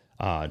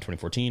 In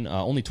 2014,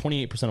 only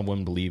 28% of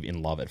women believe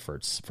in love at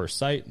first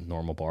sight.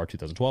 Normal bar,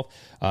 2012.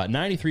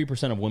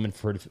 93% of women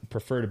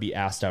prefer to be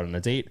asked out on a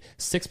date.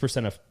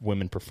 6% of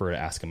women prefer to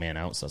ask a man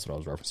out. So that's what I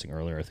was referencing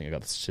earlier. I think I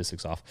got the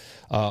statistics off.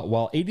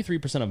 While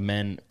 83% of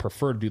men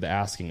prefer to do the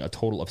asking, a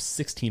total of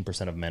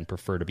 16% of men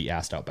prefer to be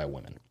asked out by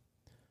women.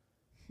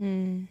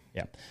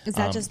 Yeah. Is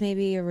that just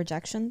maybe a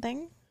rejection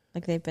thing?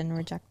 Like they've been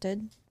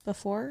rejected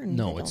before and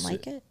they don't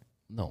like it?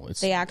 No,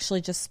 it's they actually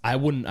just. I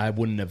wouldn't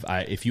have.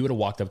 If you would have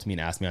walked up to me and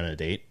asked me on a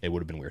date, it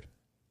would have been weird.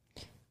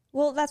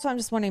 Well, that's what I'm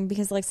just wondering,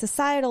 because like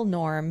societal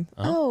norm.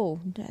 Oh,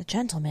 a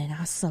gentleman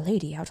asks a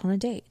lady out on a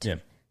date. Yeah.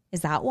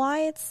 Is that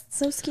why it's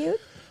so skewed?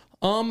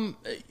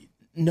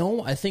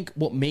 No, I think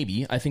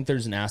maybe. I think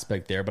there's an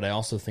aspect there, but I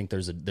also think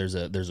there's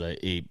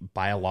a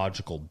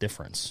biological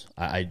difference.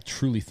 I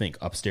truly think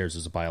upstairs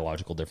is a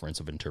biological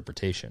difference of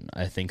interpretation.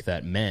 I think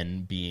that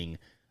men being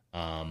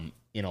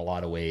in a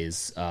lot of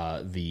ways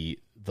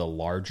the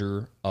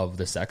larger of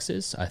the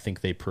sexes, I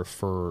think they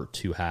prefer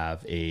to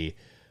have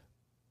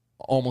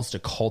almost a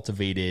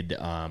cultivated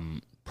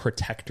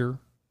protector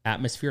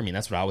atmosphere. I mean,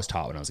 that's what I was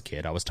taught when I was a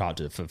kid. I was taught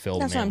to fulfill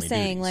the manly duties. That's what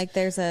I'm saying. Like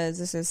there's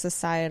a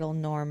societal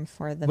norm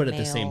for the But at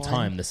the same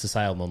time, the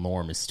societal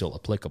norm is still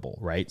applicable,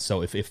 right?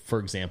 So if for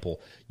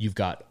example, you've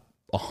got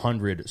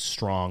 100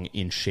 strong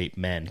in shape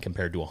men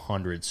compared to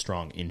 100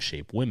 strong in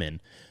shape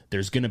women,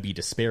 there's going to be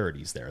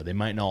disparities there. They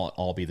might not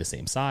all be the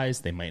same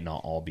size. They might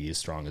not all be as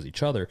strong as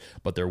each other,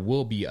 but there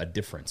will be a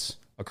difference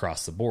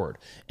across the board.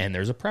 And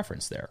there's a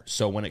preference there.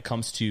 So when it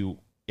comes to,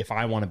 if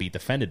I want to be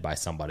defended by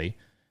somebody,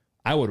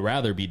 I would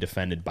rather be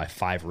defended by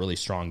 5 really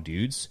strong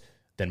dudes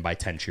than by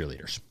 10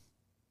 cheerleaders.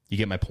 You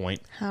get my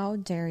point? How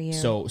dare you?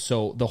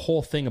 So the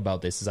whole thing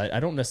about this is I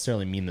don't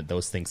necessarily mean that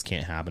those things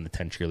can't happen. The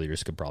 10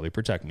 cheerleaders could probably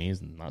protect me.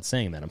 I'm not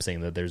saying that. I'm saying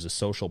that there's a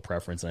social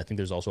preference, and I think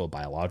there's also a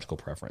biological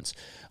preference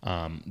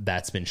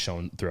that's been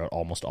shown throughout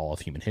almost all of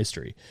human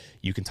history.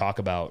 You can talk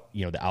about,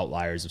 the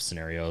outliers of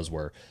scenarios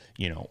where,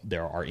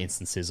 there are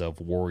instances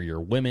of warrior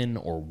women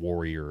or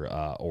warrior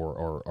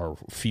or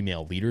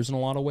female leaders in a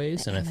lot of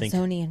ways. And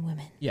Amazonian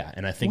women. Yeah,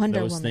 and I think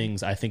those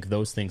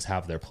things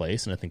have their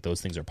place, and I think those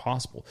things are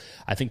possible.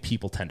 I think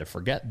people tend to to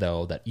forget,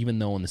 though, that even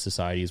though in the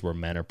societies where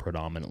men are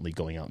predominantly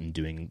going out and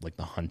doing like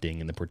the hunting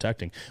and the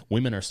protecting,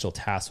 women are still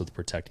tasked with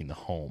protecting the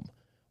home,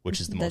 which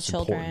is the most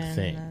important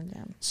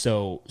thing.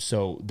 So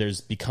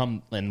there's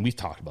become, and we've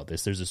talked about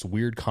this, there's this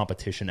weird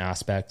competition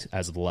aspect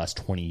as of the last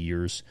 20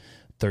 years,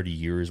 30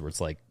 years, where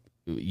it's like,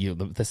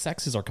 the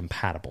sexes are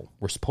compatible.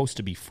 We're supposed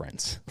to be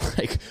friends.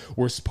 Like,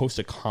 we're supposed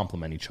to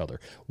complement each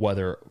other,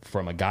 whether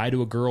from a guy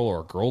to a girl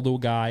or a girl to a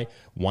guy,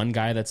 one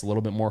guy that's a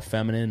little bit more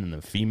feminine and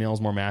the female's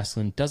more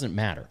masculine, doesn't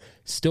matter.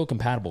 Still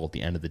compatible at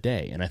the end of the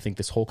day. And I think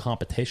this whole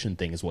competition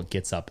thing is what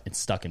gets up and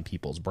stuck in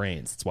people's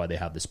brains. That's why they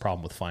have this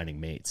problem with finding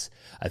mates.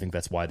 I think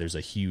that's why there's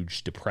a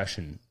huge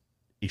depression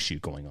issue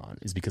going on,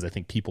 is because I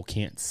think people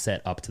can't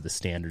set up to the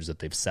standards that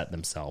they've set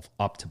themselves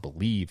up to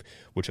believe,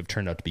 which have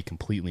turned out to be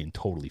completely and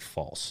totally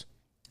false.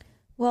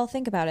 Well,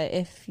 think about it.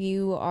 If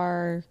you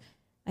are,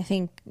 I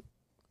think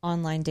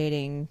online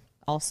dating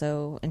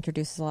also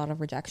introduces a lot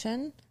of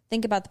rejection.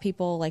 Think about the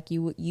people like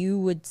you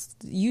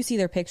see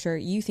their picture,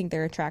 you think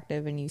they're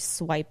attractive, and you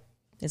swipe.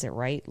 Is it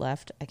right,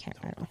 left? I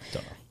don't know.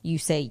 You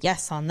say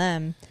yes on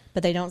them,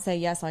 but they don't say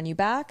yes on you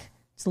back.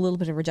 It's a little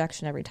bit of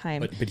rejection every time.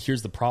 But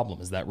here's the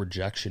problem: is that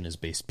rejection is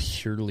based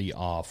purely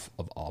off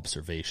of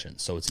observation,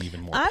 so it's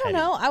even more. I don't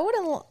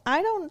know.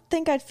 I don't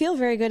think I'd feel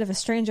very good if a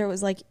stranger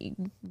was like,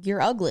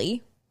 "You're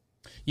ugly."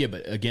 Yeah,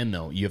 but again,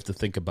 though, you have to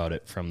think about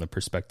it from the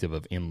perspective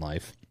of in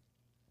life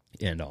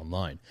and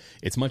online.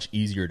 It's much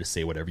easier to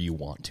say whatever you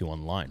want to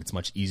online. It's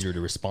much easier to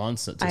respond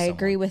to someone. I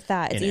agree with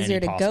that. It's easier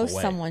to ghost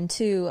someone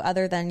too,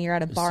 other than you're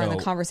at a bar and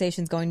the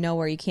conversation's going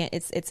nowhere. You can't.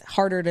 It's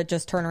harder to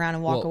just turn around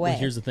and walk away. Well,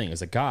 here's the thing: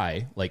 as a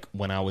guy, like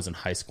when I was in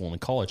high school and in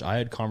college, I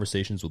had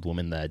conversations with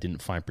women that I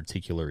didn't find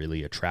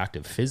particularly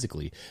attractive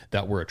physically,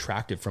 that were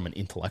attractive from an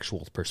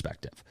intellectual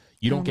perspective.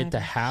 You don't get to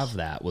have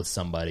that with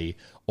somebody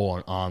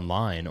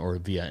online or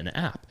via an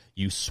app.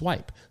 You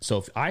swipe. So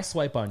if I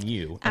swipe on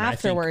you, and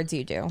afterwards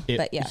you do.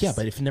 But yes. Yeah,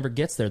 but if it never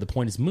gets there, the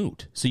point is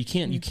moot. So you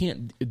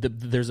can't.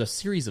 There's a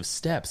series of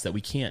steps that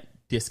we can't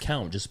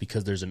discount just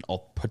because there's a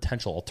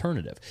potential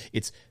alternative.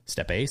 It's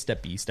step A,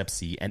 step B, step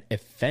C, and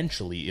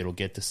eventually it'll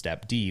get to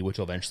step D, which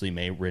eventually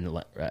may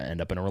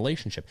end up in a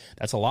relationship.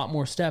 That's a lot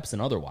more steps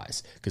than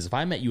otherwise. Because if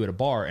I met you at a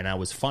bar and I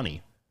was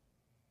funny,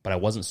 but I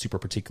wasn't super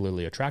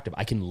particularly attractive,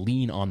 I can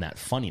lean on that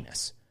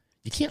funniness.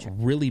 You can't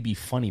really be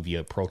funny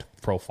via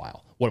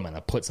profile. What am I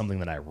going to put something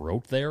that I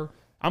wrote there?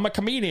 I'm a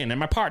comedian in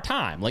my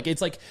part-time. Like,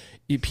 it's like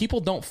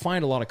people don't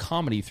find a lot of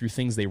comedy through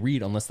things they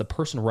read unless the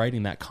person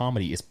writing that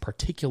comedy is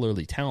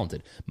particularly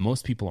talented.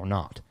 Most people are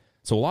not.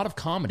 So a lot of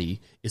comedy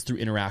is through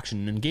interaction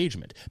and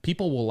engagement.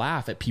 People will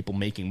laugh at people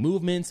making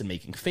movements and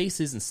making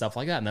faces and stuff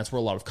like that. And that's where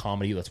a lot of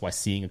comedy, that's why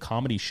seeing a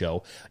comedy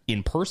show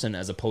in person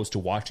as opposed to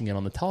watching it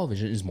on the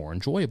television is more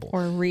enjoyable.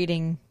 Or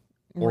reading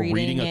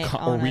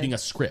a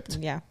script.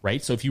 Yeah.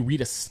 Right? So if you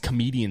read a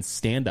comedian's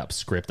stand-up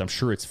script, I'm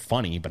sure it's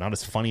funny, but not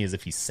as funny as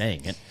if he's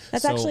saying it.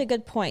 That's actually a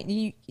good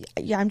point.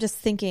 I'm just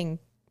thinking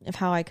of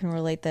how I can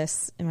relate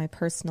this in my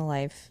personal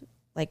life.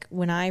 Like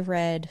when I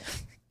read...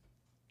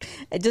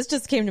 It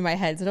just came to my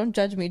head, so don't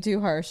judge me too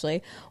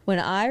harshly. When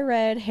I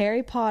read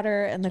Harry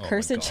Potter and the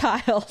Cursed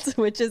Child,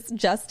 which is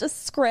just a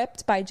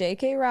script by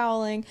J.K.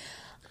 Rowling,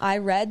 I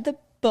read the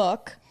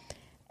book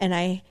and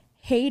I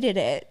hated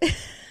it.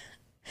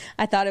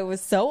 I thought it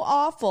was so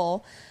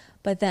awful.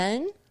 But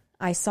then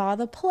I saw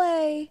the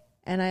play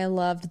and I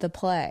loved the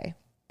play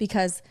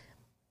because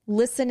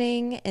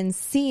listening and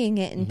seeing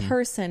it in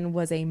person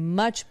was a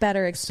much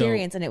better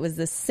experience, and it was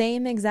the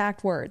same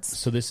exact words.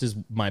 So this is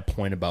my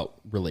point about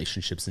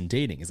relationships and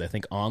dating, is I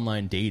think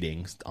online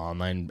dating,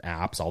 online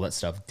apps, all that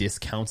stuff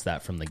discounts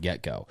that from the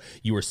get-go.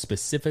 You are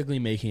specifically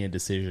making a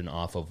decision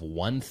off of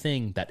one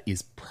thing that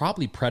is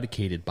probably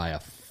predicated by a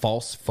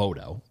false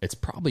photo. It's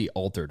probably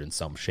altered in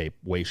some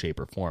way, shape,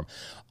 or form.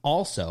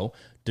 Also,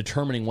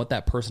 determining what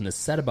that person has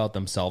said about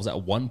themselves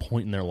at one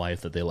point in their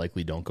life that they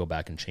likely don't go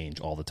back and change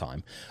all the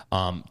time,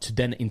 to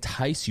then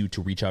entice you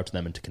to reach out to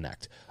them and to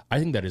connect. I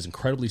think that is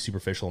incredibly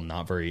superficial and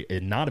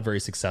not a very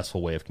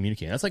successful way of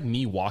communicating. That's like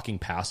me walking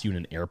past you in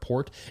an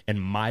airport,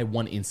 and my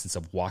one instance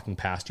of walking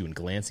past you and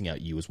glancing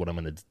at you is what I'm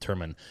going to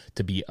determine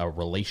to be a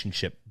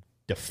relationship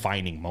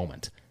defining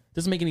moment.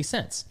 Doesn't make any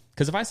sense.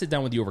 Because if I sit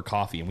down with you over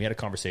coffee and we had a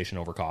conversation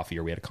over coffee,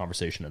 or we had a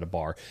conversation at a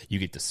bar, you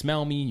get to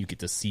smell me, you get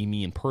to see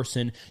me in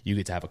person, you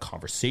get to have a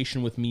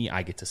conversation with me,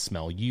 I get to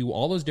smell you,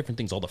 all those different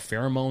things, all the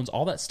pheromones,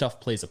 all that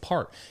stuff plays a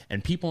part.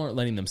 And people aren't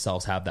letting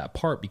themselves have that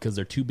part because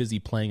they're too busy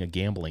playing a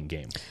gambling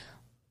game.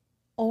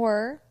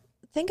 Or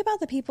think about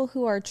the people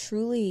who are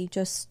truly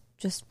just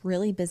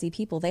really busy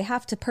people. They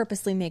have to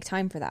purposely make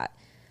time for that.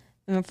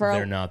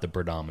 They're not the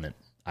predominant.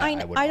 I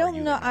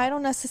don't know. I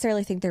don't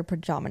necessarily think they're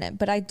predominant,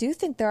 but I do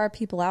think there are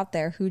people out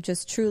there who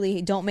just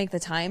truly don't make the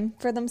time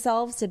for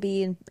themselves to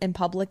be in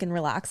public and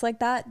relax like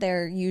that.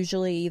 They're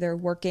usually either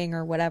working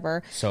or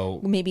whatever. So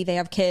maybe they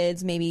have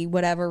kids, maybe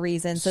whatever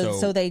reason.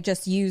 So they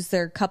just use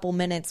their couple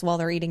minutes while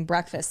they're eating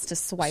breakfast to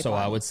swipe. So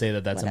I would say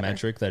that's whatever. A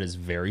metric that is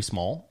very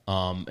small,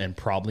 and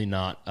probably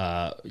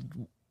not.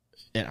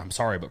 and I'm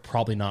sorry, but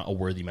probably not a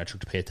worthy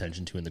metric to pay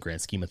attention to in the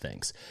grand scheme of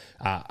things.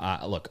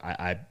 Look,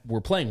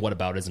 we're playing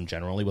whataboutism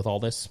generally with all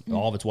this.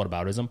 All of it's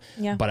whataboutism.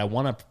 Yeah. But I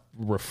want to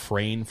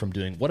refrain from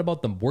doing, what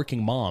about the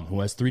working mom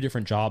who has 3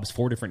 different jobs,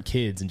 4 different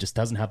kids, and just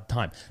doesn't have the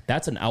time?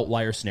 That's an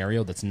outlier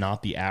scenario. That's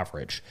not the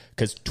average,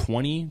 because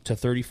 20 to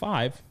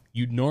 35,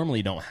 you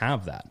normally don't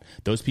have that.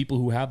 Those people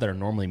who have that are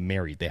normally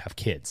married. They have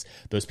kids.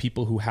 Those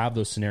people who have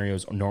those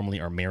scenarios normally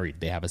are married.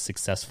 They have a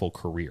successful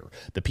career.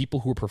 The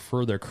people who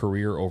prefer their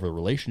career over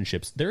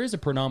relationships, there is a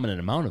predominant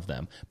amount of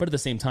them. But at the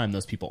same time,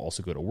 those people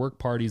also go to work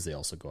parties. They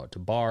also go out to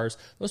bars.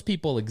 Those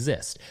people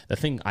exist. The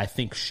thing I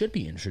think should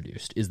be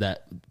introduced is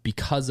that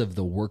because of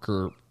the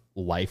worker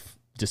life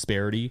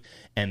disparity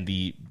and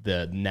the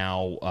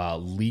now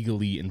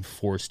legally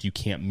enforced you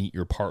can't meet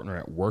your partner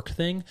at work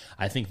thing,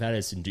 I think that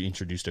has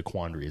introduced a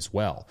quandary as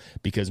well,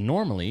 because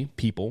normally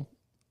people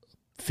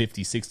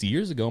 50, 60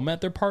 years ago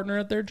met their partner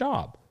at their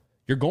job.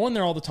 You're going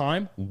there all the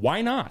time.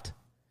 Why not?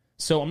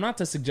 So I'm not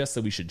to suggest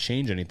that we should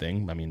change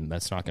anything. I mean,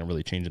 that's not going to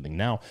really change anything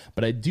now,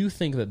 but I do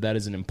think that that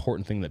is an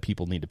important thing that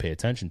people need to pay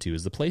attention to,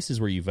 is the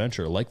places where you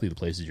venture are likely the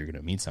places you're going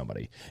to meet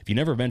somebody. If you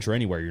never venture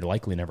anywhere, you're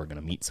likely never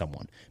going to meet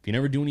someone. If you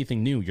never do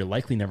anything new, you're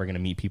likely never going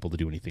to meet people to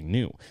do anything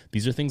new.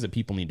 These are things that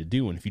people need to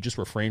do, and if you just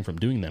refrain from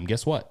doing them,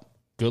 guess what?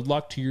 Good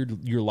luck to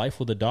your life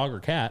with a dog or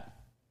cat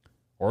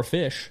or a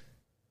fish.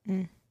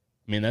 I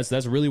mean,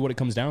 that's really what it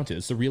comes down to.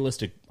 It's the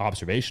realistic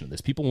observation of this.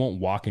 People won't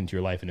walk into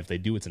your life, and if they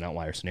do, it's an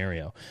outlier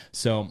scenario.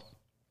 So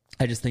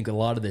I just think a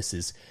lot of this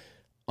is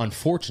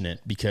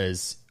unfortunate,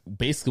 because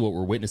basically what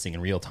we're witnessing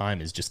in real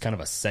time is just kind of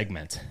a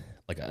segment,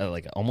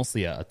 like almost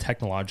a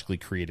technologically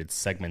created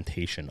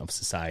segmentation of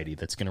society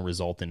that's going to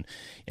result in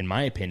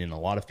my opinion, a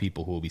lot of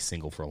people who will be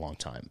single for a long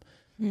time.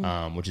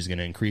 Which is going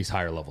to increase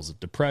higher levels of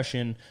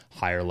depression,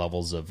 higher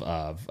levels of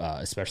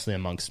especially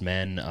amongst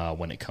men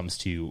when it comes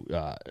to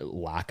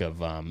lack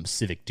of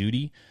civic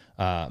duty.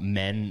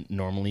 Men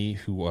normally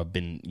who have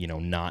been,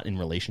 not in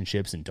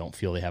relationships and don't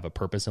feel they have a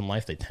purpose in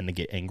life, they tend to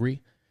get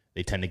angry.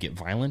 They tend to get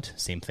violent.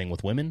 Same thing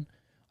with women.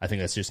 I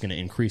think that's just going to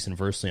increase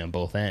inversely on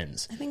both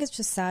ends. I think it's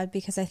just sad,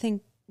 because I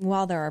think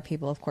while there are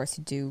people, of course,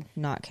 who do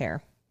not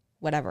care,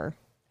 whatever,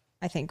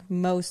 I think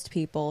most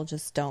people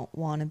just don't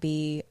want to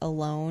be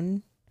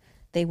alone.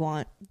 They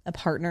want a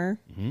partner.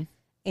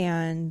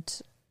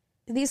 And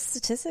these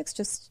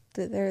statistics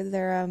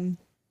they're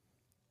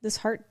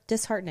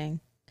disheartening.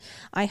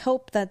 I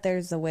hope that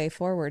there's a way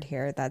forward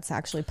here that's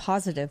actually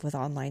positive with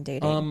online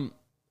dating.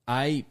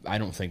 I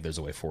don't think there's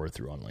a way forward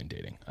through online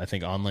dating. I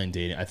think online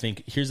dating,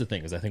 here's the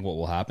thing, is I think what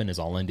will happen is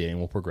online dating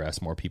will progress.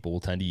 More people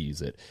will tend to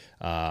use it.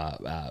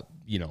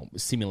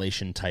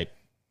 Simulation type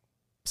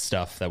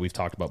stuff that we've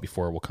talked about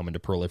before will come into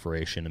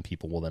proliferation, and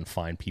people will then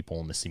find people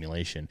in the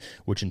simulation,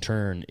 which in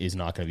turn is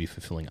not going to be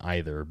fulfilling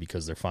either,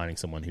 because they're finding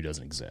someone who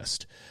doesn't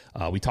exist.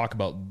 We talk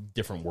about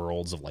different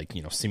worlds of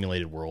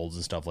simulated worlds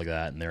and stuff like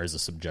that, and there is a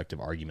subjective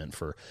argument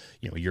for,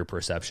 your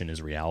perception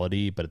is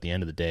reality. But at the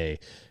end of the day,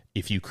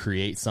 if you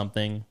create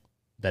something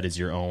that is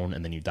your own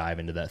and then you dive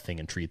into that thing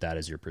and treat that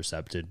as your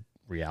percepted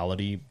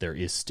reality, there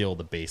is still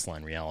the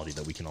baseline reality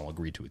that we can all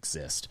agree to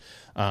exist.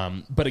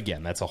 But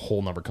again, that's a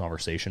whole nother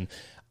conversation.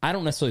 I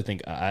don't necessarily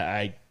think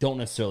I don't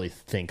necessarily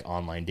think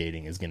online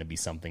dating is going to be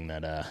something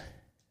that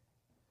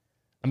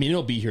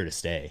it'll be here to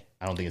stay.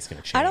 I don't think it's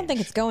going to change. I don't think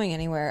it's going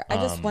anywhere. I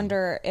just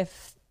wonder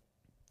if,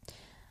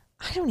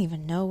 I don't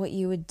even know what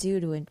you would do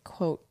to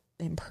quote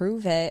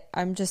improve it.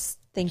 I'm just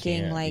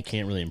thinking you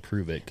can't really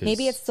improve it. 'Cause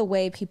maybe it's the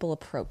way people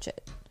approach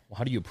it. Well,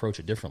 how do you approach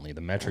it differently?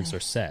 The metrics are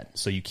set,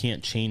 so you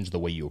can't change the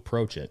way you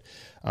approach it.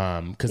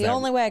 The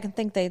only way I can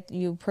think that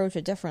you approach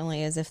it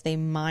differently is if they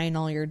mine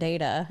all your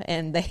data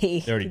and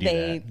they already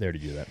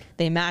do that.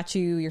 They match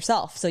you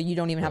yourself, so you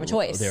don't even have a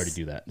choice. They already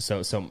do that.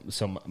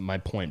 So my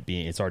point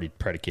being, it's already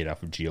predicated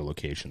off of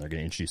geolocation. They're going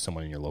to introduce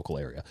someone in your local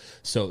area.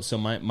 So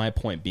my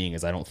point being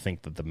is, I don't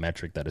think that the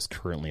metric that is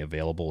currently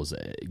available is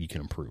you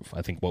can improve.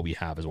 I think what we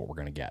have is what we're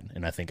going to get,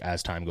 and I think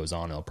as time goes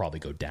on, it'll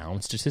probably go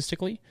down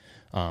statistically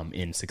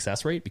in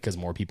success rate, because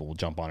more people will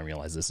jump on and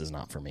realize this is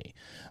not for me.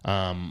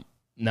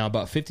 Now,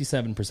 about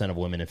 57% of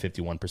women and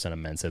 51% of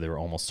men say they were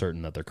almost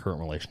certain that their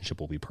current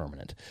relationship will be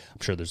permanent.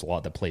 I'm sure there's a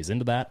lot that plays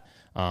into that.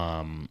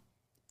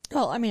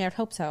 Well, I'd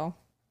hope so.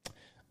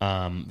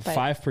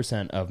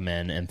 5% of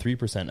men and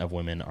 3% of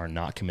women are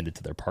not committed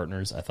to their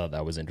partners. I thought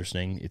that was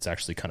interesting. It's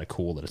actually kind of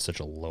cool that it's such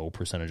a low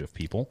percentage of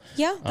people.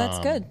 Yeah, that's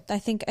good. I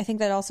think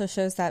that also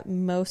shows that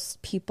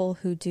most people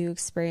who do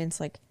experience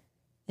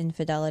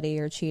infidelity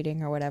or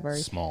cheating or whatever,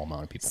 small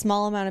amount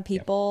of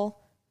people,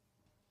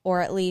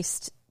 or at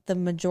least the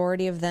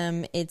majority of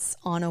them, it's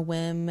on a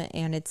whim,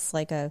 and it's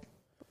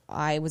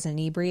I was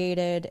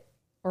inebriated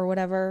or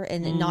whatever,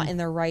 and not in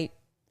their right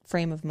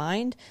frame of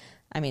mind.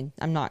 I mean,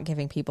 I'm not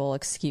giving people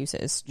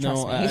excuses.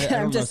 Trust me. I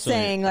I'm just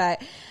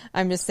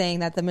saying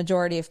that the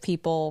majority of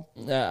people.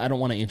 I don't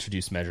want to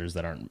introduce measures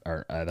that aren't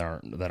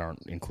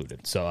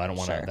included. So I don't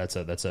want to.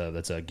 Sure.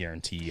 That's a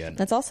guarantee. And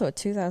that's also a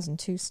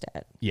 2002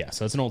 stat. Yeah,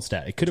 so it's an old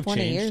stat. It could have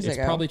 20 changed. Years it's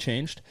ago. Probably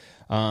changed.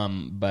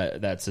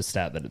 But that's a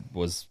stat that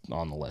was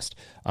on the list.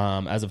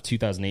 As of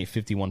 2008,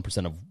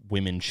 51% of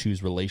women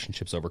choose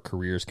relationships over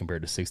careers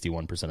compared to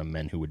 61% of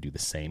men who would do the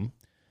same.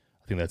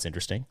 I think that's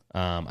interesting.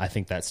 I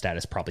think that stat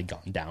has probably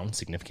gone down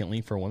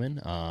significantly for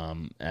women.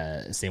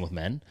 Same with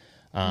men.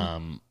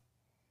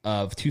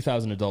 Of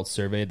 2,000 adults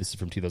surveyed, this is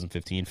from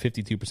 2015,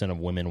 52% of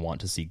women want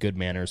to see good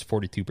manners,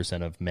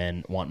 42% of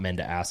men want men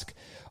to ask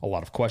a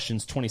lot of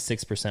questions,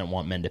 26%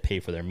 want men to pay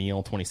for their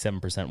meal,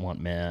 27%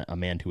 want a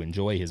man to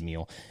enjoy his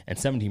meal, and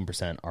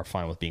 17% are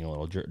fine with being a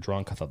little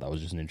drunk. I thought that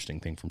was just an interesting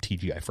thing from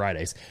TGI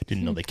Fridays.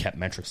 Didn't know they kept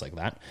metrics like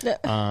that.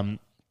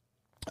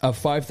 Of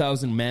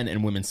 5,000 men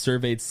and women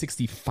surveyed,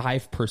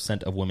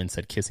 65% of women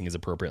said kissing is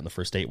appropriate on the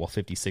first date, while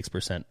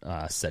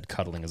 56% said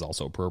cuddling is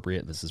also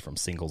appropriate. This is from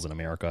Singles in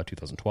America,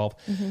 2012.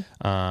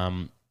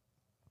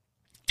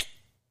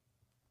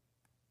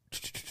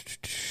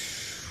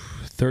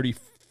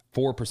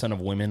 34%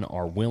 of women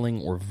are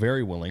willing or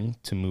very willing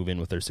to move in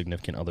with their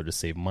significant other to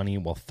save money,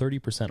 while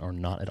 30% are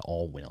not at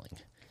all willing.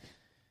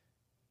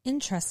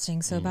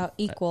 Interesting. So about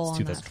equal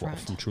on that front.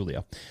 From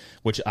Trulia,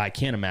 which I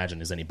can't imagine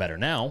is any better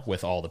now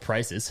with all the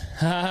prices.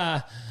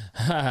 Yeah,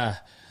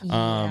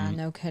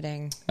 no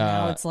kidding.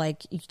 Now it's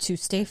like to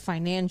stay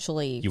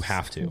financially you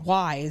have to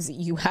wise,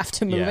 you have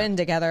to move in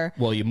together.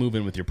 Well, you move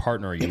in with your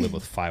partner or you live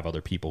with 5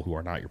 other people who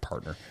are not your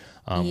partner,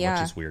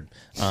 which is weird.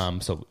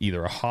 So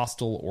either a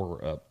hostel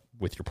or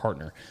with your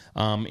partner.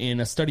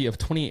 In a study of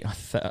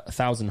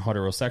 28,000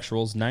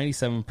 heterosexuals,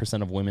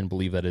 97% of women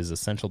believe that it is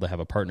essential to have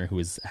a partner who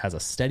has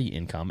a steady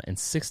income, and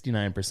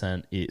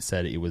 69%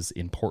 said it was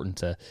important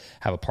to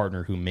have a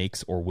partner who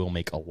makes or will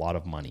make a lot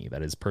of money.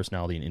 That is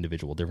personality and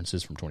individual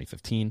differences from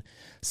 2015.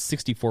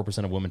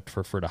 64% of women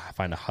prefer to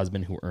find a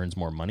husband who earns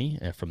more money,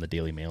 from the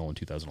Daily Mail in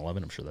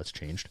 2011. I'm sure that's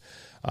changed.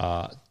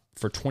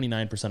 For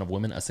 29% of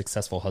women, a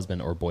successful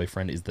husband or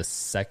boyfriend is the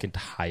second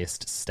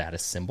highest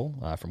status symbol,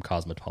 from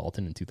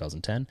Cosmopolitan in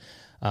 2010.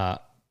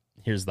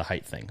 Here's the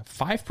height thing.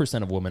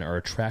 5% of women are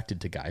attracted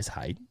to guys'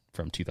 height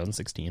from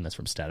 2016. That's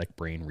from Static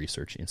Brain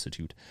Research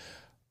Institute.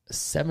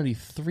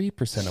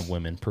 73% of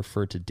women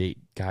prefer to date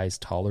guys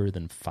taller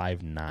than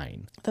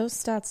 5'9". Those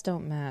stats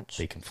don't match.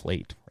 They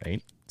conflate,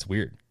 right? It's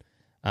weird.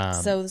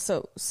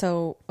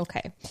 So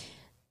okay.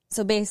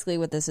 So basically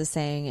what this is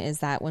saying is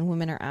that when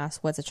women are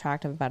asked what's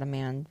attractive about a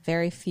man,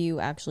 very few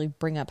actually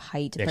bring up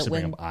height. They actually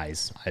bring up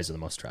eyes. Eyes are the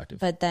most attractive.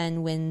 But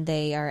then when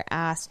they are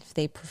asked if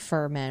they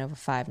prefer men over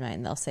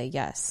 5'9", they'll say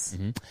yes.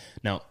 Mm-hmm.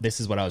 Now,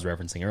 this is what I was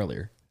referencing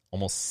earlier.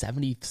 Almost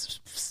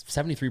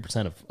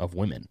 73% of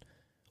women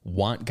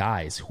want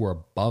guys who are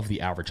above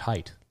the average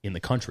height in the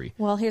country.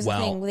 Well, here's the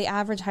thing. The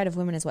average height of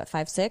women is,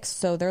 5'6",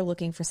 so they're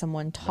looking for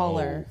someone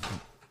taller.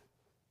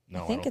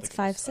 No, I think it's 5'6".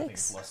 I think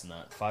it's less than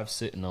that.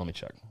 5'6". No, let me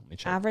check.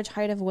 Average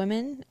height of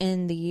women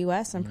in the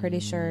U.S., I'm pretty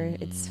sure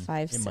it's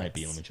 5'6". It might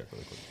be. Let me check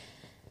really quick.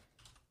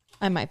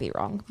 I might be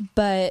wrong,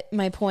 but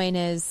my point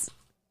is,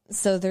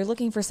 so they're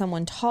looking for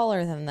someone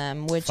taller than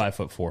them, which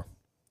 5'4".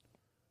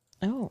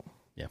 Oh.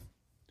 Yeah.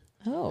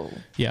 Oh.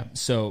 Yeah.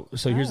 So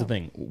here's the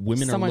thing: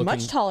 women someone are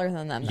looking much taller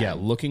than them. Yeah,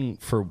 looking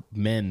for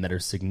men that are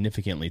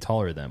significantly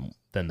taller than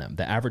them.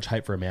 The average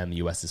height for a man in the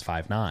U.S. is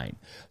 5'9".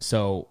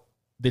 So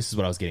this is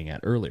what I was getting at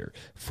earlier.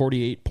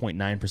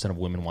 48.9% of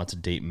women want to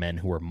date men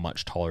who are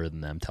much taller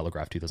than them.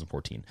 Telegraph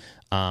 2014.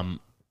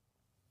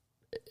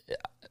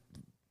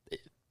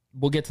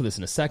 We'll get to this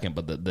in a second,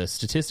 but the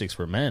statistics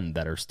for men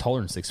that are taller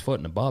than 6 foot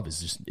and above is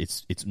just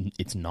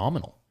it's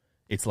nominal.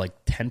 It's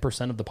like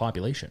 10% of the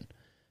population.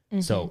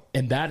 Mm-hmm. So,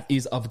 and that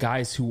is of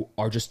guys who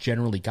are just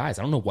generally guys.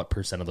 I don't know what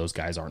percent of those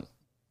guys are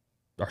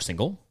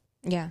single.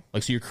 Yeah.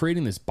 Like, so you're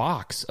creating this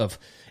box of,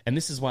 and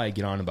this is why I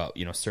get on about,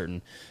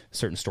 certain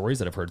stories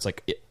that I've heard. It's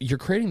like, you're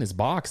creating this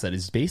box that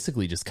is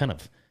basically just kind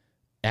of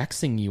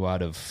Xing you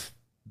out of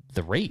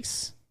the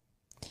race.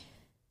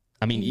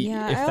 I mean,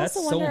 if that's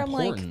so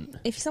important.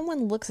 Like, if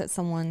someone looks at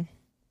someone,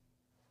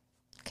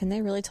 can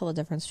they really tell the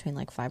difference between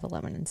like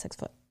 5'11" and 6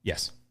 foot?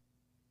 Yes.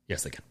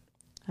 Yes, they can.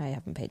 I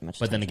haven't paid much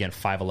attention. But then again,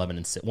 5'11"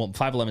 and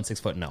 5'11", 6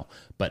 foot, no.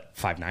 But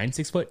 5'9",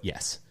 6 foot,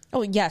 yes.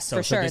 Oh, yes,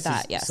 for sure.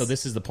 Yes. So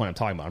this is the point I'm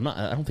talking about.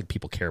 I don't think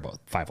people care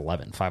about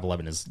 5'11".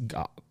 5'11" is,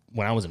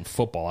 when I was in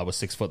football, I was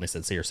 6 foot and they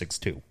said, say you're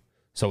 6'2".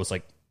 So it's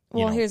like,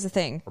 here's the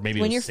thing. Or maybe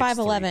when you're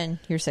 5'11",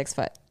 you're 6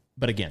 foot.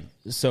 But again,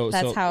 that's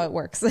how it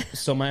works.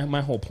 So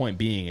my whole point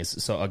being is,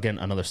 so again,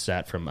 another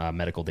stat from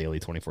Medical Daily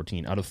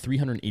 2014, out of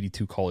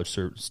 382 college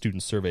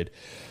students surveyed,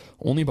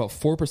 only about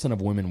 4%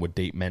 of women would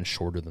date men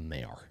shorter than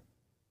they are.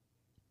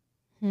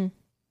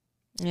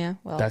 Yeah,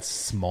 well, that's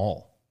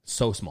small.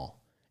 So small.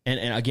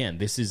 And again,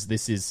 these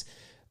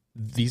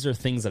are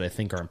things that I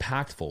think are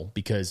impactful,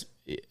 because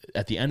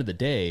at the end of the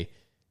day,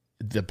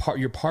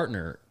 your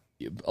partner,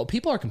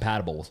 people are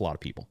compatible with a lot of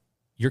people.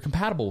 You're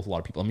compatible with a lot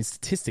of people. I mean,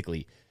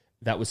 statistically,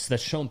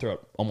 that's shown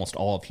throughout almost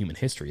all of human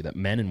history, that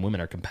men and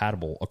women are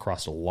compatible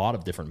across a lot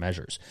of different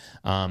measures.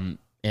 And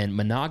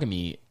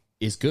monogamy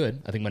is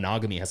good. I think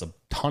monogamy has a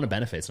ton of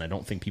benefits, and I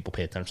don't think people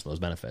pay attention to those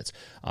benefits.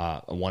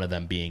 One of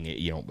them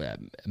being,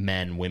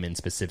 men, women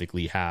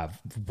specifically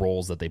have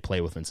roles that they play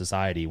within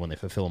society. When they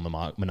fulfill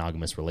a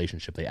monogamous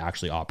relationship, they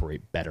actually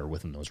operate better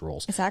within those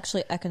roles. It's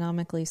actually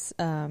economically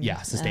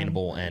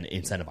sustainable and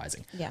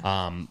incentivizing.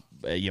 Yeah.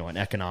 An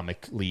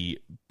economically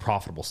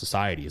profitable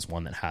society is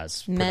one that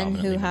has men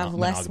who have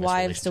less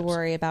wives to relationships.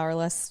 worry about or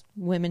less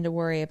women to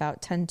worry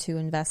about tend to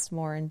invest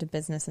more into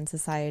business and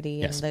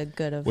society and the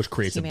good of which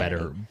creates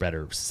humanity. a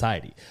better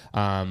society.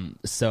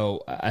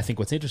 So I think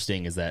what's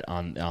interesting is that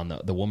on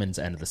the woman's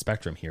end of the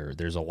spectrum here,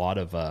 there's a lot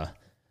of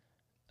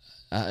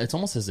it's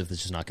almost as if it's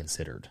just not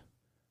considered,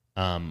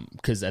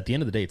 because at the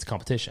end of the day, it's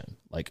competition.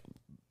 Like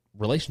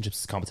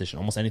relationships is competition.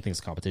 Almost anything is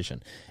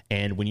competition.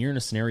 And when you're in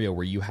a scenario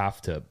where you have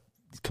to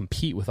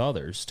compete with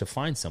others to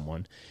find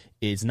someone,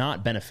 it's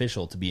not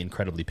beneficial to be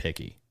incredibly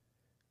picky.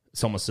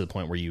 It's almost to the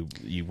point where you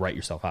write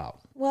yourself out.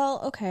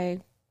 Well, okay.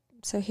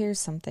 So here's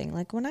something.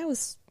 Like when I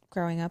was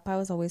growing up, I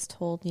was always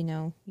told,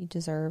 you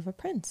deserve a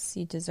prince.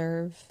 You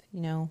deserve,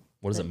 What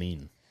does it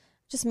mean?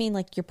 Just mean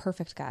like your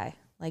perfect guy,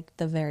 like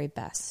the very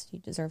best. You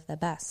deserve the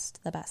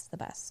best, the best, the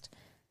best.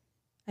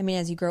 I mean,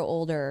 as you grow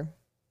older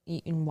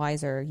and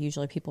wiser,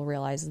 usually people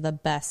realize the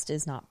best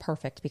is not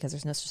perfect because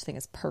there's no such thing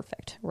as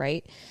perfect,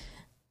 right?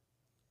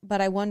 But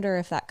I wonder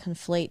if that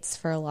conflates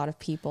for a lot of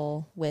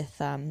people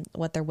with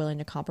what they're willing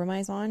to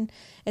compromise on.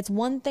 It's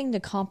one thing to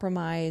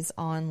compromise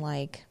on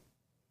like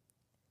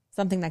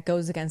something that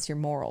goes against your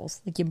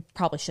morals. Like you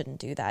probably shouldn't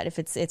do that. If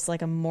it's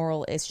like a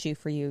moral issue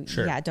for you,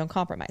 sure. Yeah, don't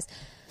compromise.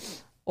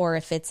 Or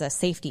if it's a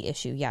safety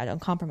issue, yeah, don't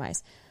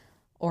compromise.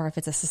 Or if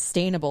it's a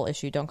sustainable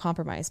issue, don't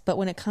compromise. But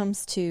when it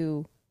comes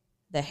to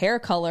the hair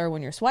color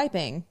when you're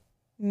swiping,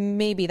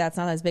 maybe that's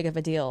not as big of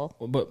a deal.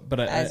 But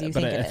I think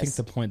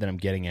the point that I'm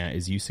getting at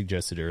is you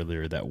suggested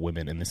earlier that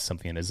women, and this is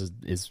something that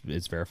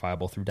is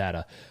verifiable through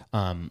data,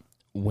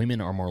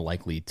 women are more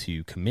likely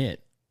to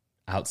commit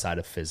outside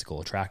of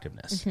physical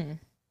attractiveness. Mm-hmm.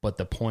 But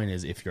the point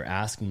is, if you're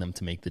asking them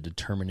to make the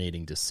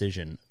determining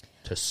decision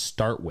to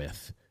start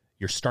with,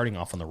 you're starting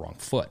off on the wrong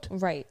foot.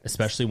 Right.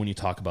 Especially when you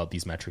talk about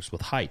these metrics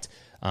with height.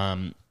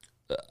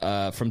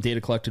 From data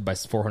collected by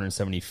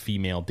 470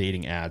 female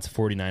dating ads,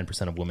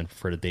 49% of women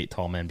prefer to date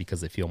tall men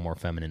because they feel more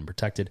feminine and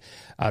protected.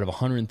 Out of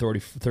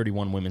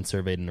 131 women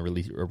surveyed in a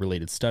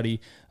related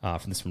study,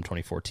 from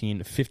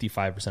 2014,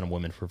 55% of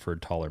women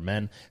preferred taller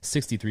men.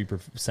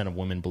 63% of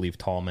women believe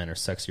tall men are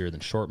sexier than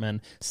short men.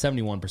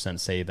 71%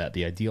 say that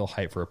the ideal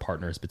height for a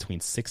partner is between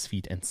 6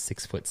 feet and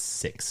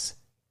 6'6".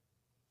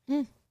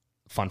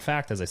 Fun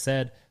fact, as I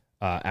said,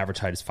 average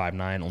height is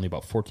 5'9". Only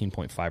about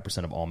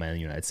 14.5% of all men in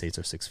the United States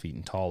are 6 feet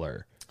and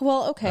taller.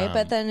 Well, okay,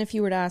 but then if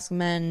you were to ask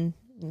men,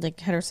 like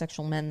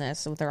heterosexual men,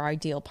 this, what their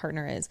ideal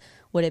partner is,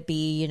 would it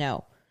be,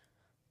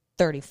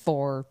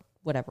 34,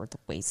 whatever the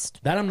waist?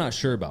 That I'm not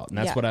sure about, and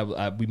that's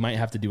what we might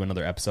have to do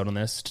another episode on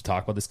this to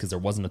talk about this because there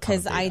wasn't a ton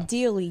of data. Because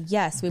ideally,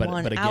 yes, we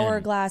want an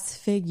hourglass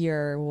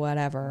figure,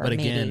 whatever. But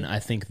again, I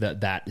think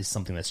that is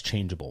something that's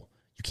changeable.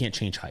 You can't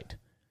change height.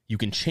 You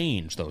can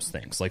change those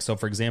things. Like, so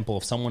for example,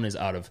 if someone is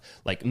out of,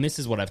 like, and this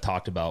is what I've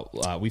talked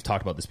about, we've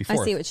talked about this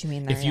before. I see what you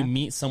mean there, If you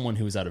meet someone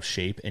who is out of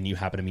shape and you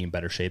happen to be in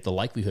better shape, the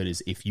likelihood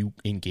is if you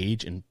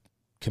engage and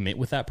commit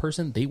with that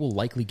person, they will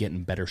likely get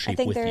in better shape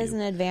with you. I think there is an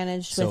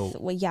advantage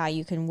with,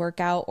 you can work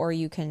out or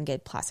you can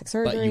get plastic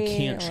surgery. But you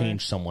can't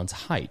change someone's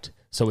height.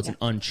 So it's an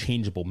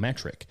unchangeable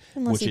metric.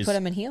 Unless you put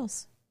them in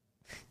heels.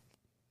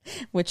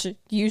 Which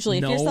usually,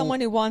 if you're someone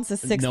who wants a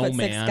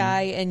 6'6"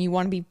 guy and you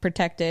want to be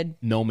protected,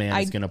 no man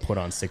is going to put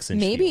on 6 inch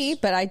maybe, heels.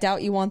 But I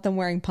doubt you want them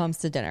wearing pumps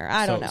to dinner.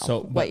 I don't know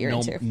what you're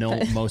into. No,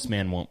 most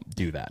men won't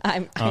do that.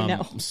 I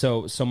know.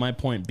 So my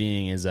point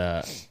being is,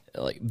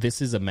 like,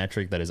 this is a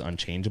metric that is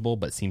unchangeable,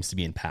 but seems to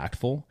be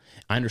impactful.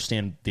 I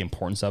understand the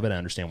importance of it. I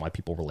understand why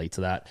people relate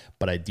to that,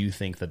 but I do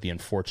think that the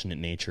unfortunate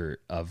nature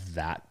of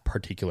that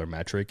particular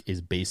metric is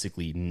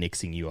basically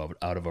nixing you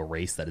out of a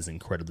race that is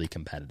incredibly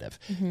competitive.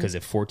 Because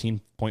if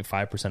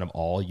 14.5% of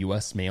all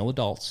U.S. male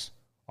adults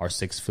are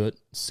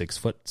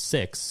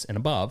 6'6" and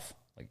above,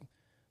 like,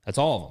 that's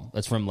all of them.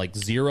 That's from like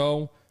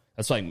 0.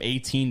 That's like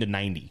 18 to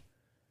 90.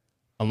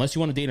 Unless you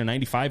want to date a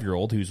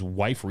 95-year-old whose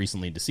wife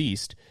recently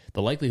deceased,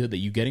 the likelihood that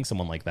you getting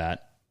someone like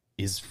that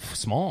is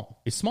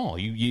small. It's small.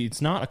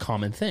 It's not a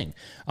common thing.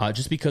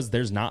 Just because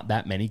there's not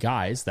that many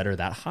guys that are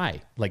that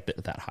high, like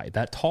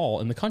that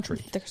tall in the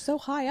country. They're so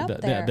high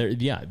up there.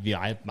 Yeah.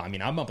 I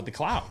mean, I'm up at the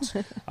clouds.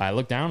 I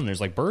look down and there's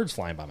like birds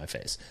flying by my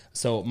face.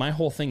 So my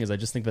whole thing is, I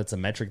just think that's a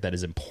metric that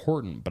is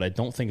important, but I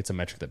don't think it's a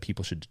metric that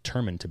people should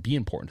determine to be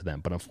important to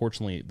them. But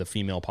unfortunately, the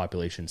female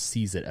population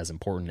sees it as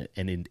important,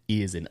 and it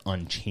is an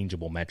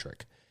unchangeable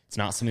metric. It's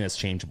not something that's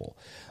changeable.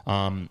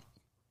 Of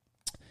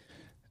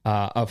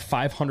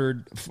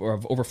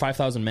over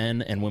 5,000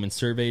 men and women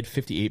surveyed,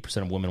 58%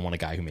 of women want a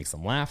guy who makes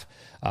them laugh.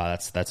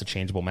 That's a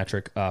changeable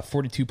metric.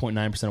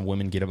 42.9% of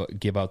women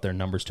give out their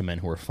numbers to men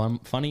who are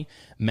funny.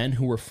 Men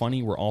who were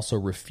funny were also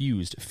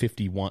refused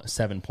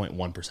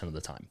 7.1% of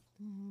the time.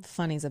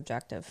 Funny's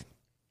objective.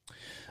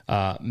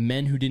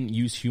 Men who didn't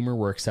use humor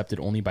were accepted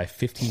only by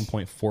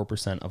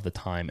 15.4% of the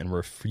time and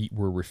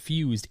were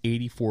refused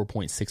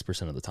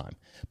 84.6% of the time.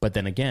 But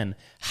then again,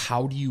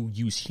 how do you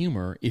use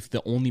humor if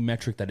the only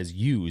metric that is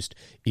used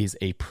is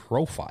a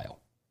profile?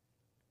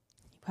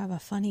 You have a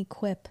funny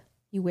quip.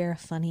 You wear a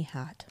funny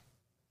hat.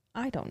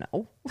 I don't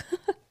know.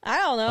 I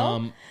don't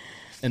know.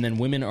 And then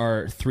women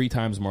are 3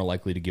 times more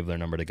likely to give their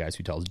number to guys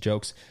who tells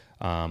jokes.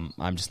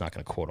 I'm just not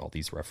going to quote all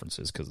these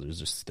references because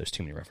there's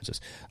too many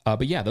references.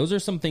 But yeah, those are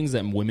some things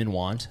that women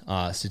want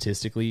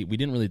statistically. We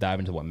didn't really dive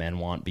into what men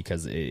want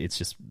because it's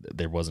just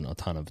there wasn't a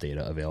ton of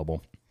data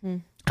available. I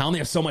only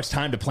have so much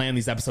time to plan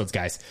these episodes,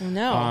 guys.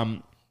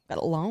 No. Got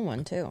a long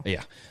one too.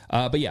 Yeah.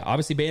 But yeah,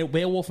 obviously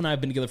Baewolf and I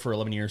have been together for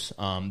 11 years.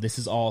 This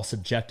is all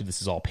subjective.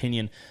 This is all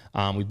opinion.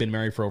 We've been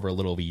married for over a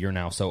little over a year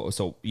now.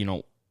 So, you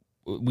know,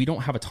 we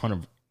don't have a ton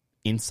of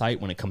insight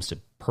when it comes to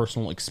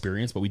personal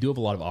experience, but we do have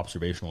a lot of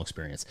observational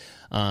experience.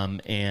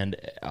 And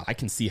I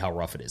can see how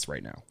rough it is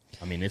right now.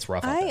 I mean, it's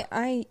rough.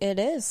 It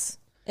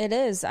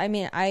is. I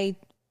mean,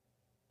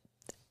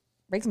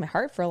 breaks my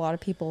heart for a lot of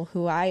people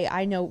who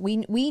I know,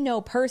 we know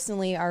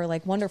personally are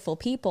like wonderful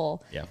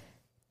people. Yeah.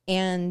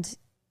 And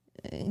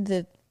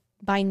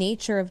by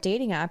nature of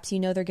dating apps, you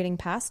know, they're getting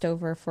passed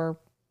over for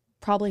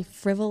probably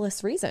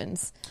frivolous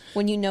reasons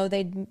when you know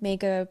they'd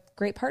make a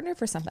great partner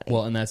for somebody.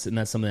 Well, and that's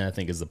something I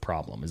think is the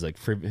problem is like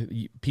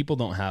people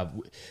don't have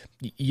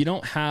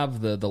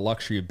the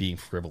luxury of being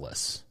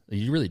frivolous.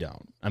 You really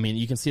don't. I mean,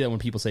 you can see that when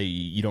people say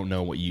you don't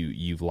know what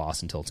you've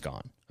lost until it's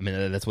gone. I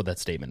mean, that's what that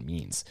statement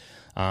means.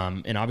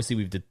 And obviously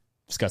we've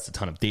discussed a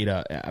ton of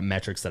data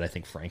metrics that I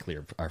think frankly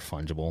are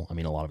fungible. I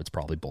mean, a lot of it's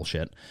probably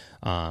bullshit.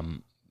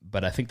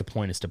 But I think the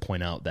point is to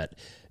point out that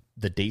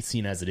the date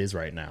scene as it is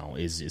right now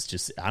is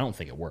just, I don't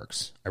think it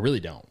works. I really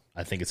don't.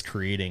 I think it's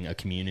creating a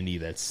community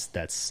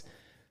that's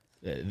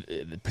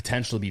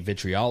potentially be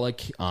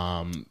vitriolic,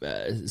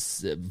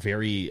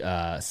 very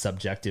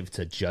subjective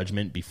to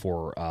judgment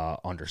before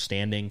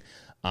understanding,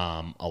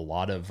 a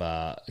lot of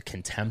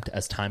contempt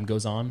as time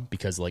goes on,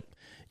 because like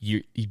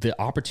the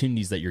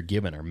opportunities that you're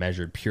given are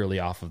measured purely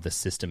off of the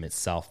system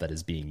itself that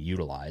is being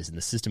utilized, and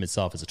the system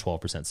itself is a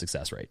 12%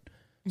 success rate.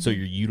 So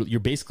you're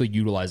basically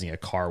utilizing a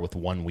car with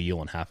one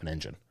wheel and half an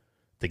engine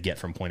to get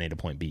from point A to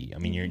point B. I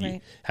mean, you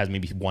has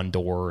maybe one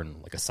door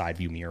and like a side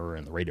view mirror,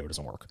 and the radio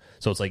doesn't work.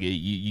 So it's like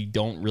you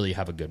don't really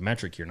have a good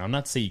metric here. Now, I'm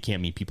not saying you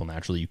can't meet people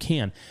naturally. You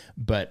can,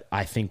 but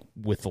I think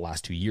with the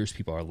last 2 years,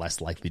 people are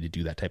less likely to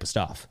do that type of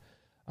stuff.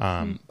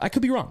 I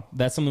could be wrong.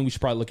 That's something we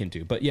should probably look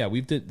into. But yeah,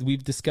 we've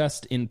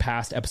discussed in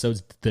past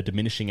episodes the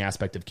diminishing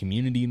aspect of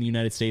community in the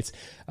United States,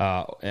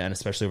 and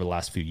especially over the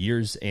last few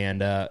years.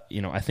 And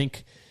I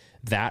think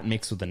that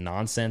mixed with the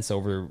nonsense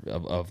of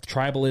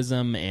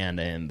tribalism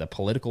and the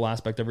political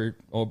aspect of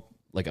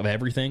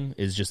everything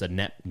is just a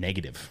net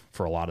negative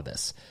for a lot of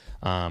this.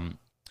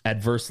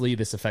 Adversely,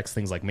 this affects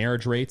things like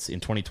marriage rates. In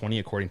 2020,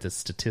 according to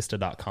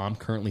Statista.com,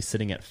 currently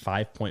sitting at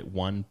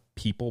 5.1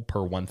 people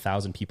per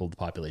 1,000 people of the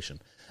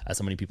population. That's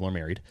how many people are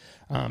married.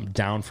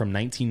 Down from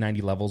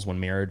 1990 levels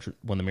when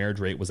the marriage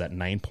rate was at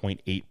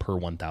 9.8 per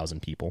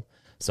 1,000 people.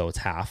 So it's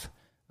half.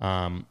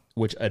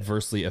 Which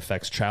adversely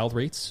affects child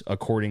rates.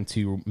 According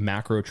to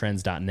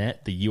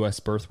macrotrends.net, the U.S.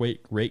 birth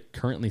rate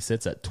currently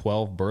sits at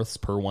 12 births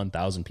per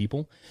 1,000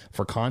 people.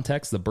 For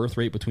context, the birth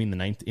rate in the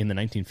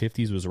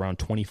 1950s was around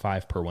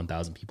 25 per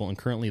 1,000 people, and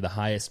currently the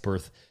highest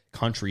birth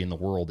country in the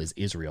world is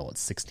Israel at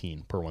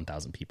 16 per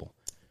 1,000 people.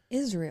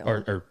 Israel?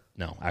 Or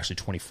no, actually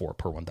 24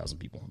 per 1,000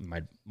 people.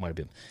 Might have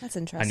been. That's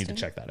interesting. I need to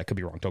check that. I could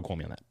be wrong. Don't quote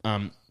me on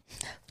that.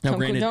 Don't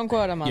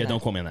quote him on that. Yeah, don't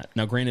quote me on that.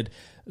 Now, granted,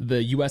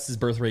 the U.S.'s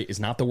birth rate is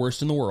not the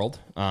worst in the world,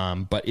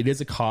 but it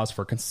is a cause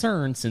for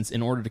concern, since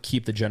in order to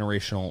keep the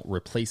generational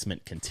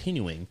replacement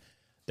continuing,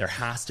 there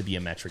has to be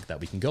a metric that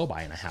we can go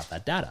by, and I have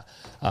that data.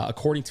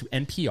 According to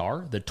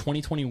NPR, the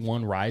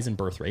 2021 rise in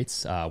birth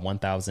rates,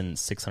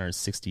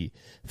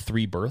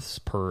 1,663 births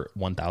per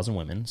 1,000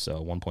 women,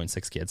 so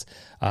 1.6 kids.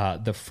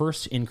 The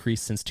first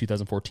increase since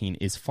 2014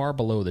 is far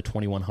below the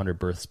 2,100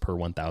 births per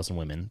 1,000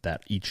 women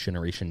that each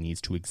generation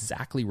needs to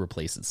exactly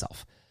replace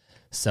itself.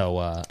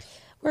 So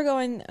we're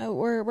going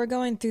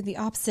through the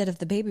opposite of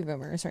the baby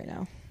boomers right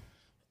now.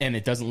 And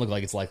it doesn't look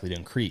like it's likely to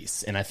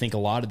increase. And I think a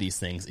lot of these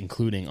things,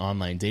 including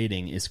online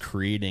dating, is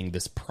creating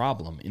this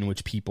problem in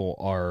which people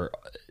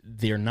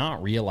they're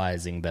not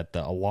realizing that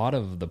a lot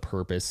of the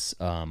purpose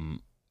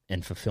and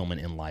fulfillment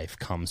in life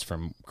comes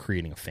from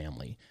creating a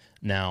family.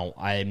 Now,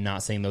 I'm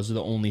not saying those are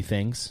the only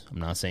things. I'm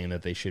not saying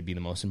that they should be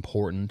the most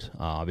important.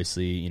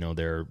 Obviously,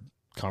 there are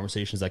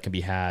conversations that can be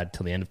had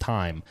till the end of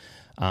time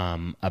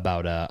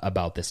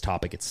about this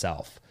topic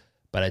itself.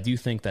 But I do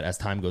think that as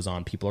time goes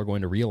on, people are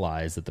going to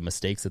realize that the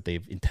mistakes that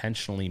they've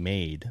intentionally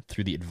made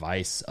through the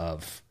advice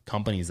of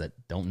companies that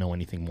don't know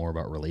anything more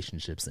about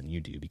relationships than you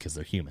do because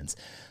they're humans,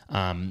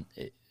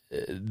 there's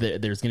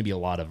going to be a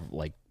lot of,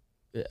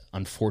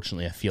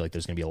 unfortunately, I feel like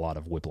there's going to be a lot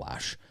of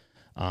whiplash.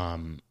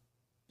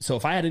 So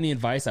if I had any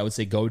advice, I would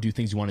say go do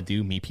things you want to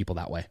do, meet people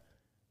that way.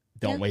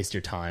 Don't waste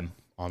your time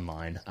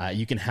online.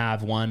 You can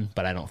have one,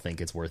 but I don't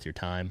think it's worth your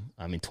time.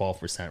 I mean,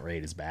 12%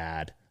 rate is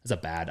bad. It's a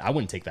bad. I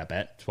wouldn't take that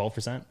bet.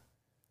 12%.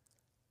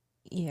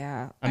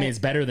 Yeah. I mean, it's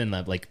better than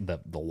the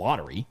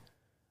lottery.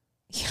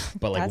 Yeah,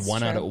 but like that's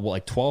one true. out of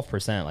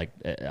 12%, like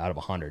out of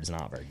 100 is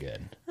not very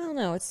good. I don't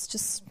know. It's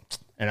just.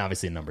 And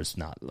obviously, the number's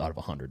not out of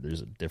 100.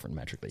 There's a different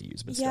metric they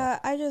use. But Yeah,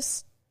 still. I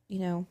just,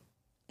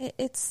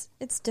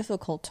 it's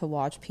difficult to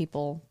watch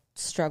people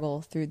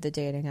struggle through the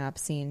dating app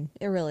scene.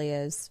 It really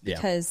is. Yeah.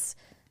 Because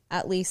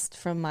at least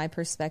from my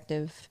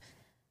perspective,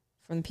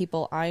 from the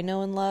people I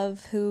know and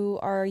love who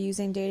are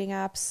using dating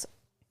apps,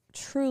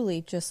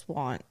 truly just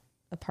want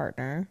a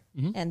partner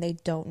and they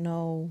don't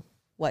know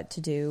what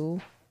to do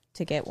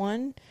to get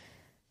one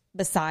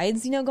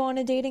besides, go on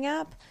a dating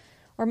app.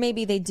 Or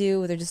maybe they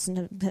do, they just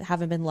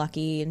haven't been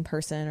lucky in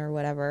person or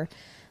whatever.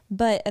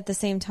 But at the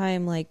same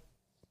time, like,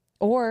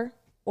 or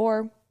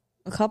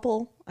a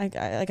couple,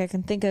 I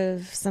can think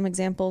of some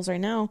examples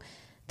right now.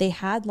 They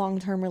had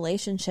long-term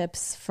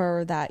relationships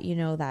for that,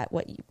 that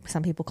what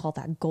some people call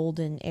that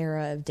golden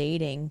era of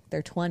dating,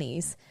 their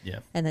 20s. Yeah.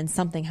 And then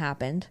something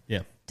happened.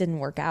 Yeah. Didn't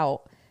work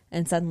out.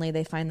 And suddenly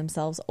they find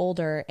themselves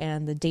older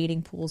and the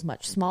dating pool is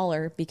much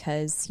smaller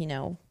because,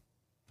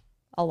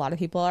 a lot of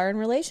people are in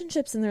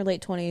relationships in their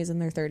late 20s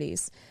and their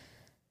 30s.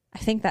 I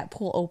think that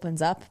pool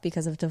opens up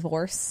because of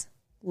divorce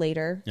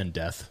later. And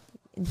death.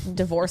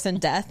 Divorce and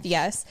death,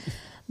 yes.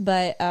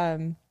 But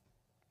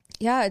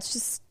yeah, it's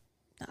just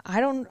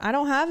I don't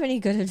have any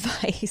good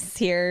advice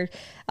here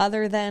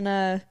other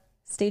than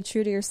stay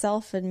true to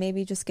yourself and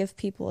maybe just give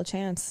people a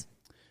chance.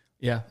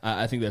 Yeah,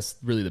 I think that's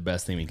really the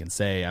best thing we can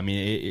say. I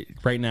mean,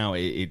 right now,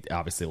 it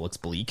obviously looks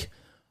bleak,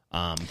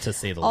 to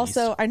say the least.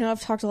 Also, I know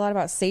I've talked a lot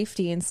about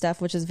safety and stuff,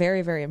 which is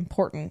very, very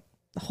important.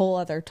 A whole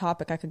other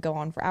topic I could go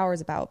on for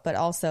hours about. But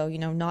also,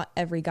 not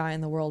every guy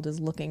in the world is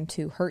looking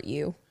to hurt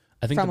you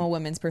from a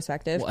woman's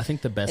perspective. Well, I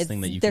think the best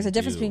thing that you there's can a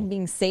difference do, between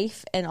being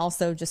safe and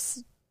also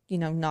just,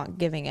 not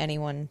giving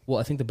anyone Well,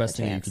 I think the best a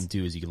thing that you chance. can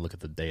do is you can look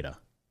at the data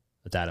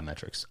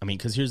metrics. I mean,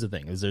 because here's the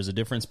thing, is there's a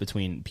difference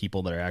between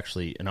people that are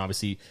actually, and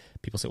obviously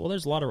people say, well,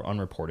 there's a lot of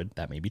unreported.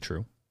 That may be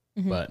true,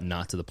 but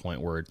not to the point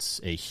where it's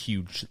a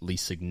hugely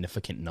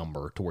significant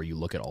number to where you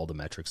look at all the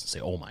metrics and say,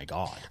 oh my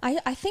God.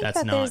 I think that's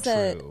that not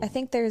there's true. I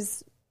think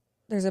there's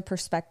a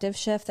perspective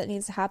shift that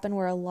needs to happen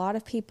where a lot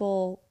of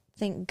people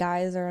think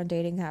guys are on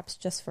dating apps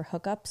just for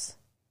hookups.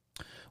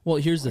 Well,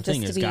 here's the Just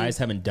thing to is be- guys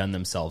haven't done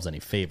themselves any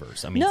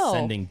favors. I mean, No.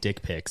 sending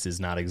dick pics is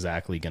not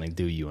exactly going to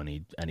do you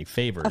any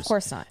favors. Of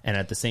course not. And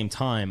at the same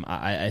time,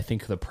 I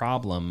think the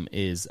problem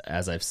is,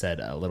 as I've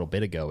said a little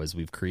bit ago, is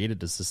we've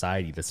created a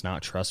society that's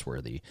not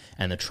trustworthy.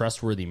 And the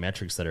trustworthy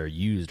metrics that are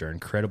used are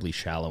incredibly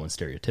shallow and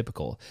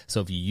stereotypical.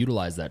 So if you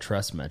utilize that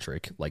trust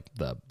metric, like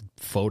the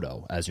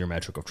photo as your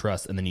metric of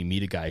trust, and then you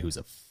meet a guy who's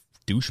a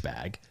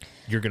douchebag,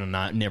 you're going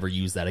to never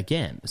use that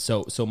again.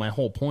 So my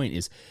whole point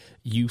is,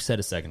 you said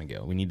a second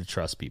ago, we need to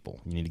trust people.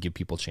 You need to give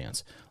people a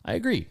chance. I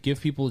agree.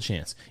 Give people a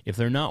chance. If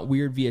they're not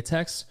weird via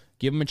text,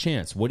 give them a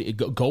chance.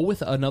 Go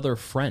with another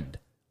friend.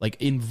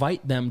 Like,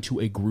 invite them to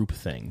a group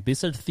thing.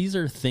 These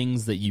are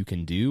things that you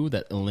can do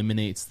that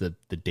eliminates the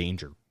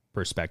danger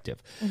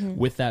perspective.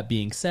 With that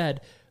being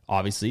said,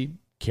 obviously,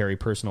 carry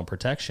personal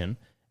protection.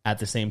 At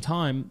the same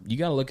time, you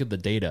got to look at the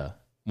data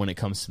when it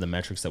comes to the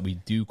metrics that we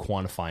do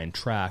quantify and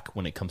track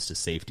when it comes to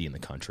safety in the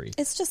country.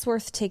 It's just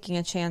worth taking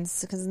a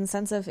chance because in the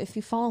sense of if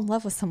you fall in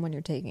love with someone,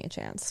 you're taking a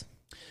chance.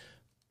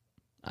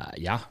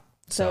 Yeah.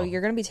 So you're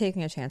going to be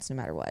taking a chance no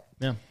matter what.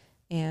 Yeah.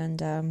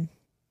 And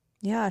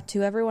yeah,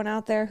 to everyone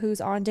out there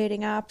who's on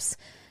dating apps,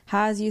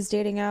 has used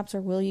dating apps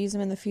or will use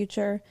them in the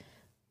future,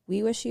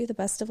 we wish you the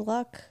best of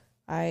luck.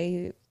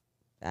 I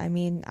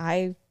mean,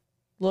 I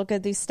look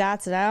at these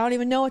stats and I don't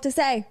even know what to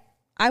say.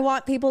 I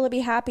want people to be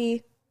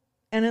happy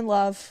and in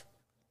love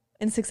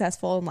and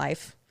successful in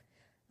life.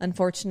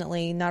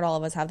 Unfortunately, not all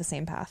of us have the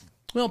same path.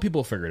 Well, people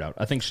will figure it out.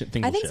 I think so shift.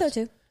 too.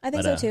 I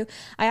think so too.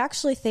 I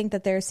actually think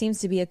that there seems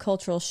to be a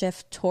cultural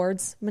shift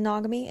towards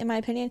monogamy, in my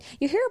opinion.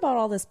 You hear about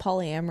all this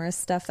polyamorous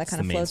stuff that kind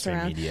of floats mainstream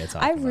around. media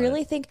talking I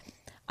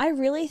about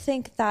really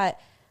think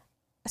that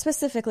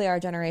specifically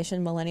our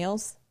generation,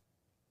 millennials,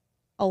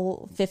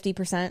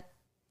 50%,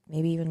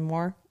 maybe even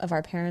more of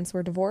our parents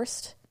were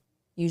divorced,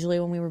 usually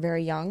when we were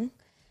very young.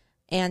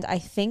 And I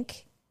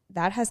think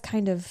that has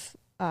kind of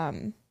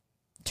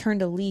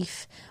turned a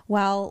leaf.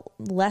 While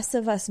less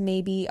of us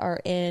maybe are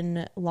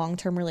in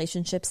long-term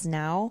relationships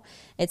now,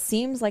 it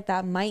seems like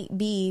that might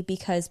be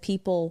because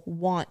people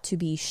want to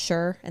be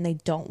sure and they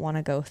don't want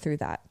to go through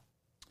that.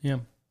 Yeah.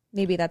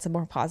 Maybe that's a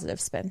more positive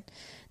spin.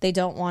 They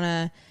don't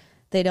want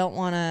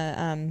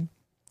to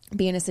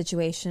be in a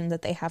situation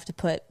that they have to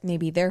put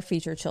maybe their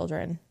future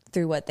children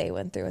through what they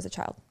went through as a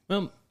child.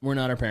 Well, we're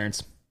not our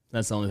parents.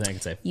 That's the only thing I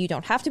can say. You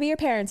don't have to be your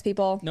parents,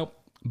 people. Nope.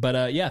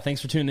 But yeah,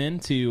 thanks for tuning in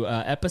to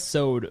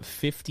episode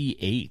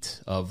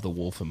 58 of The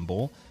Wolf and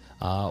Bull.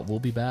 We'll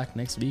be back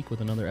next week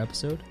with another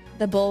episode.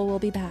 The bull will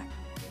be back.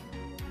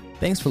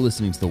 Thanks for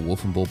listening to the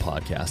Wolf and Bull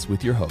podcast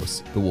with your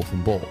hosts, the Wolf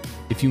and Bull.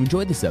 If you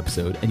enjoyed this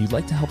episode and you'd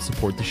like to help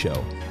support the show,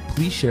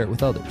 please share it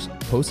with others,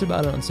 post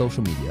about it on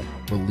social media,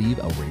 or leave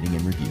a rating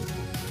and review.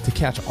 To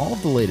catch all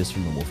of the latest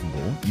from the Wolf and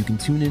Bull, you can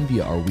tune in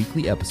via our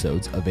weekly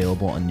episodes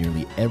available on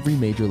nearly every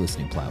major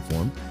listening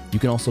platform. You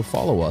can also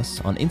follow us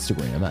on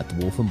Instagram at the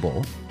Wolf and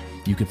Bull.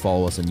 You can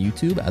follow us on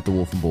YouTube at the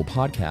Wolf and Bull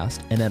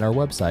podcast and at our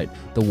website,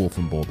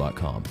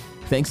 thewolfandbull.com.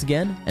 Thanks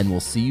again, and we'll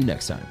see you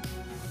next time.